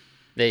here.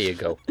 There you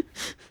go.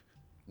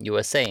 You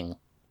were saying?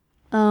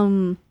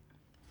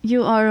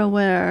 You are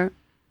aware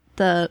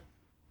that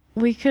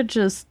we could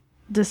just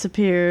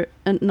disappear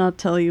and not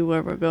tell you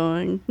where we're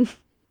going.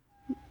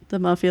 The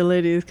mafia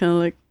lady is kind of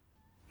like,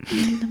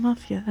 I'm in the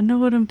mafia. I know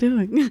what I'm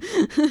doing.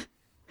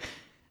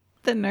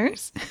 The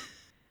nurse?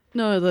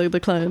 No, the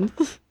client.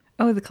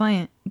 Oh, the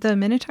client. The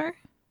Minotaur?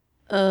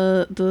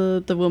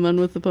 The woman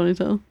with the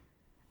ponytail.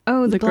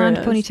 Oh, the The blonde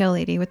gray eyes. ponytail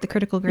lady with the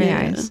critical gray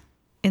Yeah. eyes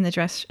in the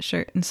dress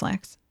shirt and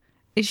slacks.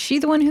 Is she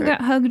the one who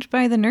got hugged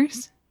by the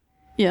nurse?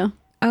 Yeah.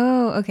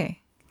 Oh,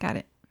 okay. Got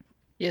it.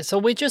 Yeah, so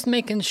we're just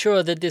making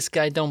sure that this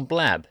guy don't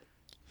blab.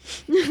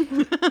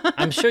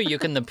 I'm sure you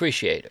can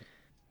appreciate him.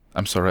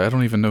 I'm sorry, I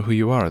don't even know who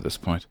you are at this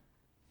point.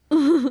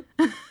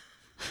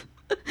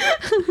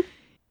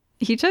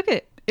 He took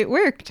it. It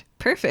worked.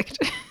 Perfect.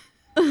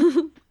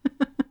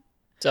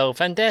 So,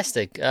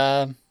 fantastic.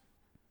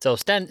 So,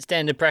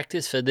 standard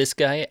practice for this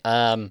guy.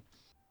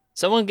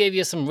 Someone gave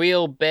you some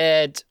real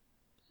bad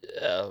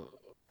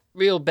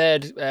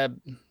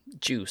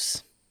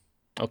juice.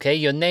 Okay,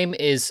 your name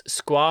is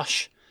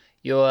Squash.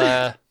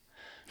 You're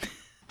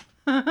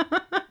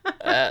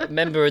a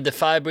member of the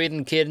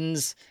Fire-Breathing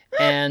Kittens,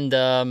 and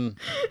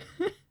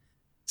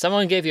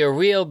someone gave you a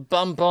real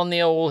bump on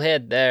the old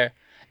head there,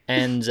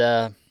 and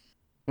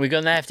we're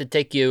gonna have to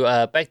take you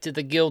back to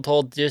the guild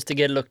hall just to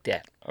get looked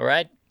at, all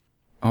right?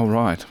 All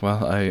right,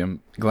 well, I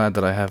am glad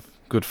that I have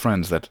good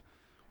friends that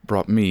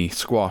brought me,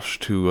 Squash,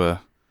 to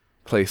a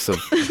place of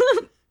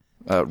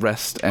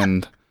rest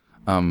and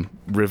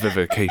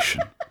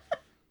revivification.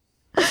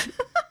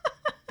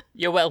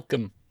 You're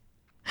welcome.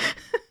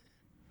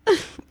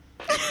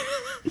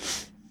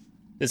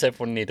 Does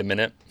everyone need a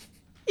minute?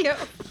 Yep.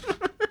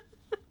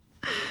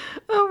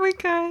 Oh my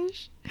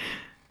gosh.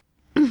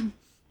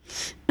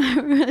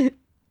 Alright.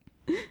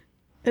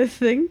 I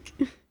think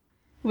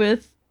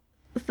with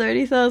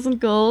 30,000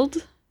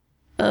 gold,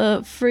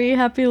 free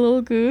happy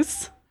little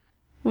goose,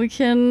 we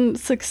can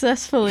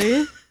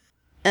successfully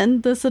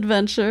end this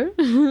adventure.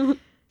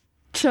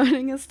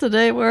 Joining us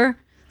today were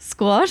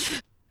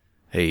Squash.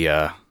 Hey,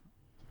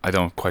 I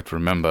don't quite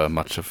remember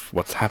much of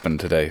what's happened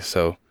today,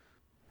 so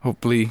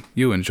hopefully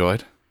you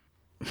enjoyed.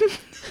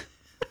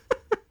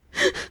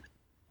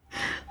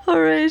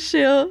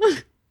 Horatio.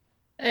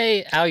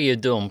 Hey, how you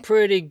doing?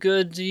 Pretty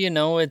good. You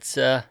know, it's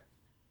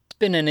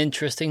been an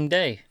interesting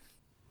day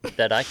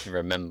that I can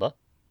remember.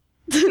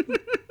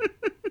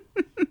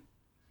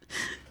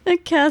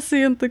 And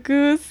Kassie and the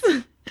goose.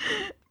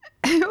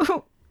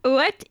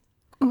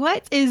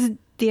 What is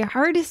the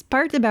hardest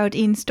part about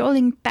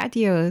installing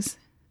patios?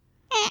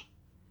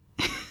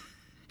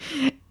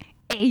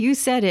 Hey, you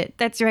said it.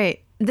 That's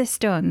right. The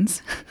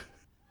stones.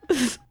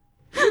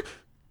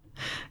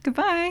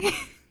 Goodbye.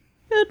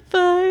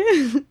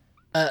 Goodbye.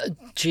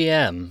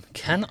 GM,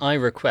 can I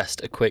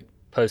request a quick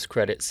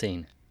post-credit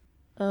scene?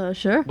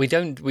 Sure. We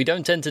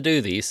don't tend to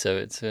do these, so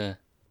it's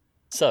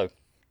so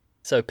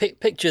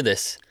picture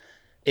this.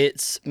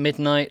 It's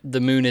midnight, the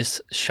moon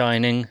is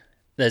shining,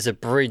 there's a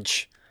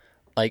bridge,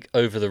 like,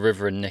 over the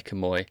river in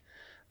Nicomoy,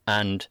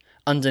 and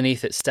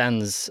underneath it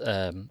stands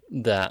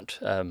that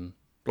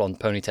blonde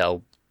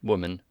ponytail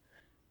woman,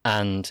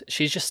 and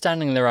she's just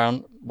standing there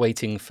around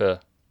waiting for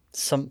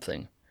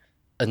something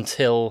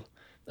until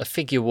a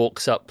figure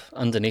walks up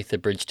underneath the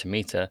bridge to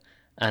meet her,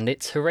 and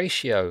it's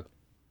Horatio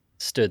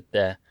stood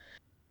there,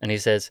 and he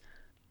says,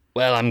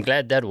 "Well, I'm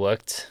glad that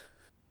worked.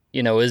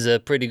 You know, it was a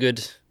pretty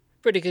good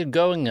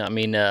going. I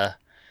mean, I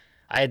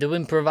had to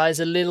improvise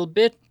a little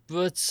bit,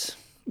 but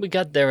we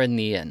got there in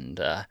the end.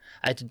 I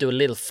had to do a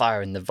little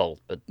fire in the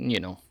vault, but, you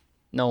know,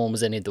 no one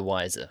was any the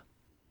wiser.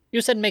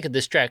 You said make a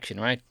distraction,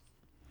 right?"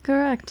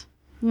 Correct.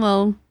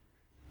 Well,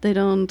 they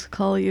don't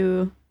call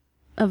you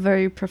a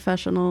very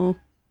professional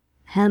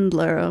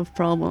handler of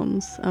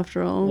problems,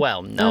 after all.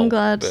 Well, no. I'm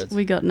glad but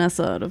we got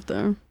Nessa out of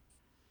there.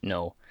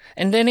 no.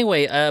 And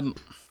anyway,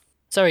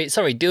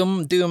 sorry.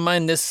 Do you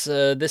mind this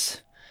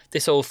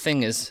whole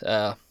thing is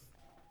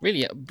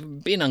really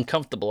being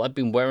uncomfortable. I've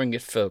been wearing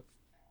it for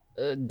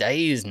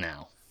days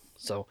now.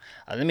 So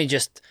let me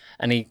just,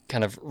 and he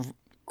kind of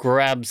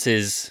grabs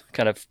his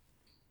kind of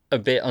a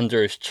bit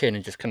under his chin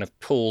and just kind of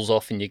pulls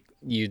off, and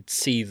you'd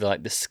see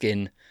like the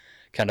skin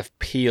kind of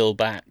peel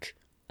back,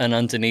 and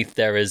underneath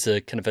there is a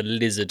kind of a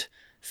lizard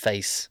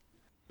face,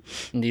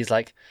 and he's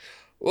like,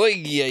 "Oy,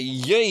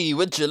 yay,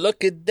 would you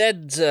look at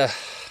that?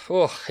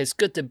 It's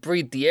good to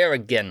breathe the air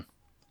again.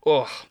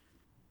 Oh.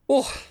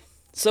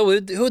 So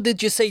who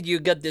did you say you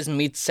got this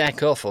meat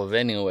sack off of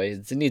anyway?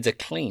 It needs a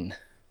clean.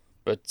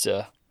 But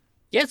yeah,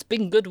 it's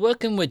been good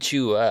working with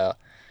you.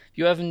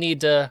 You ever need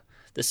the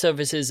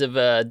services of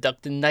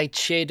Dr.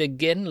 Nightshade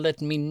again,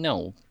 let me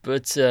know.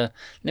 But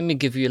let me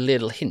give you a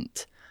little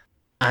hint.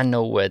 I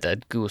know where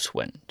that goose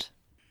went."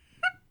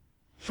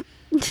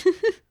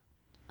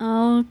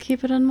 I'll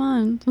keep it in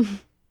mind. And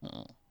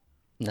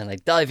then I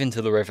dive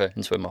into the river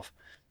and swim off.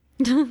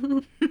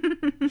 The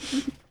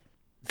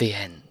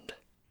end.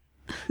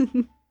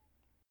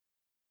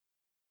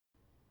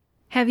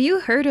 Have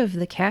you heard of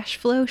the Cash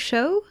Flow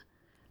Show?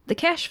 The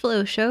Cash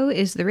Flow Show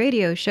is the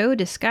radio show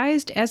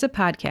disguised as a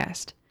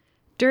podcast.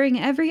 During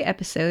every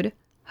episode,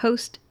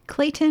 host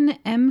Clayton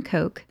M.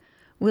 Koch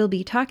will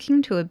be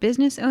talking to a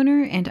business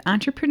owner and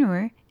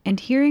entrepreneur and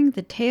hearing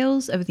the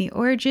tales of the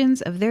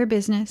origins of their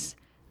business,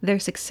 their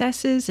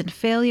successes and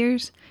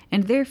failures,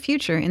 and their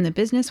future in the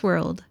business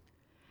world,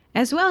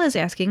 as well as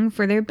asking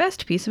for their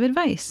best piece of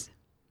advice.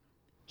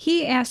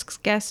 He asks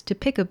guests to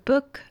pick a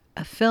book,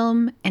 a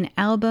film, an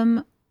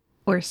album,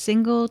 or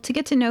single to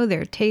get to know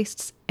their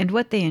tastes and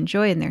what they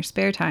enjoy in their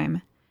spare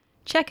time.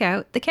 Check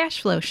out The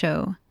Cash Flow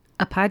Show,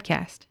 a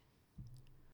podcast.